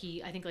run, but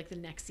I think like the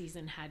next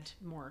season had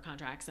more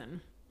contracts,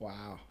 and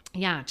wow.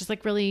 Yeah, just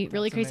like really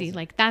crazy. Amazing.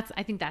 Like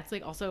I think that's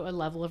like also a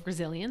level of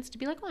resilience to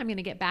be like, well, I'm going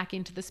to get back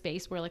into the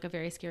space where like a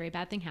very scary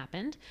bad thing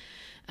happened.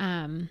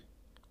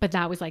 But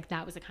that was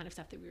the kind of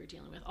stuff that we were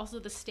dealing with. Also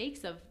the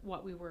stakes of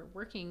what we were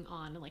working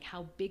on, and like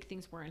how big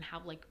things were and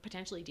how like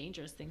potentially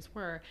dangerous things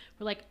were.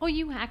 We're like, oh,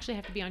 you actually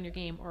have to be on your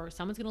game, or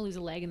someone's going to lose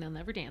a leg and they'll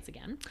never dance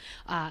again.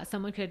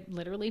 Someone could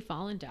literally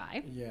fall and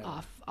die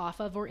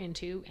off of or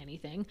into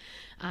anything.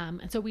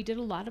 And so we did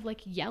a lot of like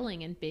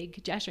yelling and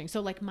big gesturing.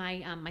 So like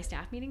my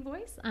staff meeting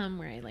voice,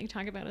 where I like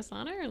talk about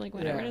Asana or like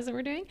whatever it is that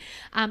we're doing,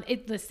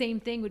 the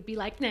same thing would be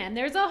like, man,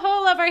 there's a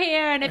hole over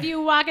here, and if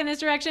you walk in this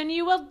direction,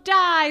 you will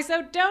die.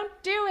 So don't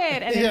do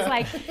it. And it's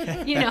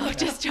like, you know,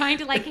 just trying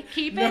to like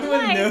keep it No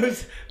one light.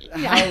 knows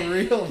how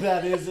real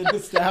that is in the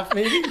staff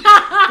meeting,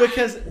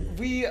 because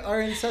we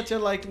are in such a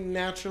like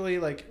naturally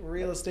like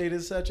real estate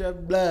is such a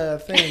blah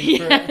thing.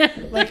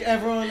 For, like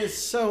everyone is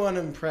so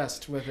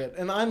unimpressed with it,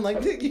 and I'm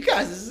like, you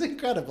guys, this is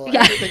incredible.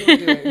 Yeah. Everything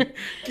we're doing.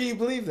 Can you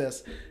believe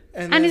this?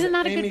 And then isn't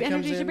that a Amy good comes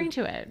energy to in, bring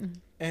to it?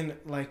 and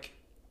like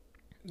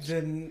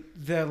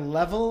the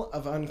level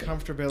of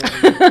uncomfortability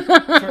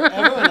for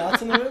everyone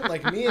else in the room,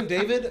 like me and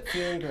David,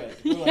 feeling great.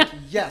 We're like,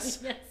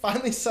 yes,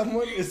 finally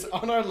someone is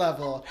on our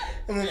level.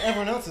 And then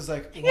everyone else is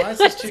like, why is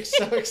this chick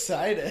so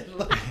excited?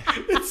 Like,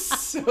 it's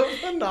so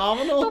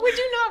phenomenal. But would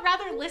you not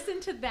rather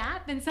listen to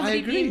that than somebody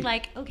agree. being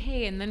like,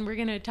 okay, and then we're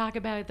going to talk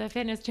about the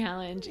fitness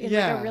challenge in like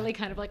Yeah. a really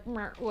kind of like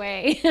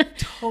way.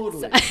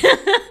 Totally.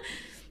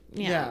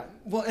 Yeah.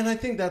 Well, and I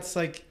think that's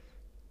like,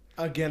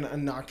 again,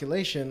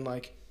 inoculation.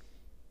 Like,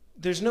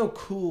 there's no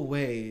cool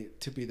way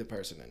to be the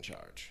person in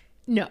charge.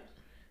 No.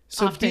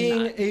 So Often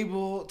being not.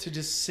 able to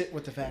just sit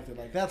with the fact that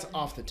like that's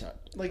off the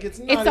top, like it's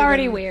not It's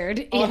already even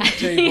weird. on Yeah. the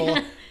table.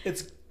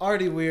 It's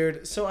already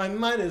weird, so I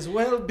might as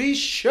well be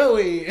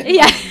showy. And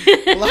Yeah.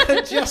 a lot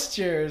of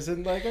gestures,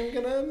 and like I'm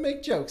gonna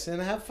make jokes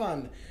and have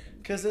fun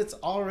because it's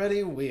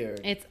already weird.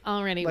 It's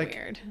already Like,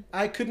 weird.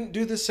 I couldn't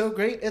do this so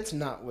great. It's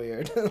not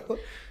weird.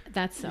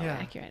 That's so Yeah.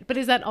 accurate. But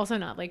is that also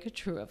not like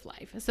true of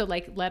life? So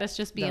like let us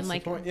just be That's in the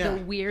like point, yeah.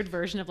 the weird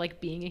version of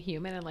like being a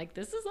human and like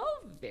this is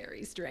all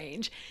very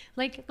strange.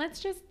 Like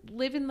let's just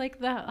live in like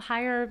the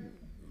higher,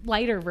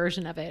 lighter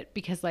version of it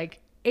because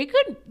like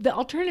the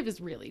alternative is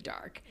really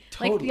dark.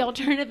 Like Totally. the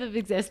alternative of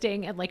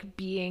existing and like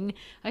being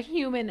a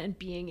human and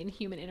being in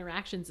human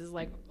interactions is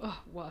like, oh,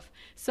 woof,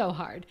 so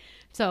hard.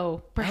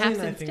 So perhaps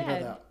I instead, think about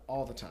that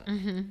all the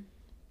time.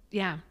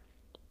 yeah.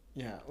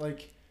 Yeah,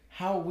 like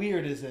how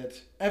weird is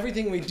it?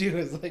 Everything we do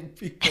is like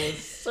people is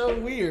so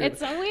weird. It's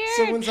so weird.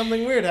 So when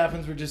something weird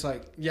happens, we're just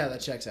like, yeah, that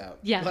checks out.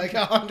 Yeah. Like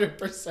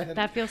 100%.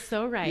 That feels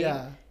so right.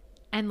 Yeah.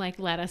 And like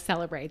let us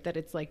celebrate that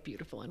it's like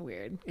beautiful and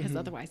weird because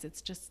otherwise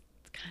it's just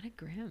kind of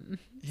grim.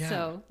 Yeah.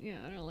 So yeah,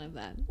 I don't love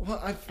that.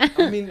 Well,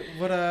 I mean,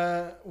 what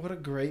a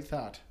great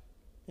thought.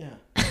 Yeah.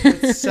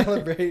 Let's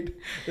celebrate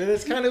that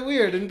it's kind of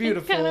weird and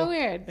beautiful. It's kind of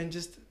weird. And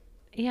just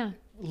Yeah.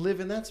 live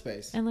in that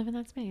space. And live in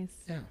that space.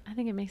 Yeah. I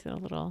think it makes it a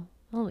little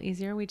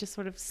easier. We just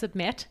sort of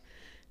submit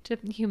to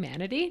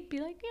humanity. Be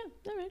like,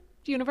 yeah, all right.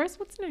 Universe,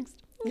 what's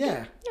next? Okay.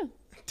 Yeah. Yeah.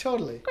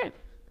 Totally. Great.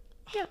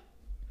 Yeah.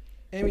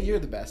 Amy, you're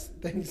the best.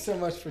 Thank you so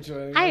much for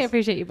joining I us.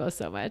 appreciate you both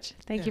so much.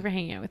 Thank you Yeah. for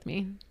hanging out with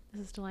me.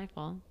 This is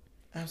delightful.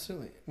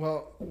 Absolutely.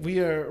 Well, we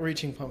are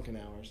reaching pumpkin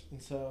hours,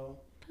 and so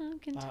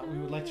Pumpkin we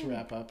would like to time.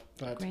 wrap up,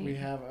 but Great. we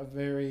have a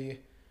very,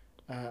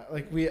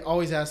 like we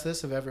always ask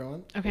this of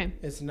everyone. Okay.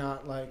 It's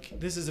not like,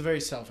 this is a very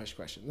selfish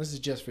question. This is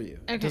just for you.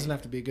 Okay. It doesn't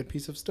have to be a good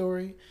piece of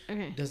story.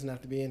 Okay. It doesn't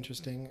have to be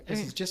interesting. This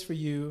Okay. is just for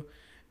you.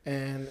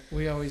 And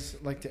we always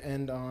like to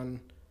end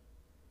on,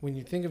 when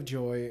you think of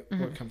joy,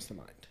 what comes to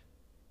mind?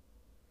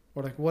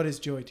 Or like, what is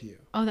joy to you?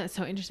 Oh, that's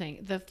so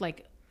interesting.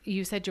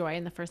 You said joy,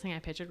 and the first thing I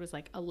pictured was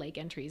like a lake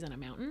and trees and a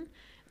mountain,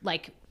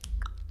 like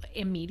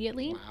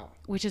immediately, Wow.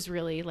 which is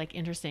really like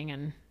interesting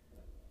and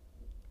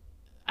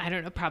I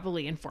don't know,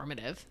 probably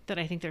informative. That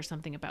I think there's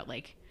something about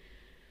like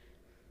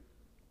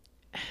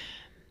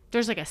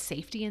there's like a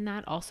safety in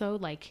that also,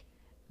 like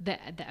the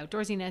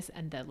outdoorsiness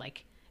and the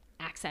like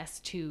access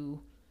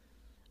to.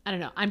 I don't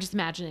know. I'm just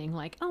imagining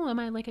like, oh, am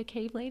I like a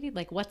cave lady?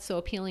 Like, what's so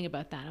appealing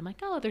about that? I'm like,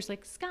 oh, there's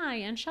like sky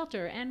and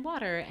shelter and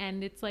water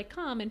and it's like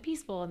calm and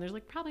peaceful and there's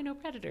like probably no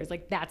predators.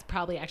 Like that's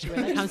probably actually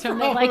where that comes from.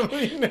 That,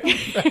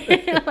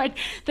 like, like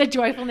the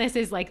joyfulness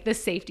is like the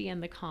safety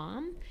and the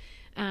calm.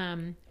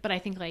 But I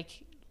think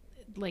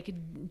like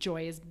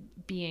joy is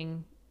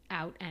being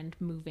out and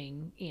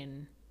moving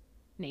in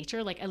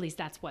nature. Like at least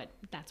that's what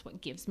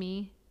gives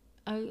me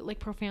a like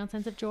profound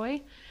sense of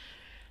joy.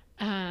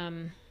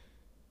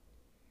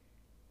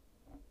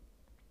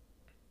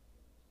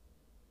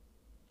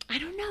 I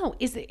don't know.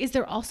 Is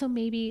there also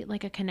maybe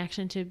like a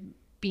connection to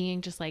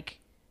being just like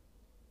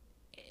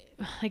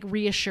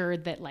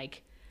reassured that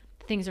like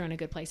things are in a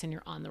good place and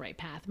you're on the right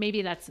path?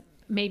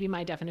 Maybe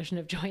my definition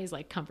of joy is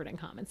like comfort and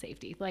calm and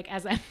safety. Like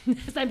as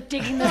I'm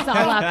digging this all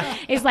up,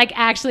 it's like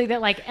actually that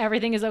like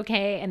everything is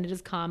okay and it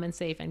is calm and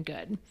safe and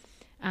good.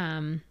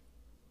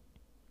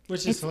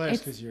 Which is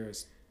hilarious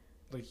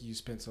because you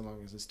spent so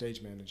long as a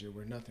stage manager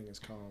where nothing is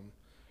calm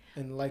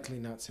and likely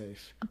not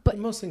safe. But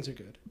most things are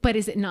good. But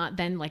is it not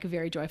then like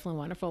very joyful and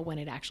wonderful when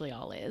it actually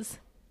all is?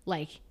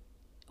 Like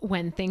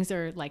when things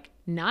are like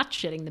not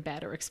shitting the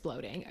bed or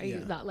exploding, are you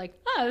not like,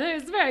 oh,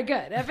 it's very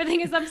good. Everything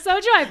is, I'm so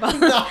joyful.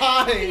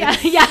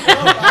 Nice. Yeah. So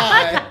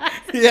high.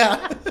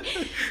 Yeah.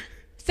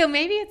 So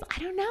maybe it's, I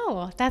don't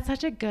know. That's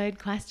such a good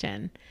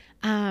question.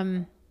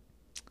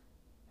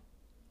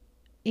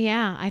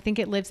 Yeah, I think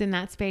it lives in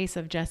that space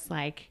of just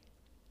like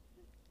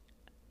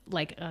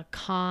a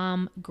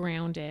calm,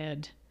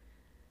 grounded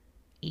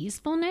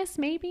easefulness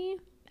maybe.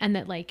 And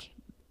that like,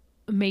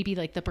 maybe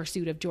like the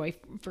pursuit of joy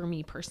for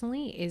me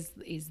personally is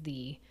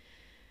the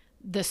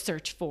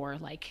search for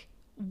like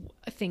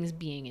things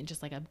being in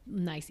just like a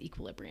nice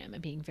equilibrium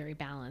and being very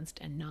balanced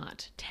and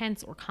not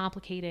tense or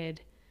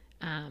complicated.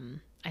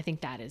 I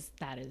think that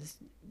is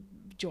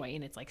joy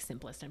in its like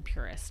simplest and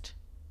purest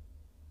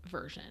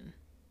version,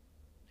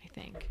 I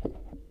think.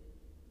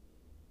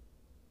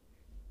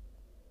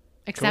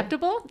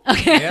 Acceptable? Cool.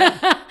 Okay.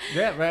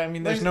 Yeah, right. I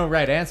mean, there's no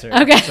right answer.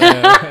 Okay.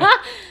 So.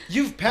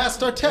 You've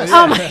passed our test.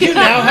 Oh my you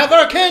now have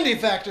our candy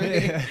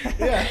factory.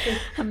 Yeah.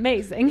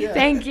 Amazing. Yeah.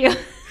 Thank you.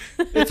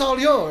 It's all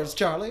yours,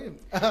 Charlie.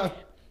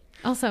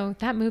 Also,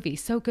 that movie,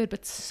 so good,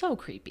 but so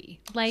creepy.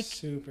 Like,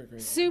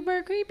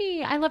 super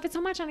creepy. I love it so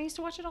much, and I used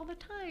to watch it all the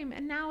time.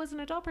 And now, as an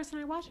adult person,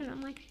 I watch it, and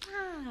I'm like,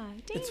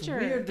 danger. It's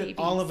weird babies.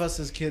 that all of us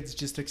as kids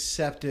just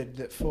accepted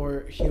that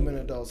 4 human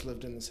adults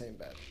lived in the same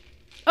bed.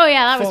 Oh,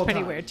 yeah, that was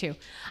pretty weird, too.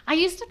 I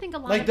used to think a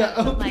lot like about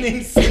the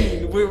opening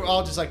scene. We were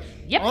all just like,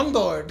 on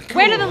board. Cool.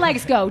 Where do the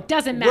legs go?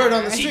 Doesn't matter. Word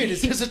on the street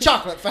is there's a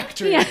chocolate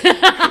factory.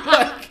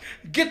 Like,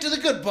 get to the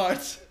good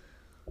parts.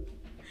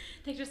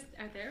 They just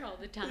are there all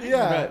the time.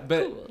 Yeah. Right,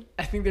 but cool.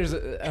 I think there's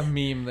a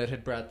meme that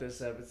had brought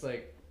this up. It's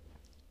like,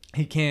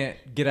 he can't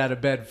get out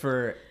of bed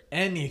for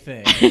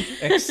anything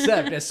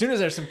except as soon as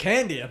there's some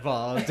candy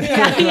involved.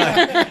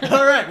 Like,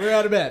 all right, we're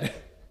out of bed.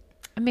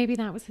 Maybe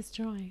that was his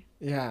joy.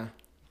 Yeah.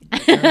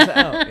 Turns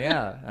out,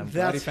 yeah. I'm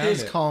glad he That's found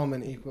his it. calm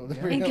and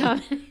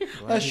equilibrium.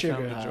 A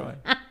sugar high. joy.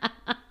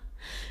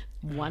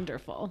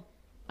 Wonderful.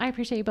 I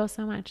appreciate you both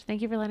so much.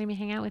 Thank you for letting me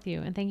hang out with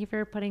you. And thank you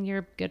for putting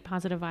your good,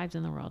 positive vibes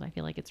in the world. I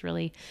feel like it's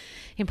really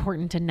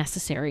important and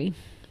necessary.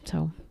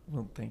 So,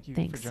 Well, thank you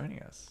thanks. for joining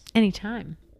us. Anytime.